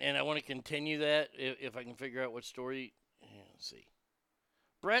 and I want to continue that if I can figure out what story. Yeah, let's see.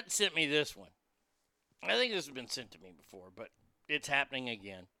 Brett sent me this one. I think this has been sent to me before, but it's happening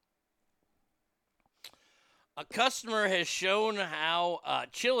again. A customer has shown how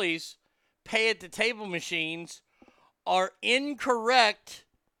Chili's pay at the table machines are incorrect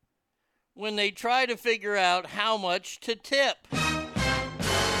when they try to figure out how much to tip.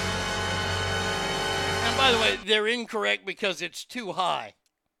 And by the way, they're incorrect because it's too high.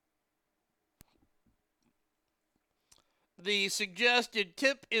 The suggested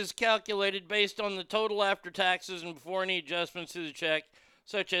tip is calculated based on the total after taxes and before any adjustments to the check,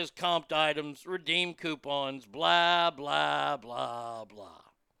 such as comped items, redeemed coupons, blah, blah, blah, blah.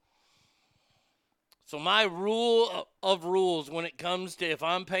 So my rule of rules when it comes to if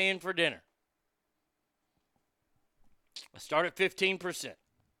I'm paying for dinner, I start at 15%.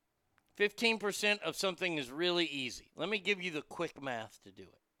 15% of something is really easy. Let me give you the quick math to do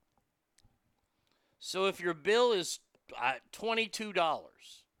it. So if your bill is $22,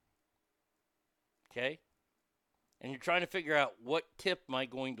 okay, and you're trying to figure out what tip am I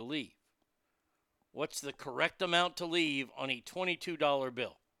going to leave, what's the correct amount to leave on a $22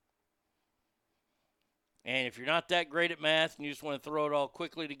 bill? And if you're not that great at math and you just want to throw it all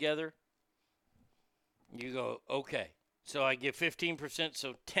quickly together, you go, okay. So I give 15%,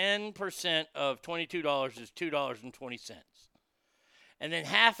 so 10% of $22 is $2.20. And then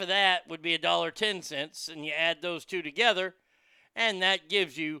half of that would be $1.10, and you add those two together, and that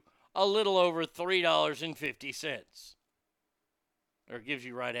gives you a little over $3.50. Or it gives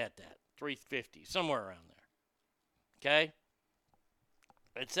you right at that, $3.50, somewhere around there. Okay?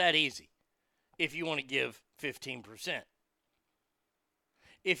 It's that easy if you want to give 15%.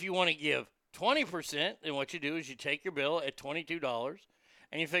 If you want to give 20%, then what you do is you take your bill at $22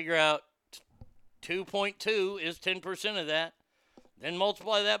 and you figure out 2.2 is 10% of that. Then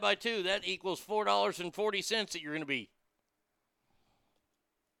multiply that by 2. That equals $4.40 that you're going to be.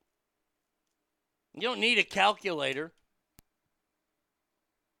 You don't need a calculator.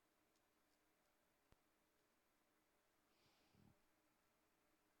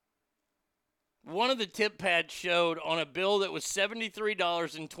 One of the tip pads showed on a bill that was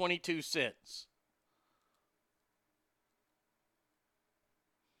 $73.22.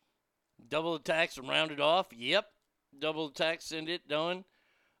 Double the tax and round it off? Yep. Double the tax, send it, done.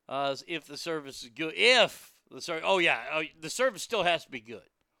 If the service is good. The service still has to be good.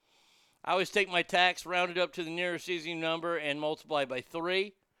 I always take my tax, round it up to the nearest easy number, and multiply by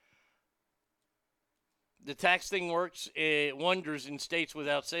 3. The tax thing works wonders in states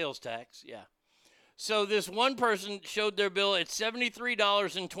without sales tax. Yeah. So this one person showed their bill at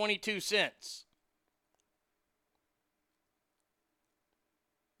 $73.22.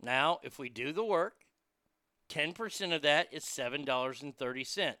 Now, if we do the work, 10% of that is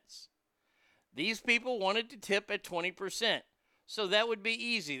 $7.30. These people wanted to tip at 20%. So that would be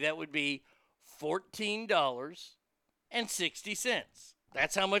easy. That would be $14.60.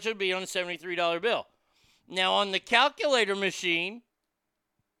 That's how much it would be on a $73 bill. Now, on the calculator machine,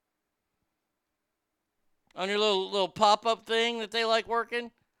 on your little pop-up thing that they like working,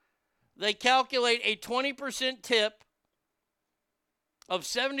 They calculate a 20% tip of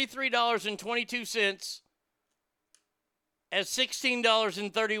 $73.22 as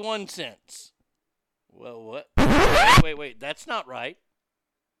 $16.31. Well, what? Wait. That's not right.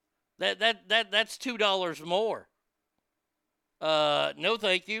 That's $2 more. No,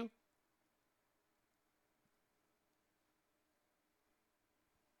 thank you.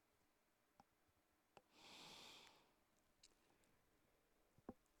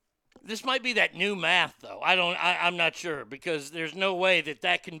 This might be that new math, though. I'm not sure, because there's no way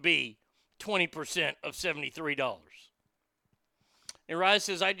that can be 20% of $73. And Rise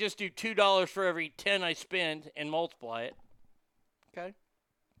says, I just do $2 for every 10 I spend and multiply it. Okay.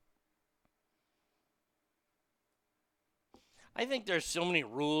 I think there's so many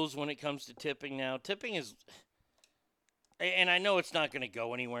rules when it comes to tipping now. Tipping is, and I know it's not going to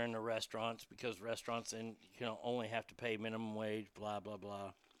go anywhere in the restaurants, because restaurants then only have to pay minimum wage, blah, blah,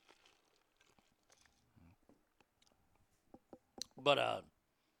 blah. But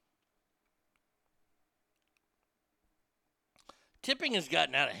tipping has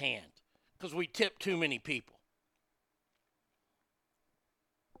gotten out of hand because we tip too many people.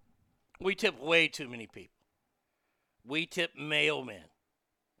 We tip way too many people. We tip mailmen.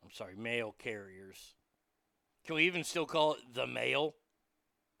 Mail carriers. Can we even still call it the mail?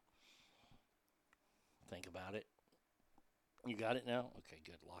 Think about it. You got it now? Okay,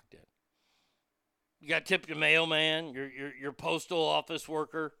 good. Locked in. You got to tip your mailman, your postal office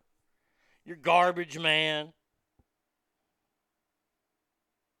worker, your garbage man,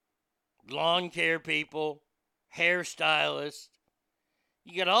 lawn care people, hairstylists.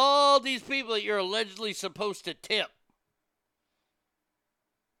 You got all these people that you're allegedly supposed to tip.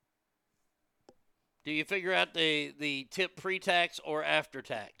 Do you figure out the tip pre-tax or after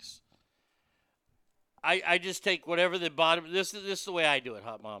tax? I just take whatever the bottom. This is the way I do it,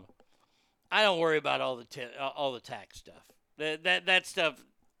 Hot Mama. I don't worry about all the tax stuff. That stuff,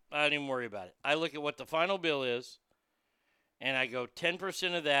 I don't even worry about it. I look at what the final bill is, and I go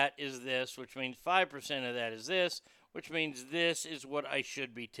 10% of that is this, which means 5% of that is this, which means this is what I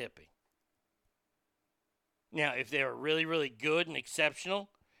should be tipping. Now, if they're really, really good and exceptional,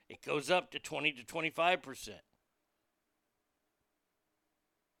 it goes up to 20 to 25%.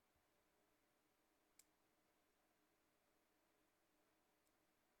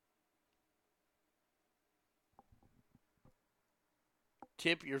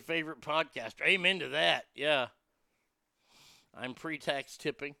 Tip your favorite podcaster. Amen to that. Yeah. I'm pre-tax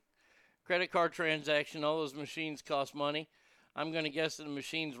tipping. Credit card transaction, all those machines cost money. I'm going to guess that the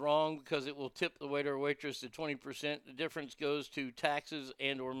machine's wrong because it will tip the waiter or waitress to 20%. The difference goes to taxes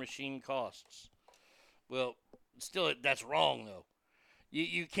and or machine costs. Well, still, that's wrong, though.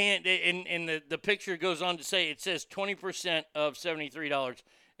 You can't, and the picture goes on to say, it says 20% of $73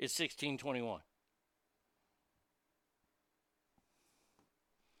 is $16.21.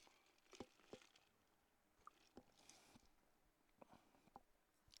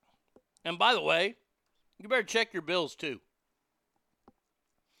 And by the way, you better check your bills too.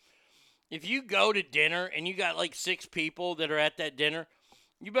 If you go to dinner and you got like 6 people that are at that dinner,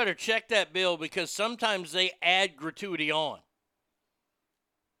 you better check that bill, because sometimes they add gratuity on.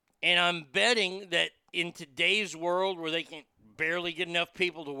 And I'm betting that in today's world where they can barely get enough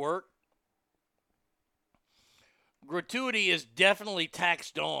people to work, gratuity is definitely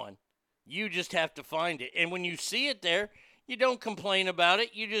taxed on. You just have to find it. And when you see it there, you don't complain about it.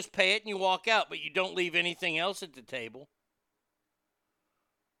 You just pay it and you walk out, but you don't leave anything else at the table.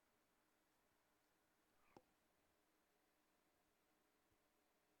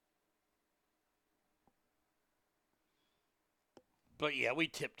 But yeah, we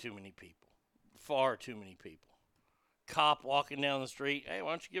tip too many people. Far too many people. Cop walking down the street, hey, why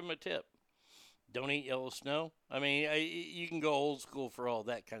don't you give him a tip? Don't eat yellow snow. I mean, you can go old school for all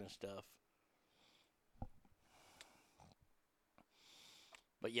that kind of stuff.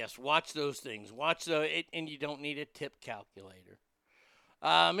 But yes, watch those things. And you don't need a tip calculator.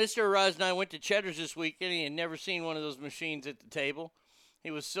 Mr. Rise and I went to Cheddar's this weekend. He had never seen one of those machines at the table.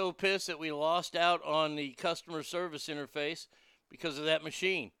 He was so pissed that we lost out on the customer service interface because of that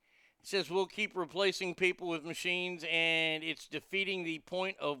machine. He says, we'll keep replacing people with machines, and it's defeating the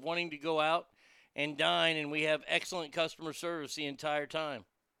point of wanting to go out and dine, and we have excellent customer service the entire time.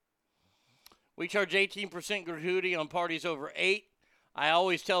 We charge 18% gratuity on parties over 8. I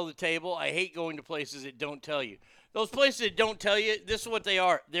always tell the table, I hate going to places that don't tell you. Those places that don't tell you, this is what they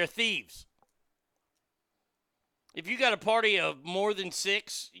are. They're thieves. If you got a party of more than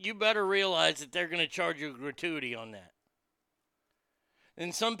 6, you better realize that they're going to charge you a gratuity on that.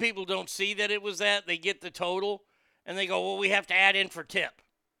 And some people don't see that it was that. They get the total, and they go, well, we have to add in for tip.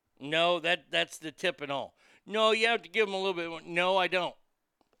 No, that's the tip and all. No, you have to give them a little bit more. No, I don't.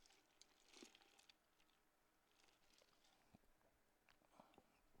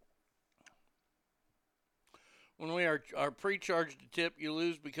 When we are pre-charged a tip, you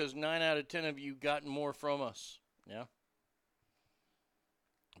lose because 9 out of 10 of you gotten more from us. Yeah.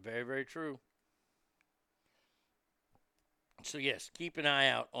 Very, very true. So, yes, keep an eye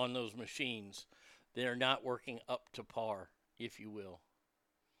out on those machines. They're not working up to par, if you will.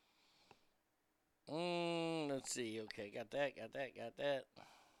 Let's see. Okay, got that.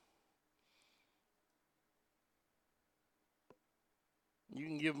 You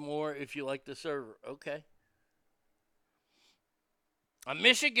can give more if you like the server. Okay. A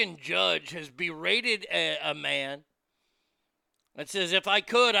Michigan judge has berated a man that says, if I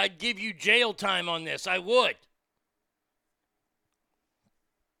could, I'd give you jail time on this. I would.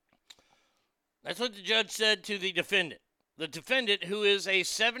 That's what the judge said to the defendant. The defendant, who is a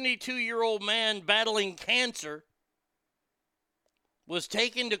 72-year-old man battling cancer, was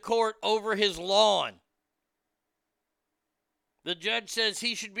taken to court over his lawn. The judge says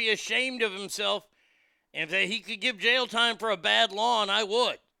he should be ashamed of himself, and if he could give jail time for a bad lawn, I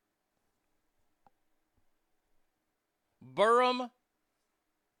would. Burham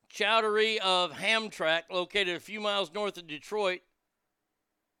Chowdhury of Hamtramck, located a few miles north of Detroit,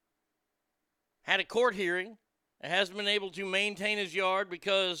 had a court hearing and hasn't been able to maintain his yard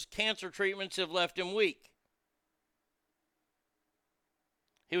because cancer treatments have left him weak.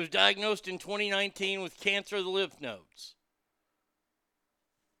 He was diagnosed in 2019 with cancer of the lymph nodes.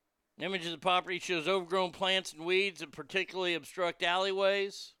 An image of the property shows overgrown plants and weeds that particularly obstruct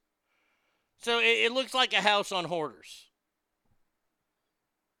alleyways. So it looks like a house on hoarders.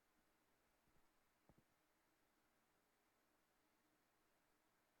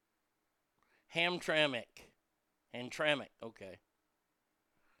 Hamtramck, okay.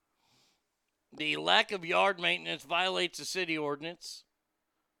 The lack of yard maintenance violates the city ordinance.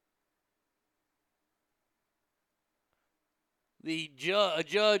 A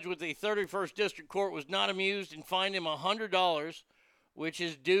judge with the 31st District Court was not amused and fined him $100, which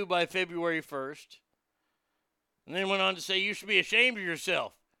is due by February 1st. And then went on to say, you should be ashamed of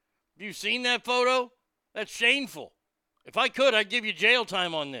yourself. Have you seen that photo? That's shameful. If I could, I'd give you jail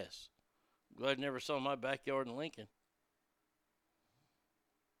time on this. I'm glad I never saw my backyard in Lincoln.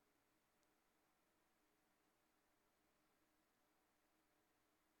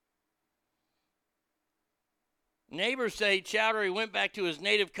 Neighbors say Chowdhury went back to his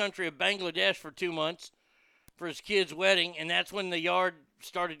native country of Bangladesh for 2 months for his kid's wedding, and that's when the yard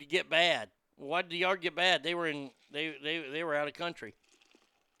started to get bad. Why did the yard get bad? They were out of country.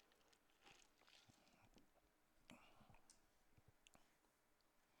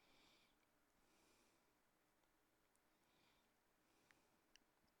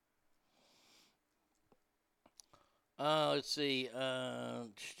 Let's see.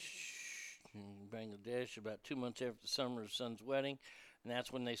 Bangladesh, about 2 months after the summer of his son's wedding, and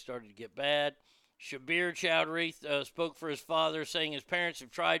that's when they started to get bad. Shabir Chowdhury spoke for his father, saying his parents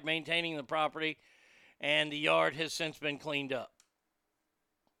have tried maintaining the property, and the yard has since been cleaned up.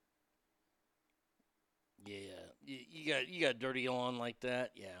 Yeah, you got dirty lawn like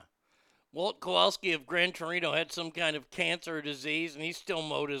that, yeah. Walt Kowalski of Gran Torino had some kind of cancer or disease, and he still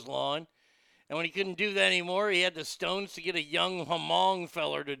mowed his lawn. And when he couldn't do that anymore, he had the stones to get a young Hmong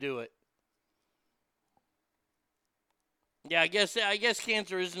feller to do it. Yeah, I guess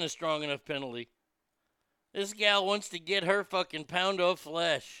cancer isn't a strong enough penalty. This gal wants to get her fucking pound of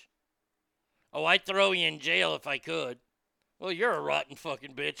flesh. Oh, I'd throw you in jail if I could. Well, you're a rotten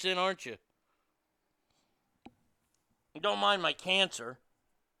fucking bitch then, aren't you? Don't mind my cancer.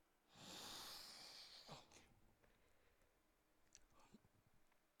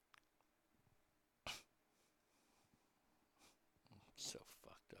 So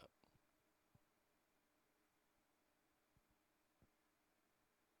fucked up.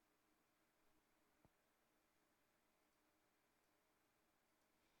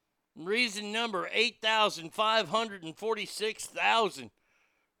 Reason number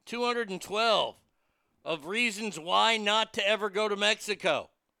 8,546,212 of reasons why not to ever go to Mexico.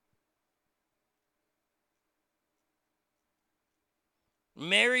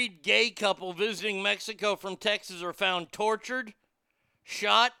 Married gay couple visiting Mexico from Texas are found tortured,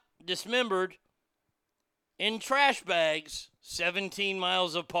 shot, dismembered in trash bags 17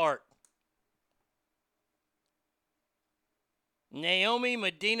 miles apart. Naomi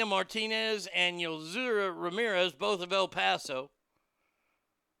Medina Martinez and Yolzura Ramirez, both of El Paso,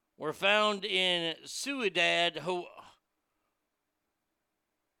 were found in Ciudad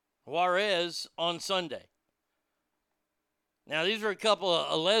Juarez on Sunday. Now, these are a couple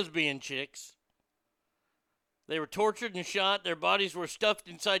of lesbian chicks. They were tortured and shot. Their bodies were stuffed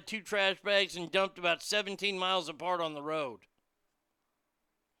inside 2 trash bags and dumped about 17 miles apart on the road.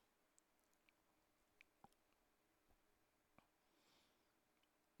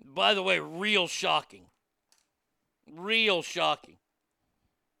 By the way, real shocking. Real shocking.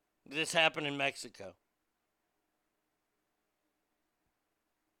 This happened in Mexico.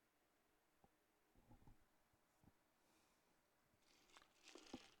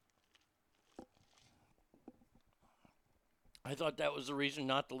 I thought that was the reason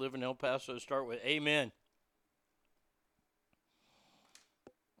not to live in El Paso to start with. Amen.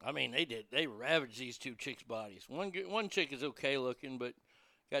 I mean, they did. They ravaged these 2 chicks' bodies. One chick is okay looking, but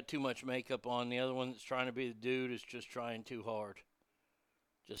got too much makeup on. The other one that's trying to be the dude is just trying too hard.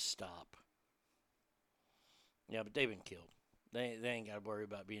 Just stop. Yeah, but they've been killed. They ain't got to worry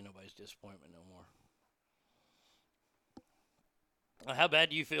about being nobody's disappointment no more. How bad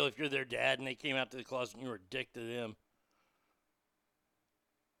do you feel if you're their dad and they came out to the closet and you were a dick to them?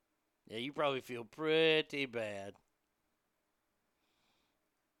 Yeah, you probably feel pretty bad.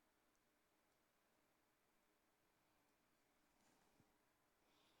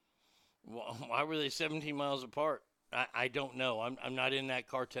 Well, why were they 17 miles apart? I don't know. I'm not in that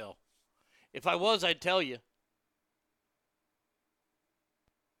cartel. If I was, I'd tell you.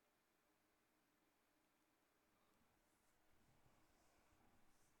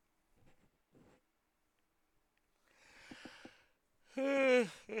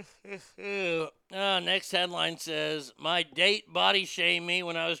 Next headline says, my date body shamed me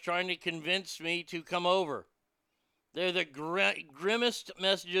when I was trying to convince me to come over. They're the grimmest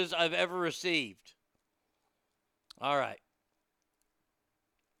messages I've ever received. All right.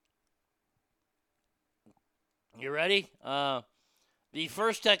 You ready? The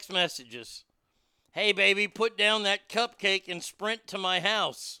first text messages. Hey, baby, put down that cupcake and sprint to my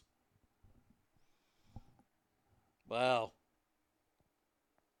house. Wow.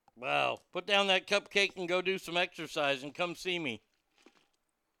 Wow. Put down that cupcake and go do some exercise and come see me.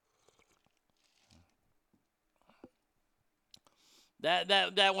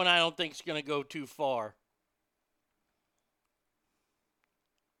 That one I don't think is going to go too far.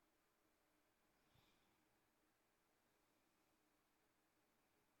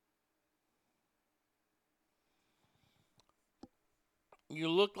 You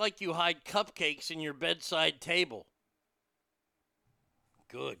look like you hide cupcakes in your bedside table.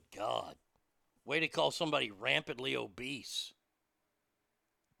 Good God. Way to call somebody rampantly obese.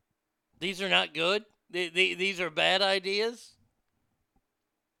 These are not good? These are bad ideas?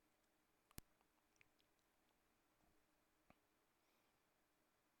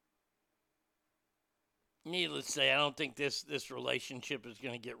 Needless to say, I don't think this relationship is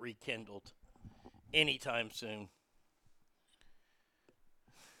going to get rekindled anytime soon.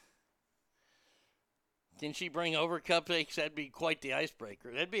 Can she bring over cupcakes? That'd be quite the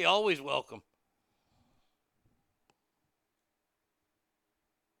icebreaker. That'd be always welcome.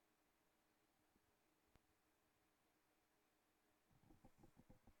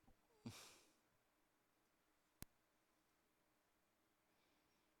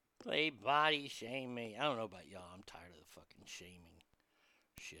 They body shame me. I don't know about y'all. I'm tired of the fucking shaming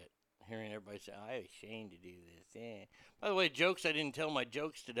shit. Hearing everybody say, I'm ashamed to do this. Yeah. By the way, jokes, I didn't tell my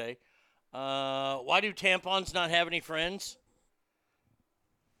jokes today. Why do tampons not have any friends?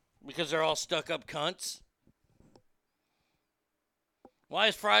 Because they're all stuck-up cunts. Why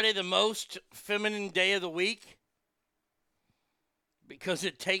is Friday the most feminine day of the week? Because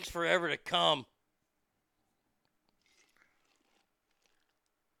it takes forever to come.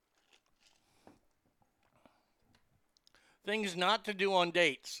 Things not to do on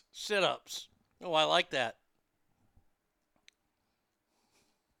dates. Sit-ups. Oh, I like that.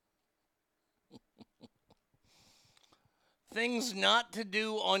 Things not to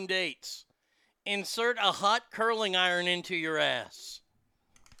do on dates. Insert a hot curling iron into your ass.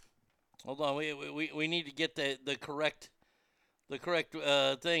 Hold on, we need to get the correct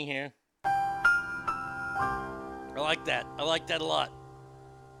thing here. I like that. I like that a lot.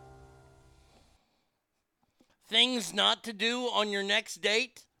 Things not to do on your next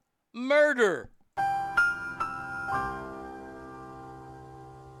date. Murder.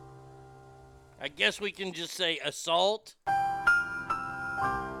 I guess we can just say assault.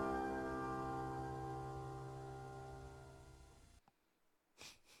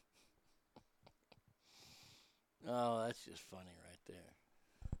 Oh, that's just funny right there.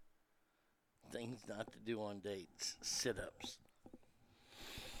 Things not to do on dates. Sit-ups.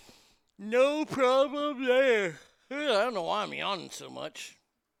 No problem there. I don't know why I'm yawning so much.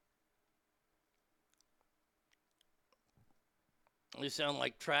 They sound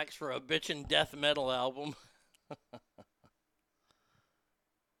like tracks for a bitchin' death metal album. Oh,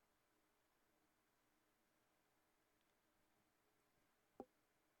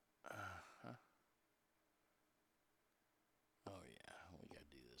 yeah. We got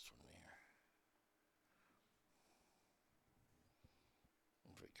to do this one here.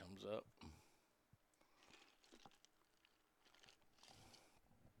 If it comes up.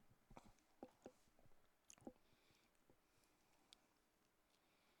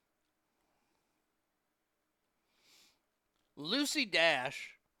 Lucy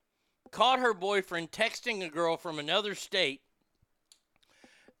Dash caught her boyfriend texting a girl from another state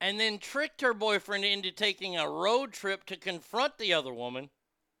and then tricked her boyfriend into taking a road trip to confront the other woman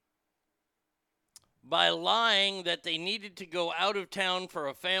by lying that they needed to go out of town for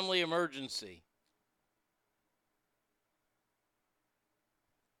a family emergency.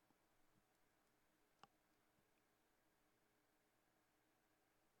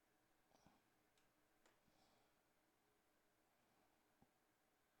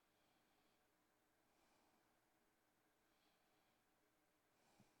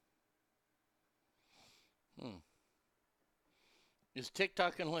 Is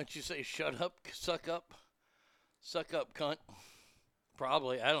TikTok going to let you say shut up, suck up, cunt?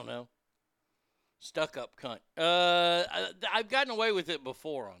 Probably. I don't know. Stuck up cunt. I've gotten away with it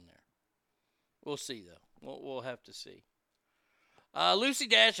before on there. We'll see, though. We'll have to see. Lucy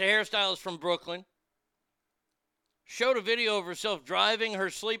Dash, a hairstylist from Brooklyn, showed a video of herself driving her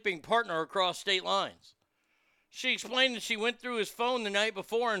sleeping partner across state lines. She explained that she went through his phone the night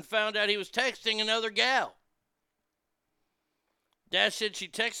before and found out he was texting another gal. Dash said she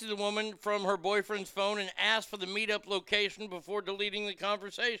texted the woman from her boyfriend's phone and asked for the meetup location before deleting the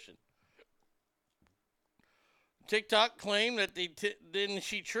conversation. TikTok claimed that then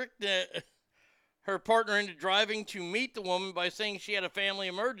she tricked her partner into driving to meet the woman by saying she had a family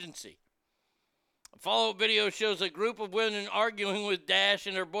emergency. A follow-up video shows a group of women arguing with Dash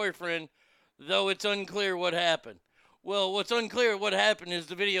and her boyfriend, though it's unclear what happened. Well, what's unclear what happened is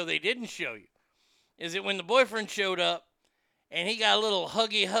the video they didn't show you. Is that when the boyfriend showed up, and he got a little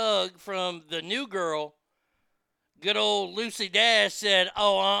huggy hug from the new girl, good old Lucy Dash said,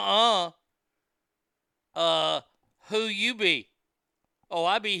 who you be? Oh,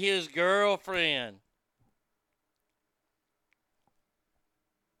 I be his girlfriend.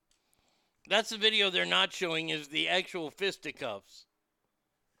 That's the video they're not showing is the actual fisticuffs.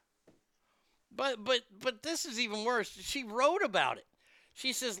 But this is even worse. She wrote about it.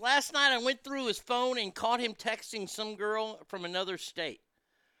 She says, last night I went through his phone and caught him texting some girl from another state.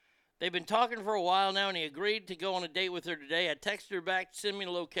 They've been talking for a while now, and he agreed to go on a date with her today. I texted her back to send me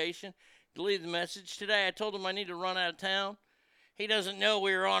the location, deleted the message. Today I told him I need to run out of town. He doesn't know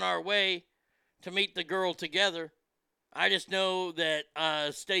we were on our way to meet the girl together. I just know that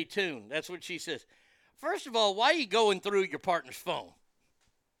stay tuned. That's what she says. First of all, why are you going through your partner's phone?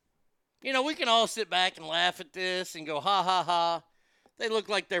 You know, we can all sit back and laugh at this and go, ha, ha, ha. They look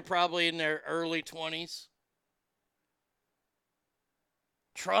like they're probably in their early 20s.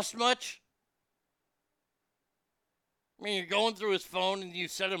 Trust much? I mean, you're going through his phone and you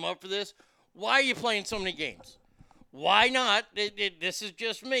set him up for this. Why are you playing so many games? Why not? This is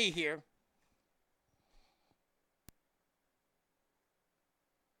just me here.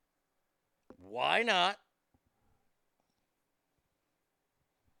 Why not?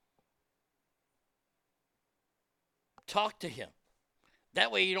 Talk to him. That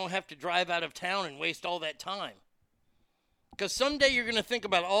way you don't have to drive out of town and waste all that time. Because someday you're going to think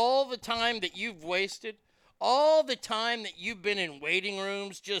about all the time that you've wasted, all the time that you've been in waiting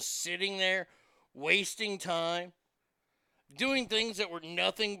rooms, just sitting there, wasting time, doing things that were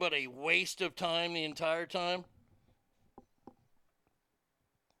nothing but a waste of time the entire time.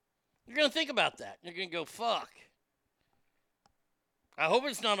 You're going to think about that. You're going to go, fuck. I hope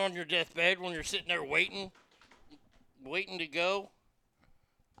it's not on your deathbed when you're sitting there waiting to go.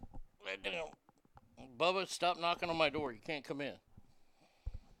 Bubba, stop knocking on my door. You can't come in.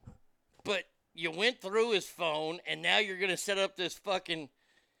 But you went through his phone, and now you're going to set up this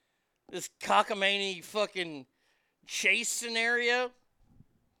cockamamie fucking chase scenario?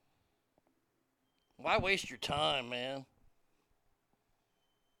 Why waste your time, man?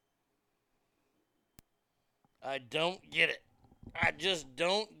 I don't get it. I just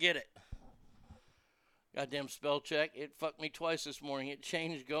don't get it. Goddamn spell check. It fucked me twice this morning. It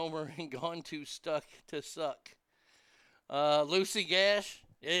changed Gomer and gone to stuck to suck. Lucy Gash.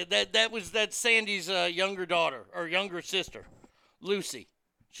 That's Sandy's younger daughter, or younger sister. Lucy.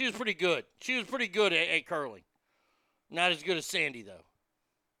 She was pretty good. She was pretty good at curling. Not as good as Sandy, though.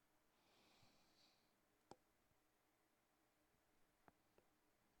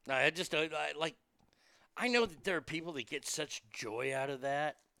 I just I know that there are people that get such joy out of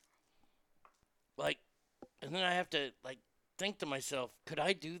that. Like, and then I have to think to myself, could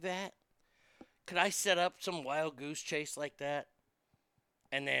I do that? Could I set up some wild goose chase like that?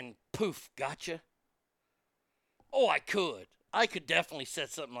 And then poof, gotcha. Oh, I could. I could definitely set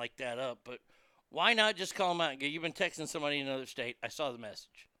something like that up, but why not just call them out and go, you've been texting somebody in another state. I saw the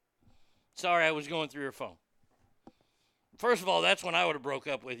message. Sorry, I was going through your phone. First of all, that's when I would have broke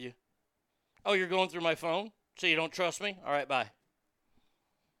up with you. Oh, you're going through my phone? So you don't trust me? All right, bye.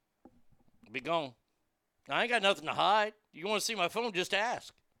 Be gone. I ain't got nothing to hide. You want to see my phone, just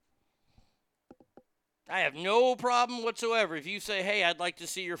ask. I have no problem whatsoever if you say, hey, I'd like to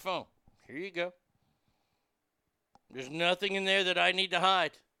see your phone. Here you go. There's nothing in there that I need to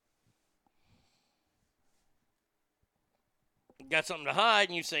hide. Got something to hide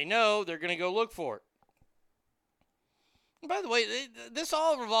and you say no, they're going to go look for it. And by the way, this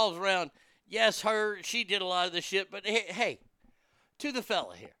all revolves around, yes, she did a lot of the shit, but hey, to the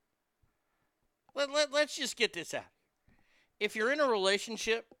fella here. Let's just get this out. If you're in a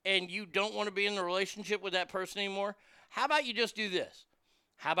relationship and you don't want to be in the relationship with that person anymore, how about you just do this?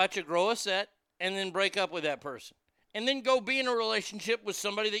 How about you grow a set and then break up with that person? And then go be in a relationship with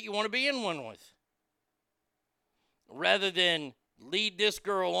somebody that you want to be in one with. Rather than lead this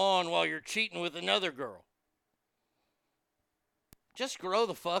girl on while you're cheating with another girl. Just grow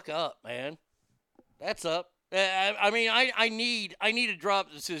the fuck up, man. That's up. I need a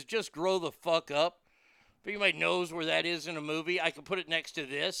drop that says just grow the fuck up. If anybody knows where that is in a movie, I can put it next to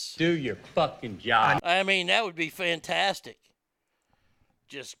this. Do your fucking job. I mean, that would be fantastic.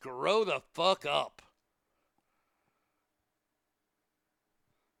 Just grow the fuck up.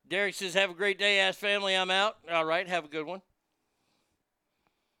 Derek says, have a great day, ass family. I'm out. All right, have a good one.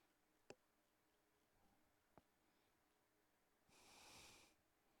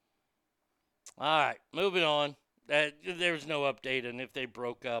 All right, moving on. There's no update on if they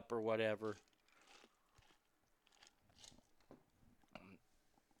broke up or whatever.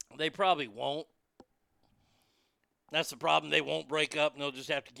 They probably won't. That's the problem. They won't break up, and they'll just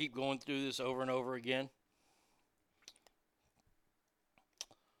have to keep going through this over and over again.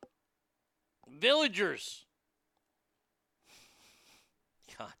 Villagers.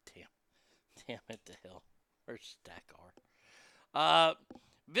 God damn. Damn it to hell. Where's Stackar?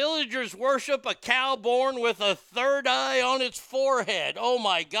 Villagers worship a cow born with a third eye on its forehead. Oh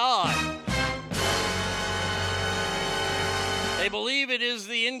my God. They believe it is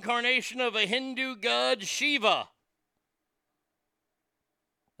the incarnation of a Hindu god, Shiva.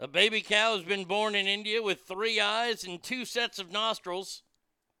 A baby cow has been born in India with 3 eyes and 2 sets of nostrils.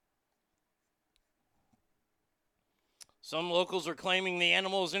 Some locals are claiming the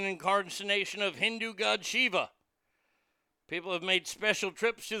animal is an incarnation of Hindu god Shiva. People have made special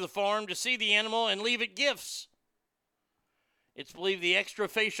trips to the farm to see the animal and leave it gifts. It's believed the extra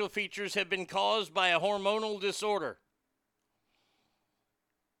facial features have been caused by a hormonal disorder.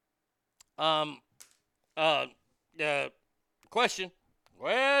 Question.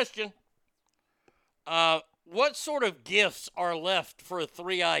 What sort of gifts are left for a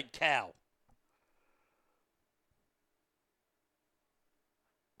 3-eyed cow?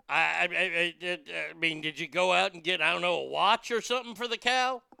 I mean, did you go out and get, a watch or something for the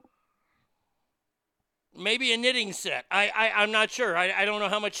cow? Maybe a knitting set. I'm not sure. I don't know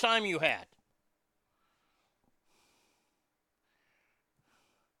how much time you had.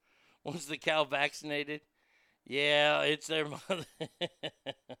 Was the cow vaccinated? Yeah, it's their mother.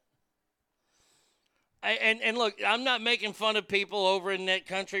 And look, I'm not making fun of people over in that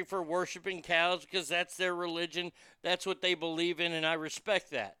country for worshiping cows because that's their religion. That's what they believe in, and I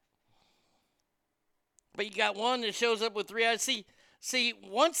respect that. But you got one that shows up with 3 eyes. See,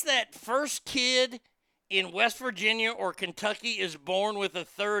 once that first kid in West Virginia or Kentucky is born with a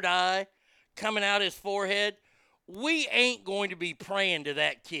 3rd eye coming out his forehead, we ain't going to be praying to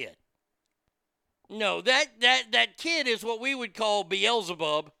that kid. No, that kid is what we would call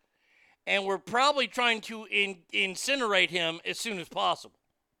Beelzebub, and we're probably trying to incinerate him as soon as possible.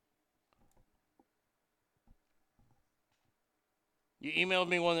 You emailed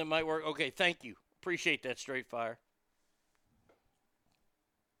me one that might work. Okay, thank you. Appreciate that, Straight Fire.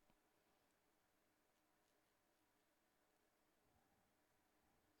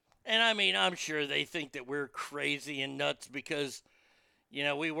 And I mean, I'm sure they think that we're crazy and nuts because,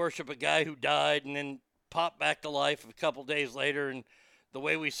 we worship a guy who died and then popped back to life a couple days later, and the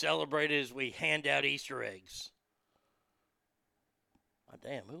way we celebrate is we hand out Easter eggs. Oh,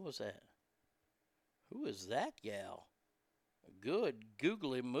 damn, who was that? Who is that gal? Good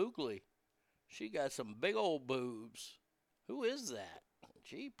googly moogly. She got some big old boobs. Who is that?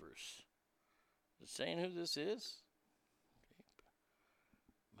 Jeepers. Is it saying who this is?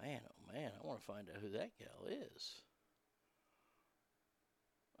 Man, oh man, I want to find out who that gal is.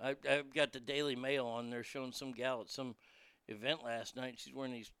 I've got the Daily Mail on there showing some gal at some event last night. She's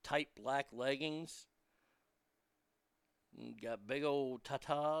wearing these tight black leggings. And got big old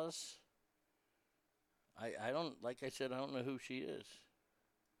tatas. I don't, like I said, I don't know who she is.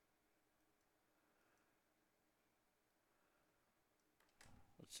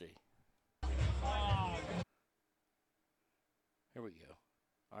 Let's see. Here we go.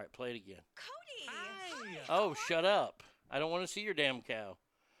 All right, play it again. Cody! Oh, shut up. I don't want to see your damn cow.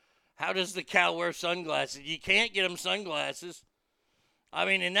 How does the cow wear sunglasses? You can't get him sunglasses. I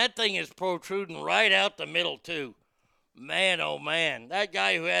mean, and that thing is protruding right out the middle, too. Man, oh man. That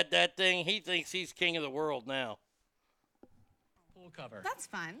guy who had that thing, he thinks he's king of the world now. Full cover. That's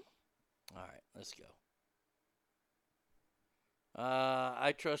fun. All right, let's go.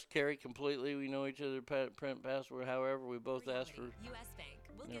 I trust Carrie completely. We know each other print password. However, we both ask for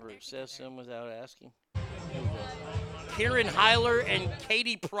never access them without asking. Karen Hyler and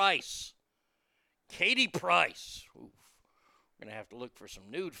Katie Price. Katie Price. Oof. We're going to have to look for some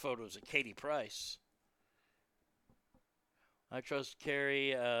nude photos of Katie Price. I trust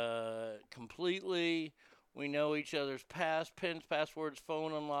Carrie completely. We know each other's pins, passwords,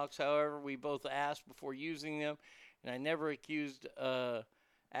 phone unlocks. However, we both asked before using them, and I never accessed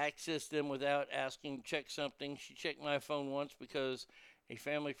them without asking. Check something. She checked my phone once because a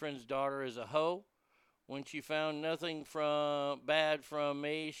family friend's daughter is a hoe. When she found nothing bad from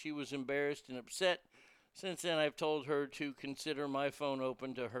me, she was embarrassed and upset. Since then, I've told her to consider my phone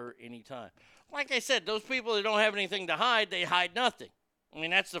open to her anytime. Like I said, those people that don't have anything to hide, they hide nothing. I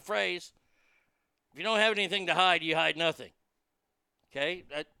mean, that's the phrase. If you don't have anything to hide, you hide nothing. Okay?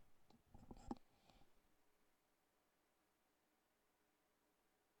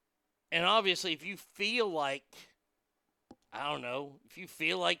 And obviously, if you feel like, I don't know, if you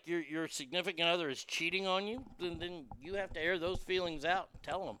feel like your significant other is cheating on you, then you have to air those feelings out and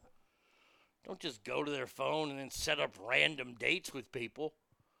tell them. Don't just go to their phone and then set up random dates with people.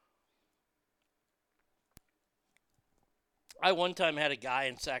 I one time had a guy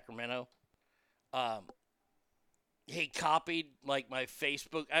in Sacramento. He copied like my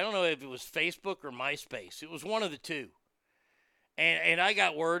Facebook. I don't know if it was Facebook or MySpace. It was one of the two. And I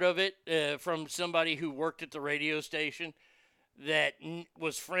got word of it from somebody who worked at the radio station that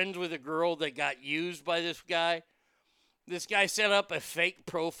was friends with a girl that got used by this guy. This guy set up a fake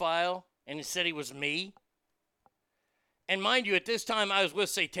profile and he said he was me. And mind you, at this time I was with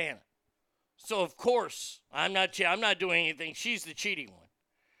Satana. So of course, I'm not doing anything. She's the cheating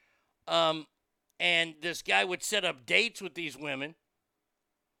one. And this guy would set up dates with these women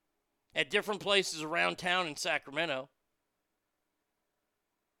at different places around town in Sacramento.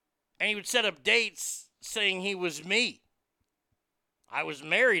 And he would set up dates saying he was me. I was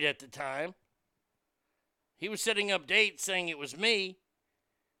married at the time. He was setting up dates saying it was me.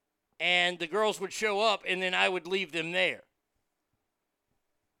 And the girls would show up and then I would leave them there.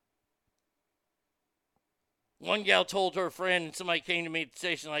 One gal told her friend, and somebody came to me at the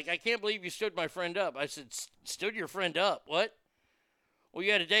station like, I can't believe you stood my friend up. I said, stood your friend up? What? Well,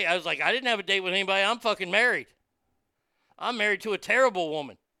 you had a date. I was like, I didn't have a date with anybody. I'm fucking married. I'm married to a terrible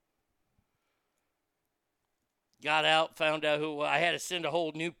woman. Got out, found out who I had to send a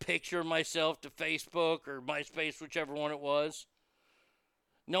whole new picture of myself to Facebook or MySpace, whichever one it was.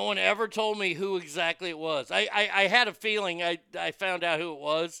 No one ever told me who exactly it was. I had a feeling I found out who it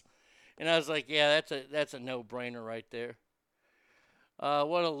was. And I was like, yeah, that's a no-brainer right there.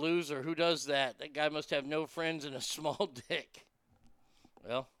 What a loser. Who does that? That guy must have no friends and a small dick.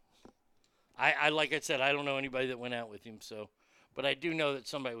 Well, I like I said, I don't know anybody that went out with him, so. But I do know that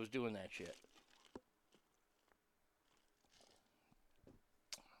somebody was doing that shit.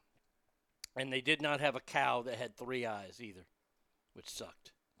 And they did not have a cow that had 3 eyes either, which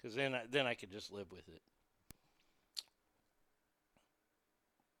sucked. Because then I could just live with it.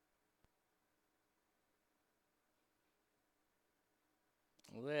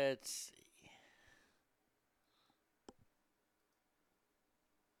 Let's see.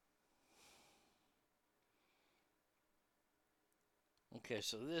 Okay,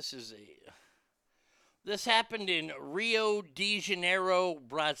 so this happened in Rio de Janeiro,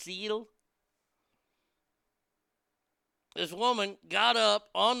 Brazil. This woman got up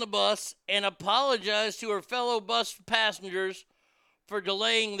on the bus and apologized to her fellow bus passengers for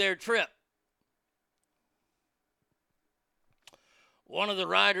delaying their trip. One of the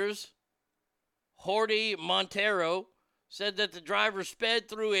riders, Jordi Montero, said that the driver sped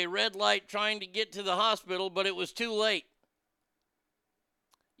through a red light trying to get to the hospital, but it was too late.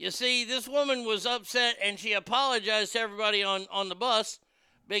 You see, this woman was upset and she apologized to everybody on the bus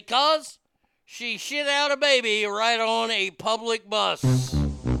because she shit out a baby right on a public bus.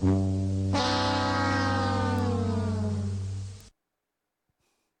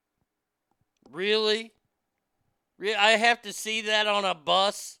 Really? I have to see that on a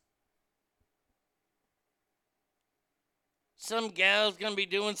bus? Some gal's going to be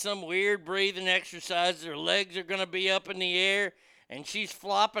doing some weird breathing exercise. Their legs are going to be up in the air, and she's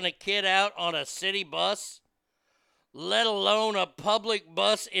flopping a kid out on a city bus, let alone a public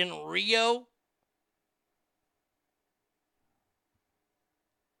bus in Rio.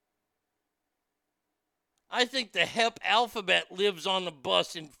 I think the hep alphabet lives on the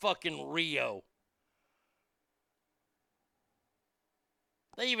bus in fucking Rio.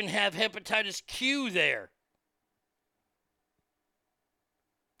 They even have hepatitis Q there.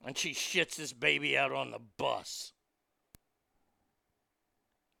 And she shits this baby out on the bus.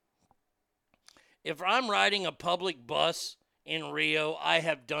 If I'm riding a public bus in Rio, I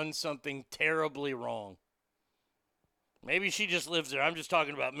have done something terribly wrong. Maybe she just lives there. I'm just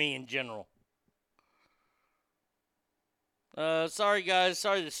talking about me in general. Sorry, guys.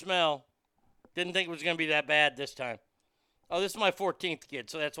 Sorry the smell. Didn't think it was going to be that bad this time. Oh, this is my 14th kid,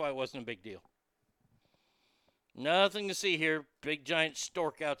 so that's why it wasn't a big deal. Nothing to see here. Big giant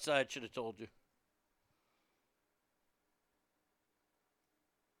stork outside, should have told you.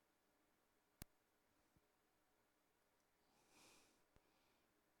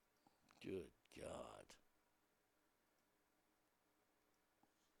 Good God.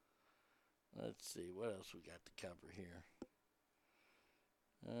 Let's see, what else we got to cover here?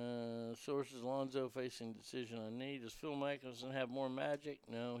 Sources, Lonzo facing decision on knee. Does Phil Mickelson have more magic?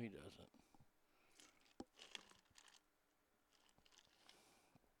 No, he doesn't.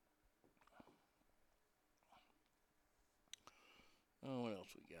 Oh, what else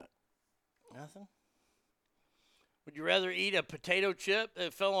we got? Nothing? Would you rather eat a potato chip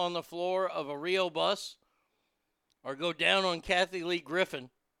that fell on the floor of a Rio bus or go down on Kathy Lee Griffin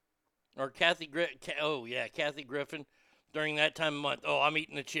or Kathy Griffin during that time of month? Oh, I'm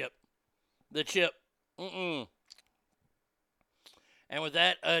eating the chip. The chip. And with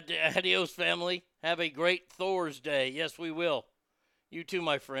that, adios, family. Have a great Thor's Day. Yes, we will. You too,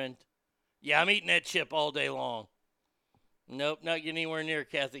 my friend. Yeah, I'm eating that chip all day long. Nope, not getting anywhere near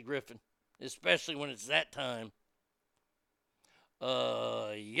Kathy Griffin, especially when it's that time.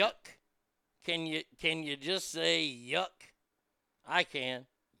 Yuck. Can you just say yuck? I can.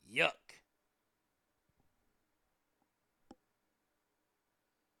 Yuck.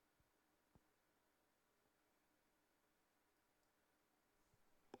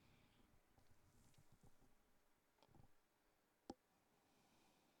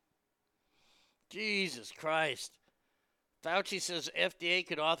 Jesus Christ. Fauci says FDA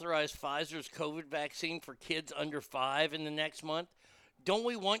could authorize Pfizer's COVID vaccine for kids under 5 in the next month. Don't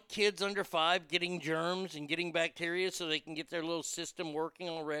we want kids under 5 getting germs and getting bacteria so they can get their little system working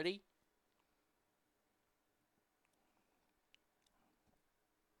already?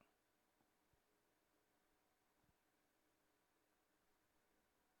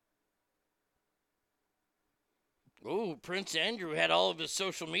 Oh, Prince Andrew had all of his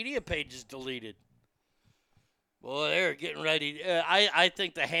social media pages deleted. Boy, they're getting ready. I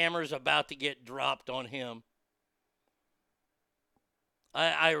think the hammer's about to get dropped on him.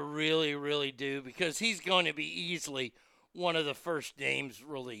 I really, really do, because he's going to be easily one of the first names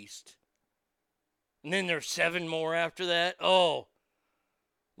released. And then there's 7 more after that. Oh,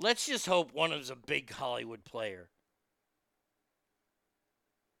 let's just hope one of them's a big Hollywood player.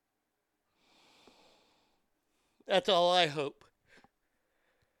 That's all I hope.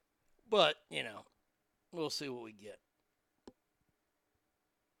 But, we'll see what we get.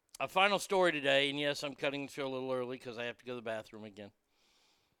 A final story today, and yes, I'm cutting the show a little early because I have to go to the bathroom again.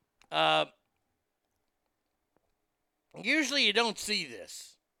 Usually you don't see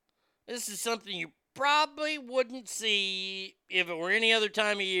this. This is something you probably wouldn't see if it were any other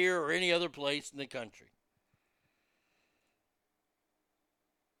time of year or any other place in the country.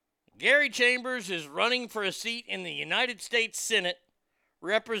 Gary Chambers is running for a seat in the United States Senate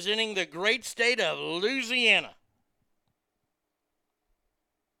representing the great state of Louisiana.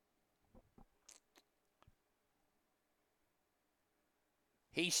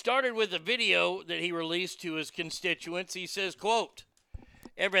 He started with a video that he released to his constituents. He says, quote,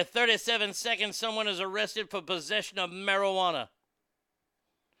 "Every 37 seconds someone is arrested for possession of marijuana.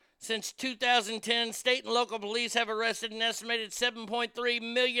 Since 2010, state and local police have arrested an estimated 7.3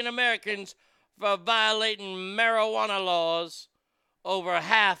 million Americans for violating marijuana laws, over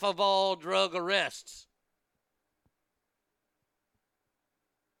half of all drug arrests."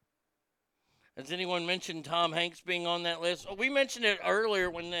 Has anyone mentioned Tom Hanks being on that list? Oh, we mentioned it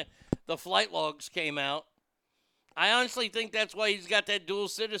earlier when the flight logs came out. I honestly think that's why he's got that dual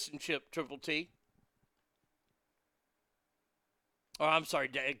citizenship, Triple T. Oh, I'm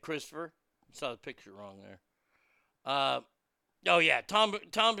sorry, Christopher. Saw the picture wrong there. Oh yeah, Tom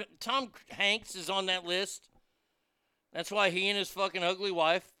Hanks is on that list. That's why he and his fucking ugly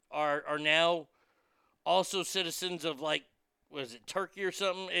wife are now also citizens of, like, was it Turkey or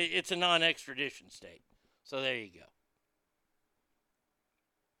something? It's a non-extradition state. So there you go.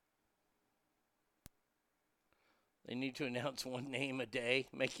 They need to announce one name a day,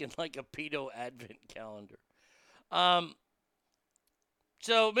 making like a pedo advent calendar.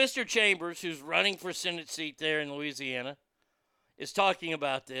 So Mr. Chambers, who's running for Senate seat there in Louisiana, is talking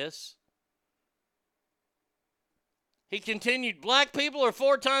about this. He continued, black people are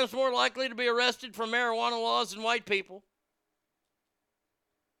 4 times more likely to be arrested for marijuana laws than white people.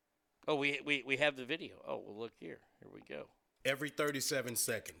 Oh, we have the video. Oh, well, look here. Here we go. Every 37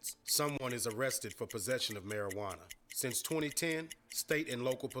 seconds, someone is arrested for possession of marijuana. Since 2010, state and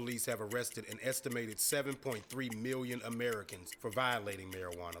local police have arrested an estimated 7.3 million Americans for violating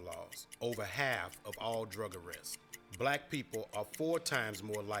marijuana laws, over half of all drug arrests. Black people are 4 times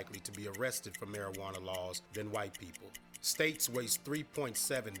more likely to be arrested for marijuana laws than white people. States waste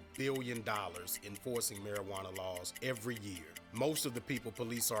 $3.7 billion enforcing marijuana laws every year. Most of the people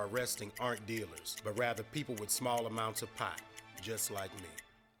police are arresting aren't dealers, but rather people with small amounts of pot, just like me.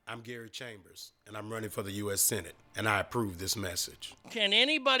 I'm Gary Chambers, and I'm running for the U.S. Senate, and I approve this message. Can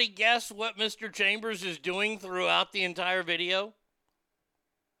anybody guess what Mr. Chambers is doing throughout the entire video?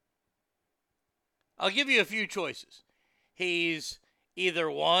 I'll give you a few choices. He's either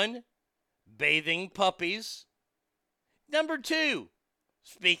 1, bathing puppies. Number 2,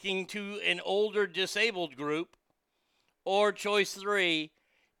 speaking to an older disabled group. Or choice 3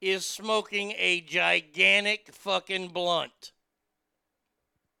 is smoking a gigantic fucking blunt.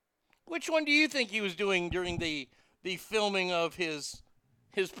 Which one do you think he was doing during the filming of his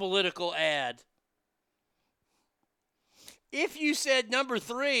political ad? If you said number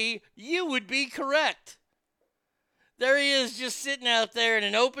 3, you would be correct. There he is, just sitting out there in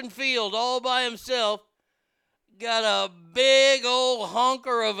an open field all by himself. Got a big old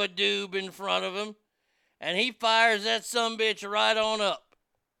honker of a doob in front of him. And he fires that sumbitch right on up.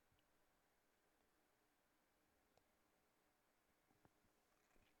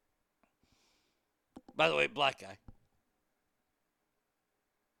 By the way, black guy.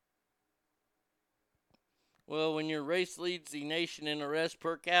 Well, when your race leads the nation in arrests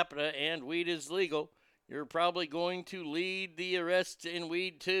per capita and weed is legal, you're probably going to lead the arrests in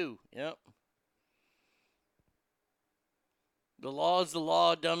weed too. Yep. The law's the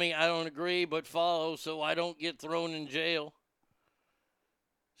law, dummy. I don't agree, but follow so I don't get thrown in jail.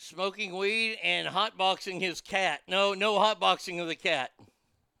 Smoking weed and hotboxing his cat. No hotboxing of the cat.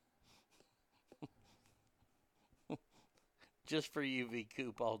 Just for you, V.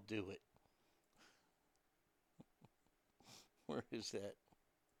 Coop, I'll do it. Where is that?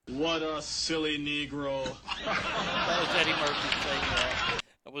 What a silly Negro. That was Eddie Murphy saying that.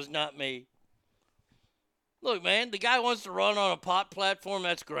 That was not me. Look, man, the guy wants to run on a pot platform.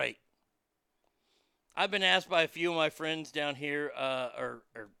 That's great. I've been asked by a few of my friends down here or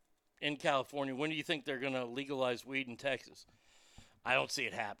in California, when do you think they're going to legalize weed in Texas? I don't see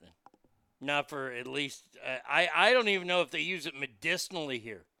it happening. Not for at least, I don't even know if they use it medicinally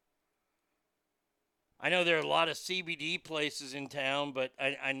here. I know there are a lot of CBD places in town, but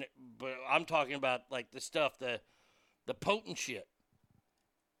I'm talking about like the stuff, the potent shit.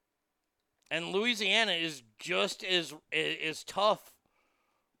 And Louisiana is just as tough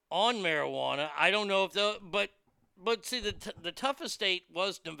on marijuana. I don't know if but see, the toughest state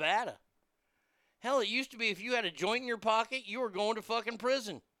was Nevada. Hell, it used to be if you had a joint in your pocket, you were going to fucking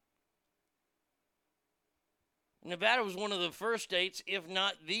prison. Nevada was one of the first states, if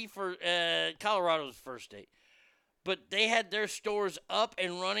not the first. Colorado was the first state. But they had their stores up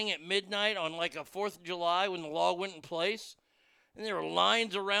and running at midnight on like a 4th of July when the law went in place. And there were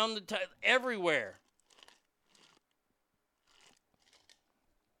lines around everywhere.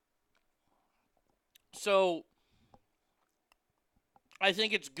 So I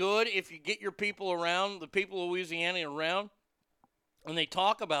think it's good if you get your people around, the people of Louisiana around, and they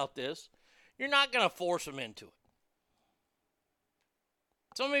talk about this. You're not going to force them into it.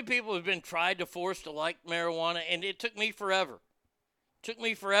 So many people have been tried to force to like marijuana, and it took me forever.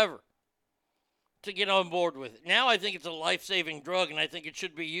 To get on board with it. Now I think it's a life-saving drug, and I think it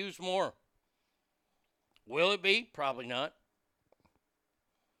should be used more. Will it be? Probably not.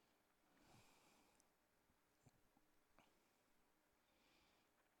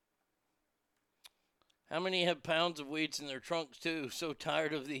 How many have pounds of weeds in their trunks too? So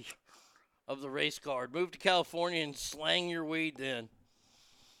tired of the race card. Move to California and slang your weed then.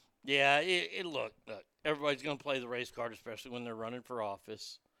 Yeah, look, everybody's going to play the race card, especially when they're running for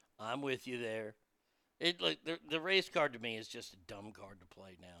office. I'm with you there. The race card to me is just a dumb card to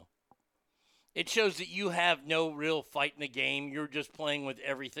play now. It shows that you have no real fight in the game. You're just playing with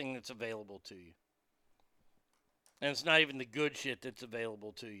everything that's available to you. And it's not even the good shit that's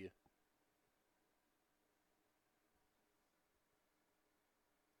available to you.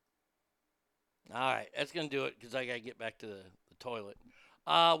 All right, that's going to do it because I got to get back to the toilet.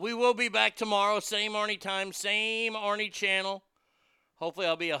 We will be back tomorrow, same Arnie time, same Arnie channel. Hopefully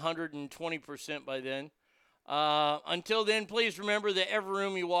I'll be 120% by then. Until then, please remember that every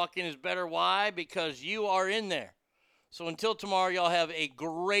room you walk in is better. Why? Because you are in there. So until tomorrow, y'all have a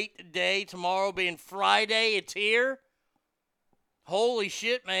great day. Tomorrow being Friday, it's here. Holy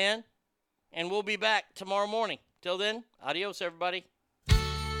shit, man. And we'll be back tomorrow morning. Till then, adios, everybody.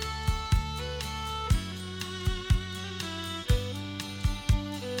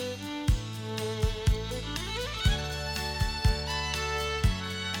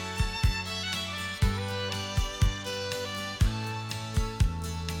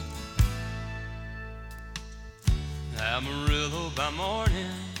 Amarillo by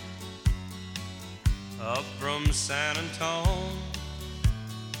morning, up from San Antone.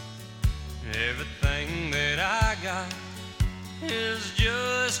 Everything that I got is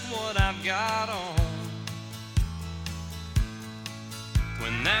just what I've got on.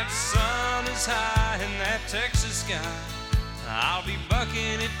 When that sun is high in that Texas sky, I'll be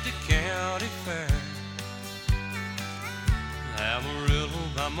bucking at the county fair. Amarillo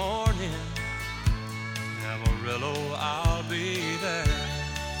by morning, Amarillo, I'll be there.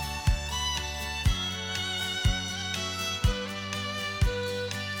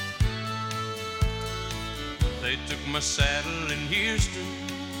 They took my saddle in Houston,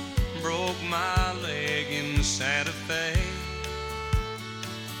 broke my leg in Santa Fe.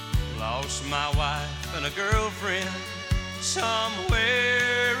 Lost my wife and a girlfriend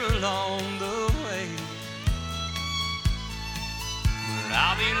somewhere along the way.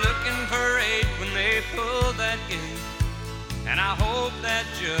 I'll be looking for 8 when they pull that gate, and I hope that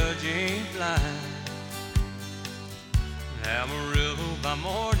judge ain't blind. Amarillo by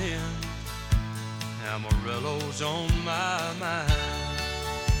morning, Amarillo's on my mind.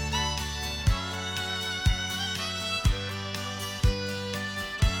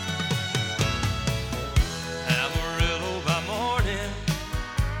 Amarillo by morning,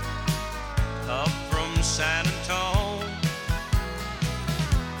 up from San Antone.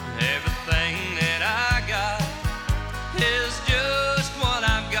 Everything that I got is just what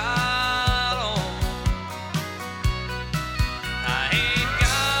I've got on. I ain't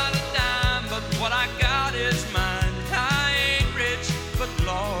got a dime, but what I got is mine. I ain't rich, but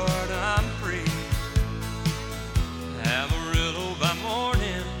Lord, I'm free. Amarillo by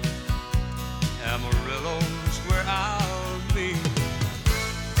morning, Amarillo's where I'll be.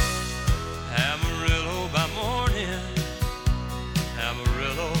 Amarillo by morning,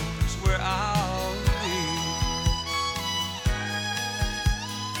 Amarillo where I'll be.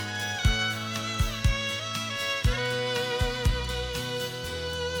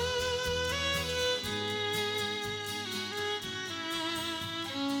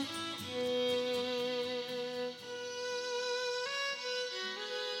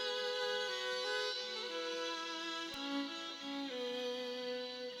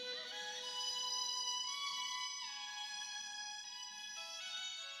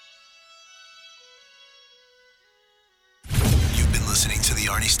 Listening to the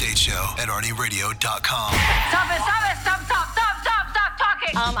Arnie State Show at ArnieRadio.com. Stop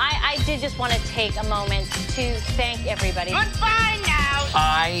talking. I did just want to take a moment to thank everybody. Goodbye now.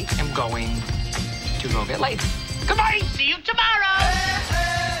 I am going to go get laid. Goodbye. See you tomorrow.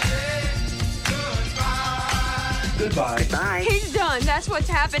 Goodbye. Bye. He's done. That's what's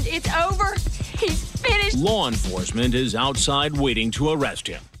happened. It's over. He's finished. Law enforcement is outside waiting to arrest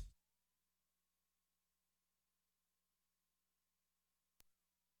him.